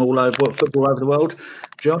talk from all over football over the world,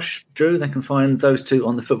 Josh, Drew, they can find those two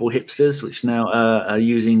on the Football Hipsters, which now are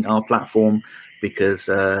using our platform because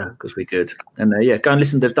we're good. And go and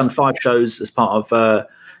listen. They've done 5 shows as part of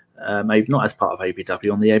maybe not as part of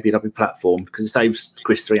ABW on the ABW platform, because it saves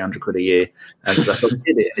Chris £300 a year. And that's why we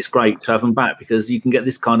did it. It's great to have them back because you can get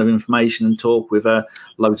this kind of information and talk with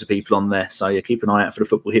loads of people on there. So keep an eye out for the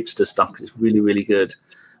Football Hipster stuff because it's really, really good.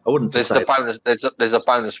 I wouldn't. There's a bonus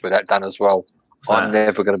with that done as well. I'm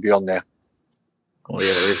never going to be on there. Oh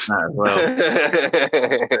yeah, there is that as well.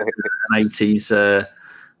 An 80s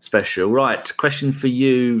special. Right, question for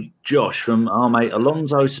you, Josh, from our mate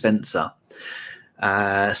Alonzo Spencer.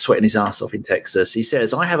 Sweating his ass off in Texas. He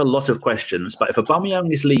says, I have a lot of questions, but if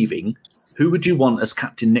Aubameyang is leaving, who would you want as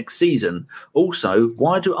captain next season? Also,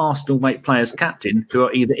 why do Arsenal make players captain who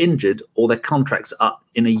are either injured or their contracts are up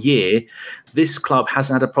in a year? This club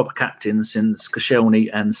hasn't had a proper captain since Koscielny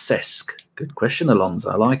and Cesc. Good question, Alonso.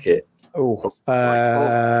 I like it.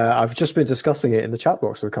 I've just been discussing it in the chat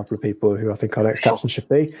box with a couple of people who I think our next captain should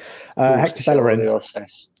be. Hector Bellerin. Hector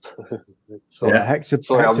I'm just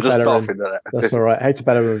Bellerin. laughing at that. That's all right. Hector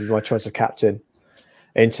Bellerin would be my choice of captain.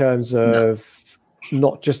 In terms of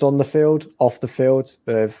not just on the field, off the field,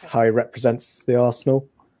 of how he represents the Arsenal.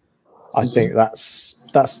 I think that's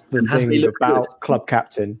the thing about club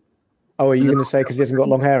captain. Oh, are you going to say because he hasn't got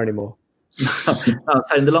long hair anymore? No, I'd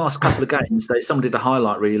say in the last couple of games, someone did a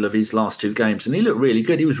highlight reel of his last 2 games, and he looked really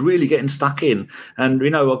good. He was really getting stuck in. And,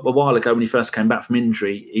 a while ago when he first came back from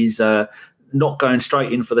injury, he's not going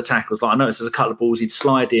straight in for the tackles. Like I noticed there's a couple of balls he'd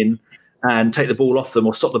slide in and take the ball off them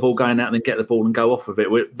or stop the ball going out and then get the ball and go off of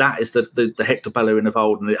it. That is the Hector Bellerin of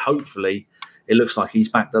old, and hopefully it looks like he's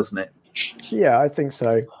back, doesn't it? Yeah, I think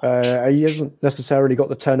so. He hasn't necessarily got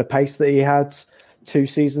the turn of pace that he had 2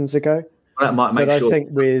 seasons ago. That might make but sure. I think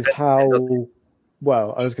with how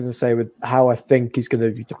well, I was going to say with how I think he's going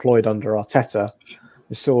to be deployed under Arteta.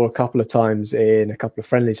 We saw a couple of times in a couple of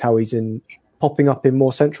friendlies how he's popping up in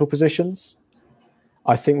more central positions.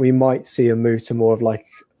 I think we might see a move to more of like,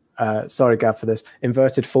 sorry, Gav, for this,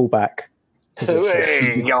 inverted fullback.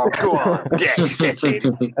 Hey, yo, come on. Yes, get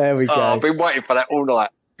in. There we go. Oh, I've been waiting for that all night.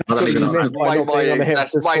 That's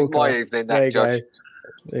Made my evening, that, Josh.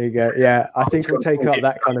 There you go. Yeah, I think we'll take up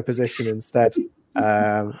that kind of position instead.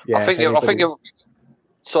 I think.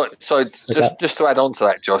 So just to add on to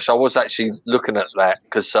that, Josh, I was actually looking at that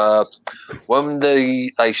because when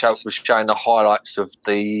they was showing the highlights of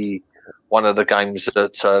one of the games at the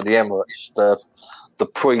Emirates, the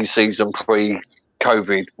pre-season,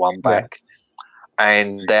 pre-COVID one back,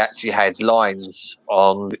 and they actually had lines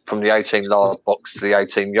from the 18-yard box to the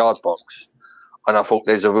 18-yard box, and I thought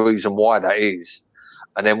there's a reason why that is.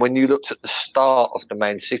 And then when you looked at the start of the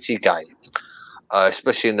Man City game,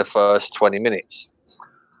 especially in the first 20 minutes,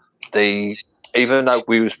 even though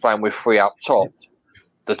we was playing with 3 up top,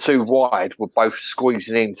 the 2 wide were both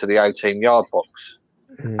squeezing into the 18-yard box,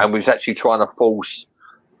 and was actually trying to force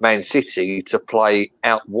Man City to play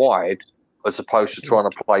out wide as opposed to trying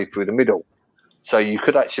to play through the middle. So you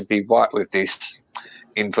could actually be right with this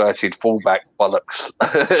inverted fullback bollocks,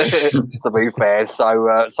 to be fair.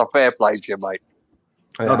 So fair play to you, mate.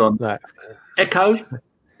 Hold on. No. Echo,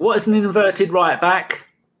 what is an inverted right back?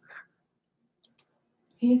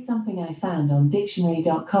 Here's something I found on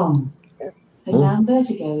dictionary.com. A noun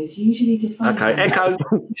vertigo is usually defined. Okay, Echo.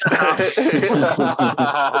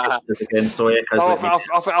 Again, sorry, Echo's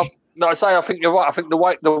I think you're right. I think the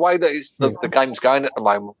way that the game's going at the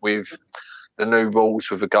moment with the new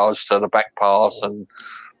rules with regards to the back pass and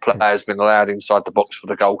players being allowed inside the box for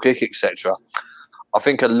the goal kick, etc. I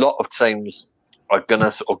think a lot of teams are going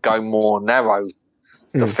to sort of go more narrow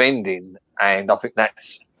defending, and I think that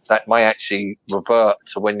may actually revert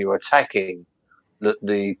to when you're attacking.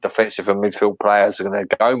 The defensive and midfield players are going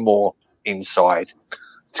to go more inside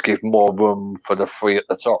to give more room for the 3 at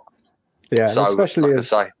the top. Yeah, so, especially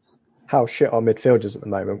how shit our midfield is at the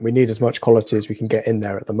moment. We need as much quality as we can get in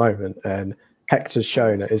there at the moment. And Hector's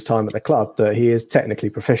shown at his time at the club that he is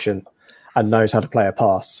technically proficient and knows how to play a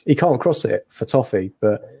pass. He can't cross it for toffee,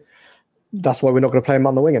 but that's why we're not going to play him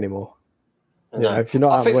on the wing anymore. No. You know, if you're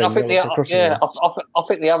not I think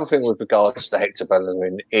the other thing with regards to Hector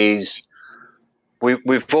Bellerin is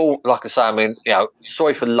we've all, like I say, I mean, you know,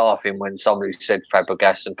 sorry for laughing when somebody said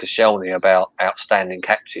Fabregas and Koscielny about outstanding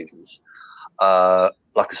captains.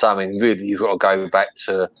 Like I say, I mean, really, you've got to go back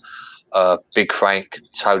to Big Frank,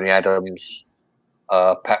 Tony Adams,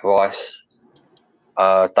 Pat Rice,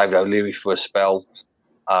 David O'Leary for a spell,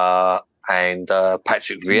 and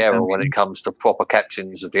Patrick Vieira when it comes to proper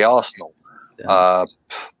captains of the Arsenal.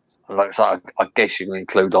 Like I say, I guess you can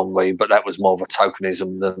include Henry, but that was more of a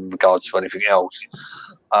tokenism than regards to anything else.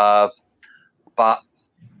 But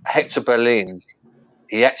Hector Bellerin,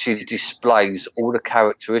 he actually displays all the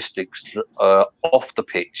characteristics off the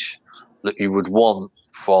pitch that you would want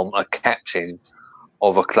from a captain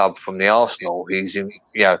of a club from the Arsenal. He's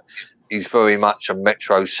very much a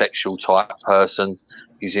metrosexual type person.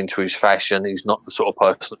 He's into his fashion. He's not the sort of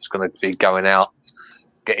person that's going to be going out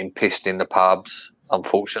getting pissed in the pubs.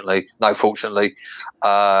 Fortunately,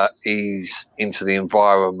 he's into the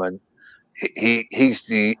environment. He's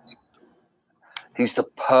the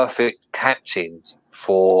perfect captain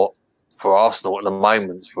for Arsenal at the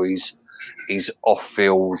moment for his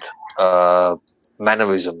off-field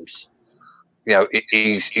mannerisms. You know,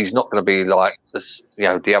 he's not going to be like this, you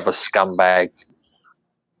know, the other scumbag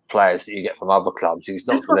players that you get from other clubs. He's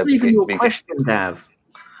not. This wasn't even your question, Gav.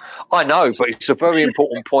 I know, but it's a very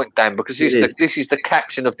important point, Dan, because this is the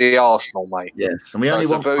captain of the Arsenal, mate. Yes, and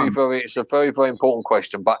it's a very, very important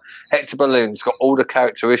question. But Hector Bellerin's got all the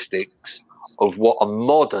characteristics of what a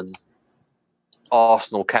modern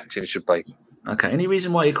Arsenal captain should be. Okay, any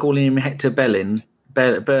reason why you're calling him Hector Berlin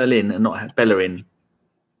and not Bellerin?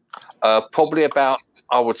 Probably about,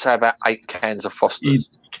 I would say, about 8 cans of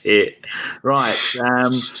Foster's. Right,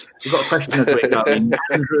 we've got a question as we're going.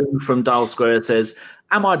 Andrew from Dial Square says,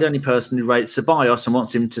 am I the only person who rates Ceballos and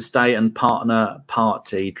wants him to stay and partner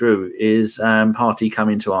Partey? Drew, is Partey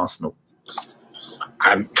coming to Arsenal?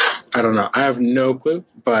 I don't know. I have no clue.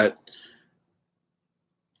 But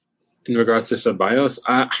in regards to Ceballos,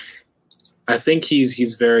 I think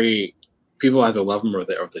he's very. People either love him or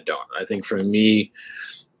they don't. I think for me,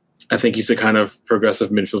 I think he's the kind of progressive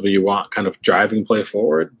midfielder you want, kind of driving play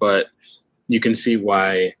forward. But you can see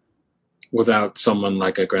why without someone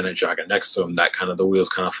like a Granit Xhaka next to him, that kind of the wheels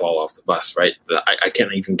kind of fall off the bus, right? I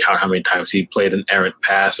can't even count how many times he played an errant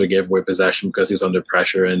pass or gave away possession because he was under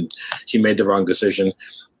pressure and he made the wrong decision.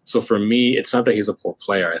 So for me, it's not that he's a poor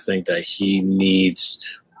player. I think that he needs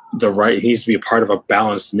he needs to be a part of a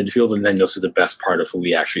balanced midfield, and then you'll see the best part of who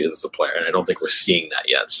he actually is as a player. And I don't think we're seeing that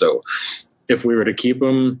yet. So if we were to keep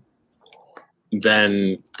him,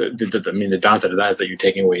 then the downside of that is that you're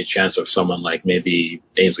taking away a chance of someone like maybe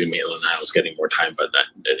Ainsley Maitland-Niles getting more time. But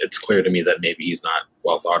it's clear to me that maybe he's not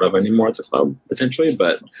well thought of anymore at the club, potentially.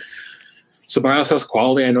 But Ceballos has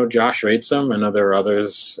quality. I know Josh rates him. I know there are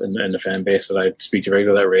others in the fan base that I speak to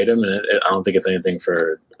regularly that rate him. And I don't think it's anything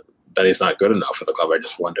that he's not good enough for the club. I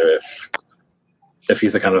just wonder if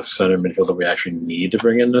he's the kind of center midfielder we actually need to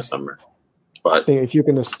bring in this summer. But I think if you're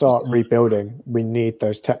going to start rebuilding, we need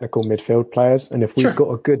those technical midfield players. And if we've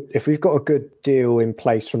got a good deal in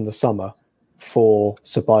place from the summer for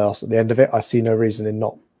Ceballos at the end of it, I see no reason in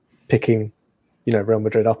not picking, Real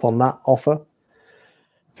Madrid up on that offer.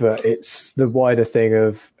 But it's the wider thing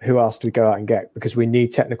of who else do we go out and get, because we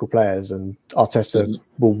need technical players, and Arteta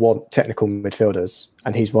will want technical midfielders,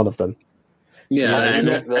 and he's one of them. Yeah,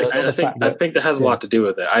 I think that has a lot to do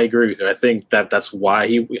with it. I agree with you. I think that's why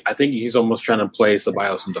he's almost trying to play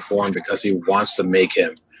Ceballos into form because he wants to make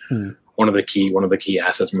him one of the key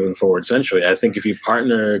assets moving forward. Essentially, I think if you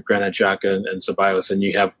partner Granit Xhaka and Ceballos, and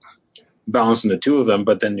you have balance in the two of them,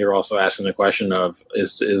 but then you're also asking the question of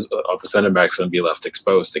is the center backs going to be left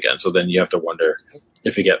exposed again? So then you have to wonder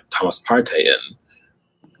if you get Thomas Partey in.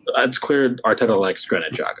 It's clear Arteta likes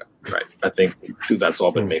Granit Xhaka, right? I think that's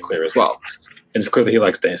all been made clear as well. And it's clear that he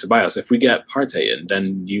likes Dani Ceballos. If we get Partey in,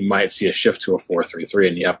 then you might see a shift to a 4-3-3.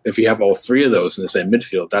 And if you have all three of those in the same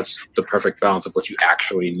midfield, that's the perfect balance of what you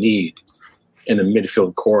actually need in a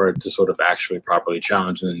midfield core to sort of actually properly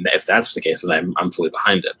challenge. And if that's the case, then I'm fully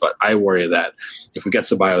behind it. But I worry that if we get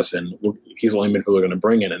Ceballos in, he's the only midfielder we're going to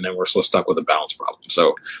bring in, and then we're still stuck with a balance problem.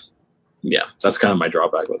 So, yeah, that's kind of my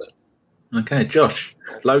drawback with it. Okay, Josh.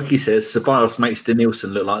 Loki says Ceballos makes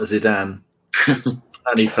Denilson look like Zidane.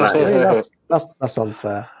 No need for that. That's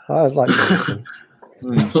unfair. I like Denilson.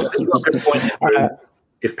 Good point.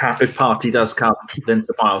 If Partey does come, then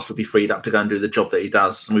Ceballos will be freed up to go and do the job that he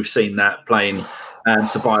does. And we've seen that playing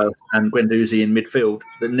Ceballos and Guendouzi in midfield.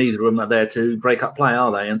 That neither of them are there to break up play,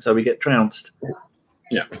 are they? And so we get trounced.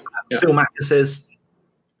 Yeah. Phil Macker says,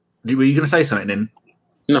 were you going to say something in?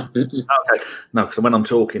 No. Okay. No, because when I'm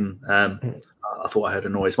talking, I thought I heard a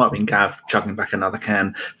noise. Might have been Gav chugging back another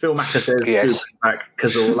can. Phil Macker says, yes. Bring back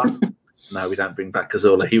Cazorla. No, we don't bring back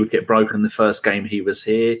Cazorla. He would get broken the first game he was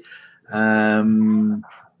here. Well, I'm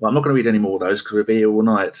not going to read any more of those because we'll be here all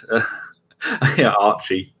night. Yeah,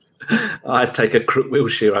 Archie. I'd take a Crook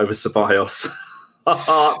Wilshere over Ceballos.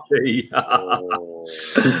 Archie.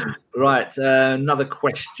 Right, another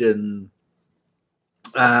question.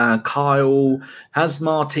 Kyle, has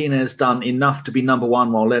Martinez done enough to be number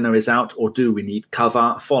one while Leno is out, or do we need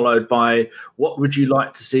cover? Followed by, what would you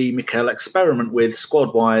like to see Mikel experiment with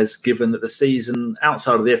squad-wise, given that the season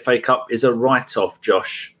outside of the FA Cup is a write-off,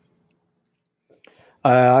 Josh?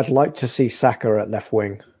 I'd like to see Saka at left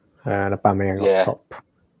wing and Aubameyang up top.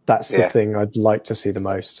 That's the thing I'd like to see the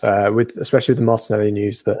most, especially with the Martinelli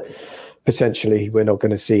news that potentially we're not going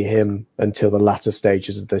to see him until the latter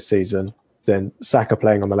stages of this season. Then Saka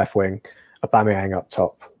playing on the left wing, Aubameyang up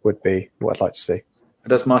top would be what I'd like to see.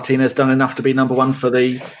 Has Martinez done enough to be number one for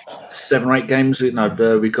the 7 or 8 games? We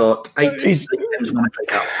got 8 games in the FA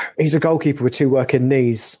Cup. He's a goalkeeper with 2 working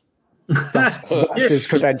knees. That's his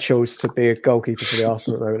credentials to be a goalkeeper for the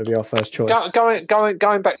Arsenal at the moment, to be our first choice.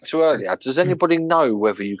 Going back to earlier, does anybody know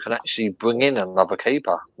whether you can actually bring in another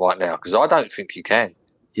keeper right now? Because I don't think you can.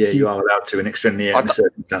 Yeah, you are allowed to in extraordinary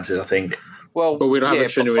circumstances, I think. Well, but we don't have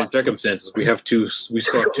extraordinary circumstances. We have 2. We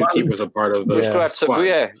still have 2 keepers a part of the squad.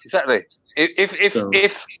 Yeah, exactly.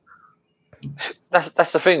 If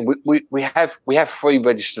that's the thing. We have 3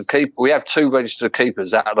 registered keepers. We have 2 registered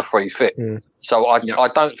keepers out of the 3 fit. So I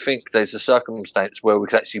don't think there's a circumstance where we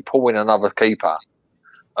could actually pull in another keeper,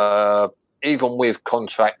 even with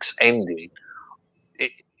contracts ending.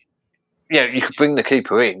 You could bring the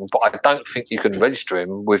keeper in, but I don't think you can register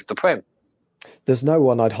him with the Prem. There's no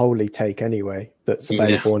one I'd wholly take anyway that's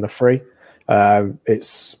available in a free.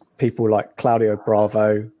 It's people like Claudio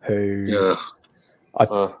Bravo who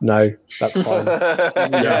no, that's fine.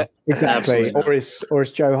 Yeah, exactly. Or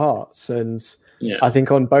it's Joe Hart's, and I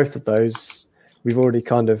think on both of those we've already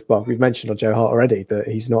we've mentioned on Joe Hart already that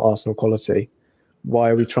he's not Arsenal quality.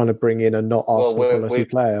 Why are we trying to bring in a not Arsenal quality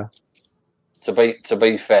player? To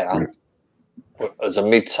be fair, as a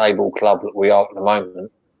mid-table club that we are at the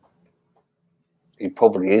moment, he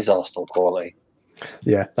probably is Arsenal quality.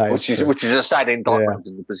 Yeah, that which is is which is a sad indictment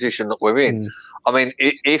in the position that we're in. I mean,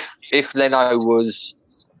 if Leno was,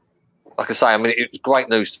 like I say, I mean, it was great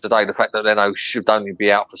news today, the fact that Leno should only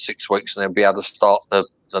be out for 6 weeks and then be able to start the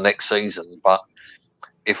next season. But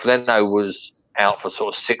if Leno was out for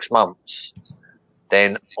sort of 6 months,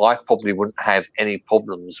 then I probably wouldn't have any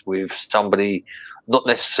problems with somebody, not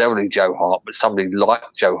necessarily Joe Hart, but somebody like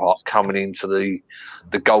Joe Hart coming into the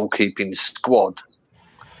goalkeeping squad,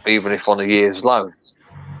 even if on a year's loan.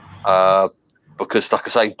 Because, like I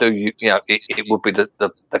say, it would be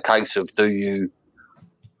the case of, do you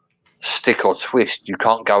stick or twist? You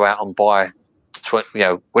can't go out and buy,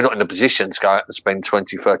 we're not in a position to go out and spend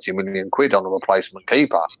 20, 30 million quid on a replacement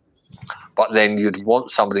keeper. But then you'd want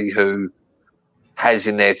somebody who has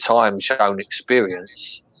in their time shown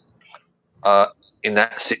experience in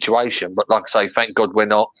that situation. But like I say, thank God we're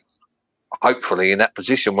not, hopefully, in that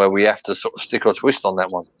position where we have to sort of stick or twist on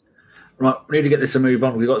that one. Right, we need to get this a move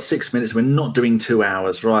on. We've got 6 minutes. We're not doing 2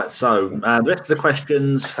 hours, right? So the rest of the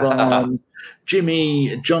questions from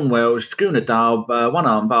Jimmy, John Welsh, Guna Dub, One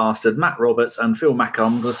Arm Bastard, Matt Roberts, and Phil Macker.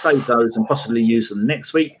 I'm going to save those and possibly use them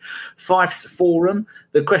next week. Fife's Forum.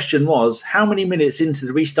 The question was, how many minutes into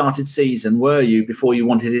the restarted season were you before you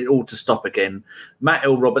wanted it all to stop again? Matt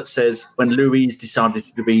L. Roberts says, when Louise decided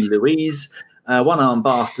to be Louise. One Arm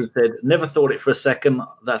Bastard said, never thought it for a second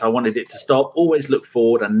that I wanted it to stop. Always look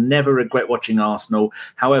forward and never regret watching Arsenal.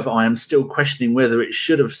 However, I am still questioning whether it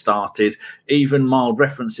should have started. Even mild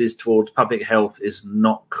references towards public health is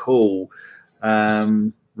not cool.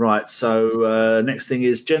 Right, so next thing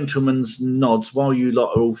is gentlemen's nods. While you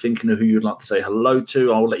lot are all thinking of who you'd like to say hello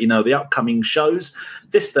to, I'll let you know the upcoming shows.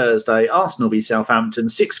 This Thursday, Arsenal v Southampton,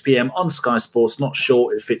 6 p.m. on Sky Sports. Not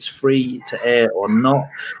sure if it's free to air or not.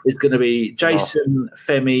 It's going to be Jason,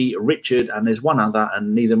 Femi, Richard, and there's one other,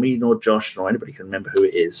 and neither me nor Josh nor anybody can remember who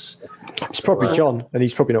it is. It's probably John, and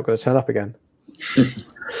he's probably not going to turn up again.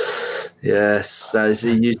 Yes,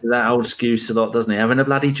 he uses that old excuse a lot, doesn't he? Having a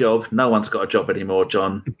bloody job. No one's got a job anymore,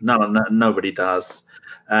 John. Nobody does.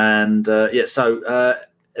 And so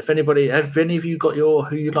if anybody, have any of you got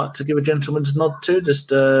who you'd like to give a gentleman's nod to?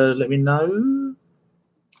 Just let me know.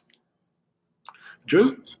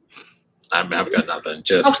 Drew? I've got nothing.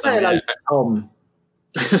 Just I'll say hello to Tom.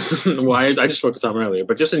 Well, I just spoke to Tom earlier,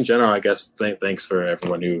 but just in general, I guess thanks for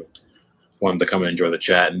everyone who wanted to come and enjoy the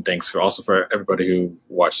chat, and thanks for everybody who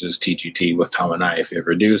watches TGT with Tom and I, if you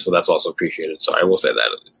ever do. So that's also appreciated. So I will say that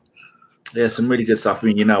at least. Yeah, some really good stuff. I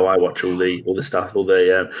mean, I watch all the stuff, all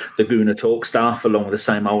the Guna Talk stuff, along with the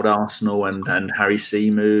same old Arsenal and Harry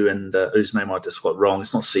Seymour and whose name I just got wrong.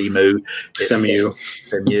 It's not Seymour. It's Semu.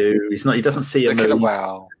 He's not. He doesn't see a moon.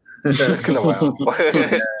 Wow.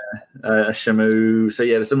 Shamu. So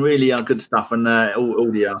yeah, there's some really good stuff, and all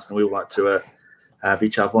the Arsenal we all like to have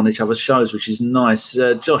each other on each other's shows, which is nice.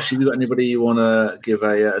 Josh, have you got anybody you want to give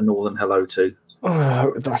a northern hello to?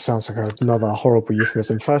 Oh, that sounds like another horrible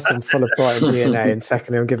euphemism. First, I'm full of Brighton DNA, and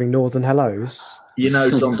secondly, I'm giving northern hellos.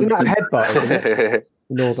 John, isn't that headbutt, isn't it?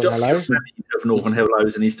 Northern John hello. Of northern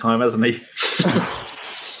hellos in his time, hasn't he?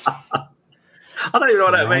 I don't even know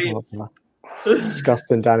what that means. It's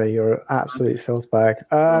disgusting, Danny. You're an absolute filth bag.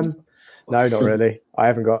 No, not really. I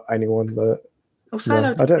haven't got anyone that.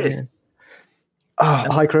 I don't.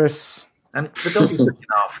 Hi, Chris. And the dog is looking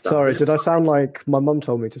after. Sorry, did I sound like my mum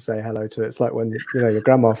told me to say hello to it? It's like when your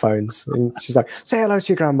grandma phones and she's like, "Say hello to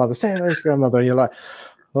your grandmother. Say hello to your grandmother," and you're like,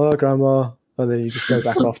 "Oh, grandma," and then you just go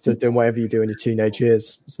back off to doing whatever you do in your teenage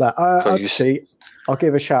years. It's that. Actually, I'll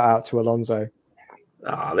give a shout out to Alonso.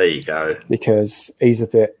 Ah, there you go. Because he's a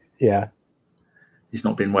bit, he's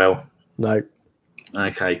not been well. No.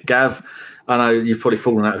 Okay, Gav. I know you've probably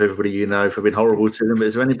fallen out of everybody for being horrible to them, but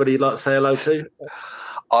is there anybody you'd like to say hello to?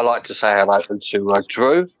 I like to say hello to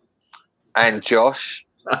Drew and Josh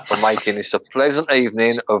for making this a pleasant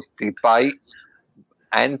evening of debate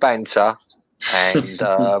and banter. And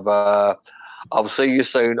I'll see you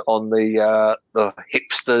soon on the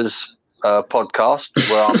Hipsters podcast,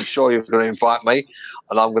 where I'm sure you're going to invite me,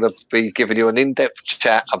 and I'm going to be giving you an in-depth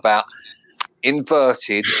chat about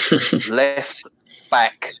inverted left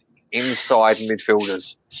back inside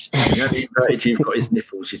midfielders. You've got his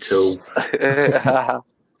nipples, you tool.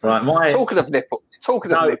 Right, talking of nipples. There's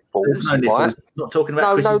no nipples. Right? Not talking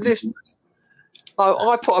about. No, listen. No,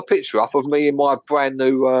 I put a picture up of me in my brand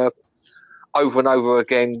new over and over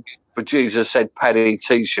again for Jesus Said Paddy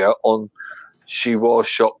t-shirt on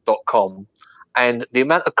shewasshop.com, and the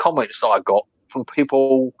amount of comments that I got from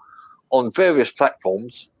people on various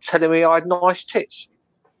platforms telling me I had nice tits.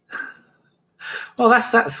 Well,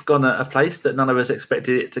 that's gone a place that none of us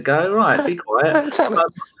expected it to go. Right, be quiet.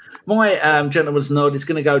 My gentleman's nod is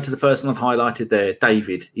going to go to the person I've highlighted there,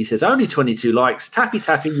 David. He says, only 22 likes. Tappy,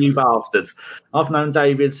 you bastards. I've known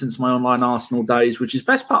David since my online Arsenal days, which is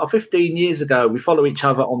best part of 15 years ago. We follow each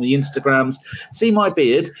other on the Instagrams. See my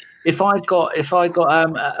beard? If I got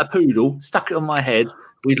a poodle, stuck it on my head,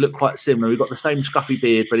 we'd look quite similar. We've got the same scruffy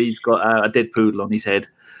beard, but he's got a dead poodle on his head,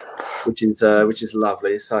 which is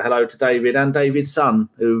lovely. So hello to David and David's son,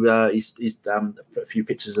 who he's put a few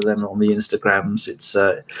pictures of them on the Instagrams. It's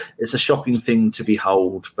a shocking thing to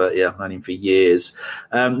behold, but yeah, I've known him for years.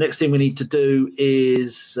 Next thing we need to do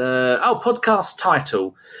is podcast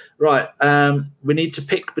title. Right, we need to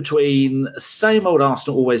pick between same old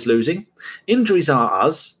Arsenal always losing, injuries are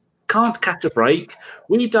us, can't catch a break,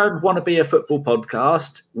 we don't want to be a football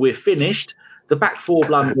podcast, we're finished, the back four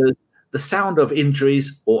blunders, the sound of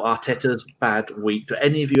injuries, or Arteta's bad week. Do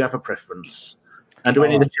any of you have a preference? And do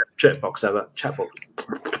any of the chat box have a chat box?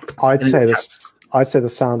 I'd say the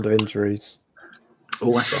sound of injuries.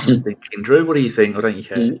 Oh, that's what I'm thinking. Drew, what do you think? Or don't you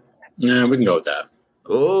care? Yeah, we can go with that.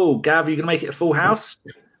 Oh, Gav, you going to make it a full house?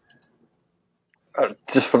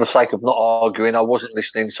 Just for the sake of not arguing, I wasn't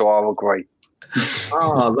listening, so I'll agree.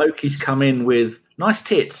 Loki's come in with nice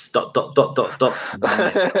tits. ...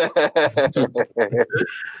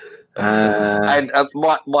 And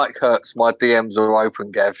Mike Hurts, my DMs are open,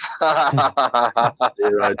 Gav.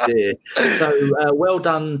 Dear, oh dear. So well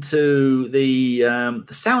done to the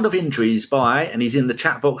sound of injuries by, and he's in the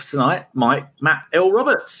chat box tonight, Matt L.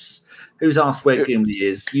 Roberts, who's asked where Gimli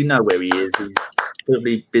is. You know where he is. He's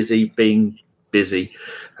probably busy being busy.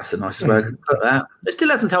 That's the nicest way I can put that. It still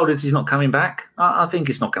hasn't told us he's not coming back. I think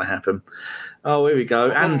it's not going to happen. Oh, here we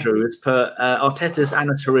go. Andrew has put Arteta's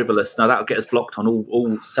Anna Terribilis. Now, that'll get us blocked on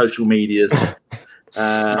all social medias.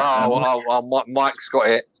 Mike's got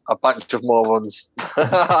it. A bunch of morons.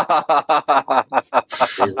 Right,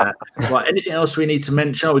 anything else we need to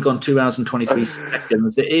mention? We've gone 2 hours and 23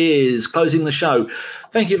 seconds. It is closing the show.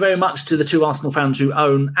 Thank you very much to the two Arsenal fans who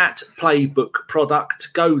own at Playbook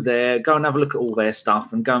Product. Go there, go and have a look at all their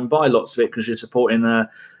stuff and go and buy lots of it because you're supporting a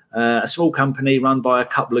small company run by a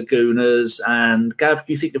couple of gooners. And Gav,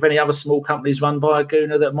 do you think of any other small companies run by a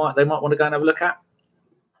gooner that they might want to go and have a look at?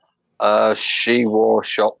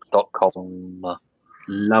 SheWarShop.com.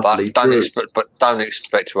 Lovely. But don't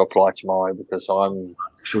expect to reply tomorrow because I'm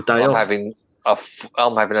having a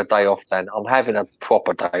day off. Then I'm having a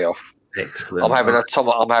proper day off. Excellent. I'm having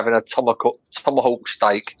a tomahawk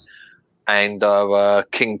steak and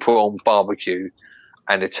king prawn barbecue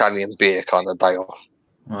and Italian beer kind of day off.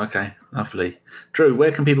 Okay, lovely. Drew,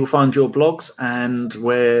 where can people find your blogs and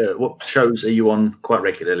what shows are you on quite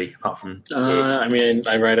regularly apart from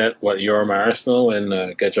I write at You're My Arsenal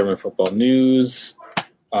and Get German Football News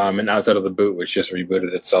and Outside of the Boot, which just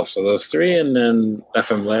rebooted itself. So those three, and then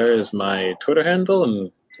FM Lair is my Twitter handle, and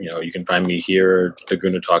you can find me here,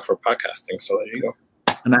 Laguna Talk for podcasting. So there you go.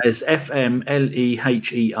 And that is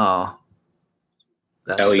FMLEHER.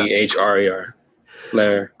 LEHRER.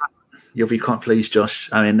 Lair. You'll be quite pleased, Josh.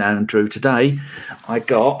 And Drew, today I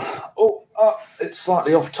got... it's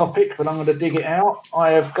slightly off topic, but I'm going to dig it out.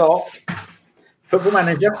 I have got Football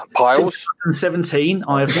Manager Piles 2017.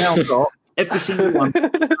 I have now got every single one,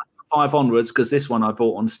 5 onwards, because this one I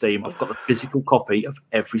bought on Steam. I've got a physical copy of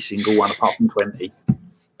every single one apart from 20.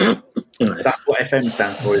 Nice. That's what FM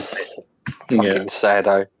stands for, isn't it? Fucking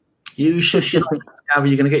sado. You shush your mouth, Gavin.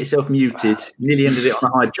 You're going to get yourself muted. Nearly ended it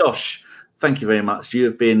on a high. Josh, thank you very much. You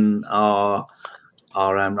have been our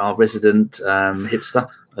resident hipster,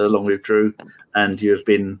 along with Drew, and you have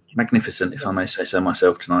been magnificent, if I may say so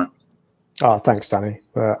myself, tonight. Oh, thanks, Danny.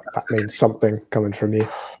 That means something coming from you.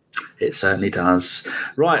 It certainly does.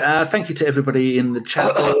 Right, thank you to everybody in the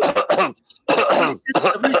chat.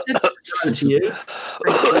 To you.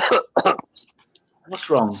 What's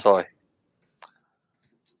wrong? Sorry.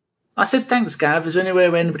 I said thanks, Gav. Is there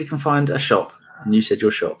anywhere where anybody can find a shop? And you said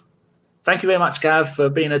your shop. Thank you very much, Gav, for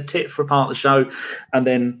being a tit for a part of the show and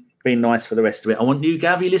then being nice for the rest of it. I want you,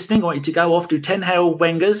 Gav, you listening? I want you to go off, do 10 Harold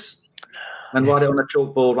Wengers and write it on a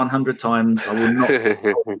chalkboard 100 times. I will not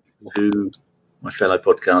to my fellow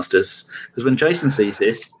podcasters. Because when Jason sees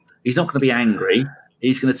this, he's not going to be angry.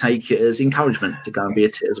 He's going to take it as encouragement to go and be a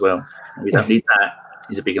tit as well. And we don't need that.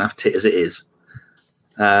 He's a big enough tit as it is.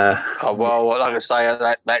 Well, like I say,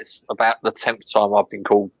 that's about the 10th time I've been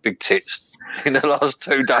called big tits in the last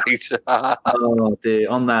 2 days. Oh dear!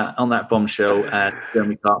 On that bombshell,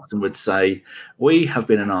 Jeremy Clarkson would say, "We have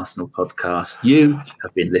been an Arsenal podcast. You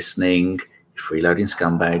have been listening. Freeloading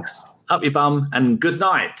scumbags. Up your bum and good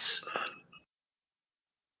night."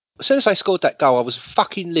 As soon as I scored that goal, I was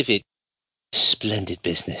fucking livid. Splendid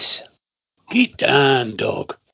business. Get down, dog.